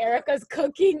know that Erica's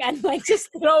cooking and like just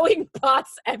throwing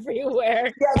pots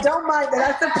everywhere. Yeah, don't mind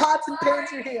that. That's the pots and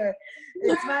pans are here.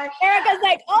 It's my Erica's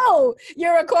like, oh,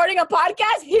 you're recording a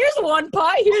podcast? Here's one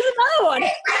pot. Here's another one. I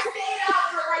stayed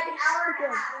out for like an hour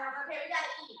and a half. Okay, we gotta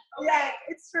eat. Okay? Yeah,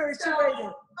 it's true. She waited.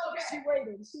 Okay. She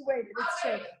waited. It's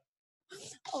true.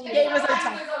 Oh, She gave us her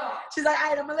time. She's like, all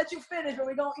right, I'm gonna let you finish, but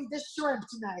we're gonna eat this shrimp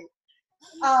tonight.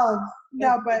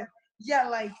 No, but yeah,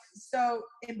 like, so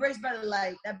Embraced by the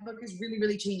Light, that book is really,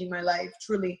 really changing my life,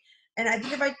 truly. And I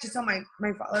think if I just tell my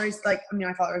followers, like, I mean,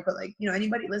 my followers, but like, you know,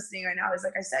 anybody listening right now is,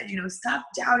 like I said, you know, stop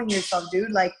doubting yourself,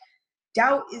 dude. Like,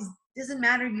 doubt doesn't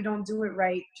matter if you don't do it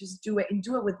right. Just do it, and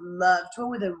do it with love. Do it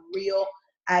with a real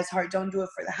as heart. Don't do it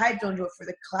for the hype. Don't do it for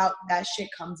the clout. That shit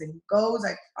comes and goes.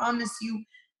 I promise you.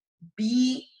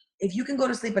 If you can go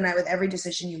to sleep at night with every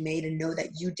decision you made and know that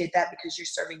you did that because you're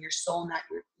serving your soul, not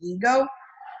your ego,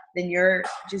 then you're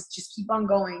just keep on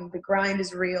going. The grind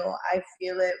is real. I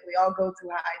feel it. We all go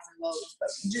through highs and lows, but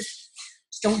you just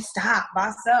don't stop.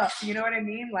 Boss up. You know what I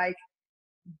mean? Like,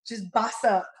 just boss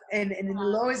up. And in the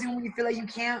lowest, when you feel like you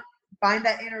can't, find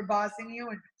that inner boss in you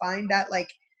and find that like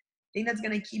thing that's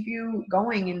gonna keep you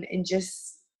going, and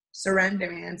just surrender,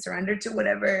 man. Surrender to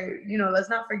whatever, you know, let's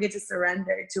not forget to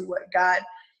surrender to what God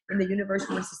and the universe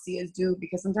wants to see us do,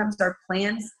 because sometimes our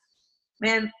plans,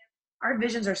 man, our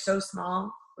visions are so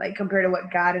small, like, compared to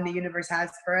what God and the universe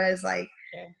has for us. Like,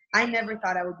 yeah. I never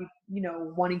thought I would be, you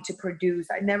know, wanting to produce.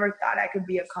 I never thought I could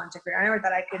be a content creator. I never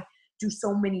thought I could do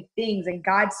so many things, and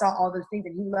God saw all those things,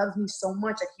 and he loves me so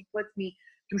much that he puts me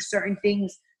through certain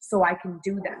things so I can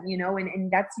do them, you know,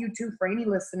 and that's you too, for any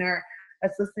listener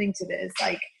that's listening to this.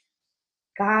 Like,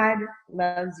 God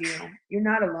loves you. You're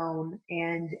not alone.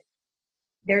 And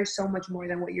there's so much more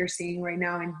than what you're seeing right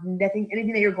now. And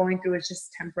anything that you're going through is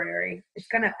just temporary. It's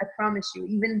gonna, I promise you,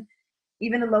 even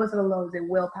the lowest of the lows, it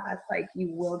will pass. Like,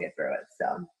 you will get through it.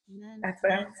 So that's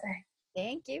what I would say.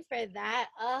 Thank you for that.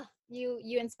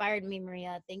 You inspired me,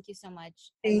 Maria. Thank you so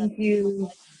much. Thank you.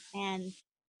 And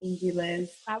thank you,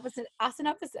 Liz. That was an awesome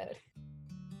episode.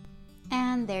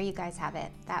 And there you guys have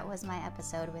it. That was my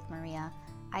episode with Maria.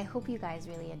 I hope you guys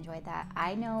really enjoyed that.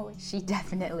 I know she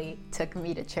definitely took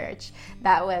me to church.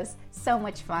 That was so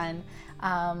much fun.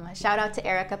 Shout out to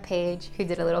Erica Page, who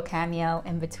did a little cameo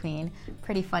in between.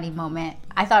 Pretty funny moment.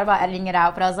 I thought about editing it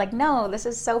out, but I was like, no, this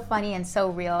is so funny and so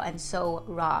real and so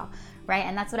raw, right?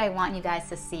 And that's what I want you guys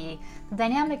to see. The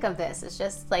dynamic of this is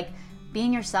just like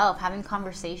being yourself, having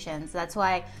conversations. That's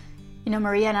why You know,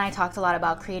 Maria and I talked a lot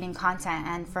about creating content,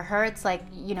 and for her, it's like,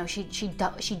 you know, she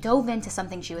dove into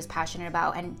something she was passionate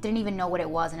about and didn't even know what it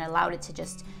was, and allowed it to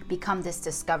just become this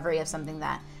discovery of something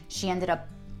that she ended up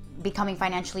becoming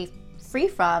financially free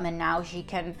from, and now she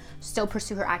can still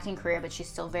pursue her acting career, but she's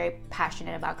still very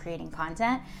passionate about creating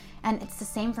content. And it's the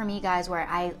same for me, guys, where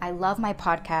I love my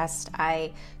podcast.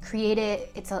 I create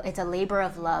it. It's a labor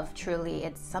of love, truly.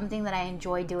 It's something that I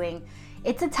enjoy doing.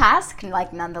 It's a task,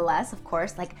 like, nonetheless, of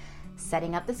course, like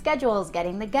setting up the schedules,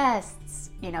 getting the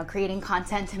guests, you know, creating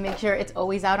content to make sure it's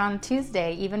always out on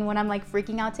Tuesday, even when I'm like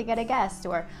freaking out to get a guest,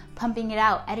 or pumping it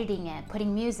out, editing it,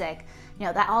 putting music. You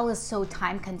know, that all is so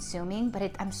time consuming,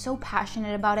 but I'm so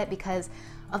passionate about it because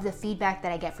of the feedback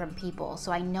that I get from people.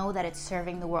 So I know that it's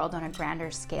serving the world on a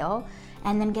grander scale,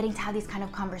 and then getting to have these kind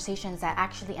of conversations that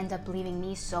actually end up leaving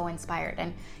me so inspired,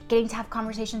 and getting to have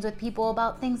conversations with people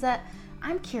about things that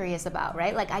I'm curious about,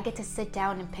 right? Like, I get to sit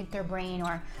down and pick their brain,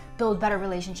 or build better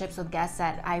relationships with guests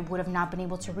that I would have not been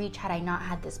able to reach had I not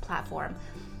had this platform.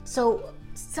 So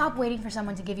stop waiting for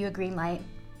someone to give you a green light.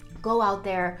 Go out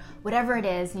there, whatever it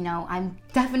is. You know, I'm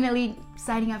definitely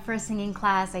signing up for a singing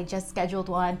class. I just scheduled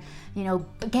one, you know,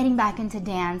 getting back into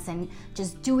dance and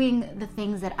just doing the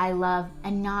things that I love,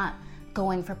 and not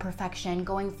going for perfection,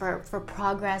 going for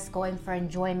progress, going for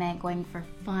enjoyment, going for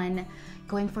fun,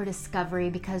 going for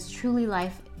discovery, because truly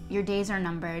life, your days are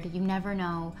numbered. You never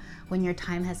know when your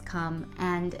time has come,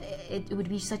 and it would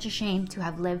be such a shame to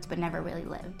have lived but never really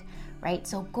lived, right?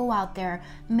 So go out there,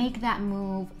 make that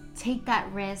move, take that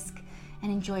risk,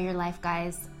 and enjoy your life,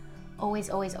 guys. Always,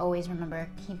 always, always remember,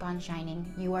 keep on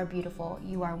shining. You are beautiful.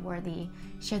 You are worthy.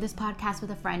 Share this podcast with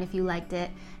a friend if you liked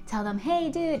it. Tell them, hey,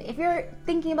 dude, if you're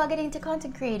thinking about getting into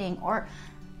content creating, or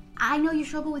I know you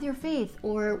struggle with your faith,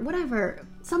 or whatever,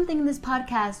 something in this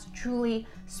podcast truly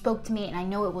spoke to me, and I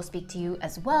know it will speak to you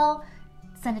as well.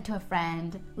 Send it to a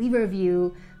friend, leave a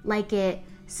review, like it,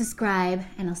 subscribe,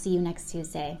 and I'll see you next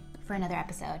Tuesday for another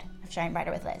episode of Shine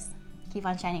Brighter with Liz. Keep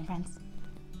on shining, friends.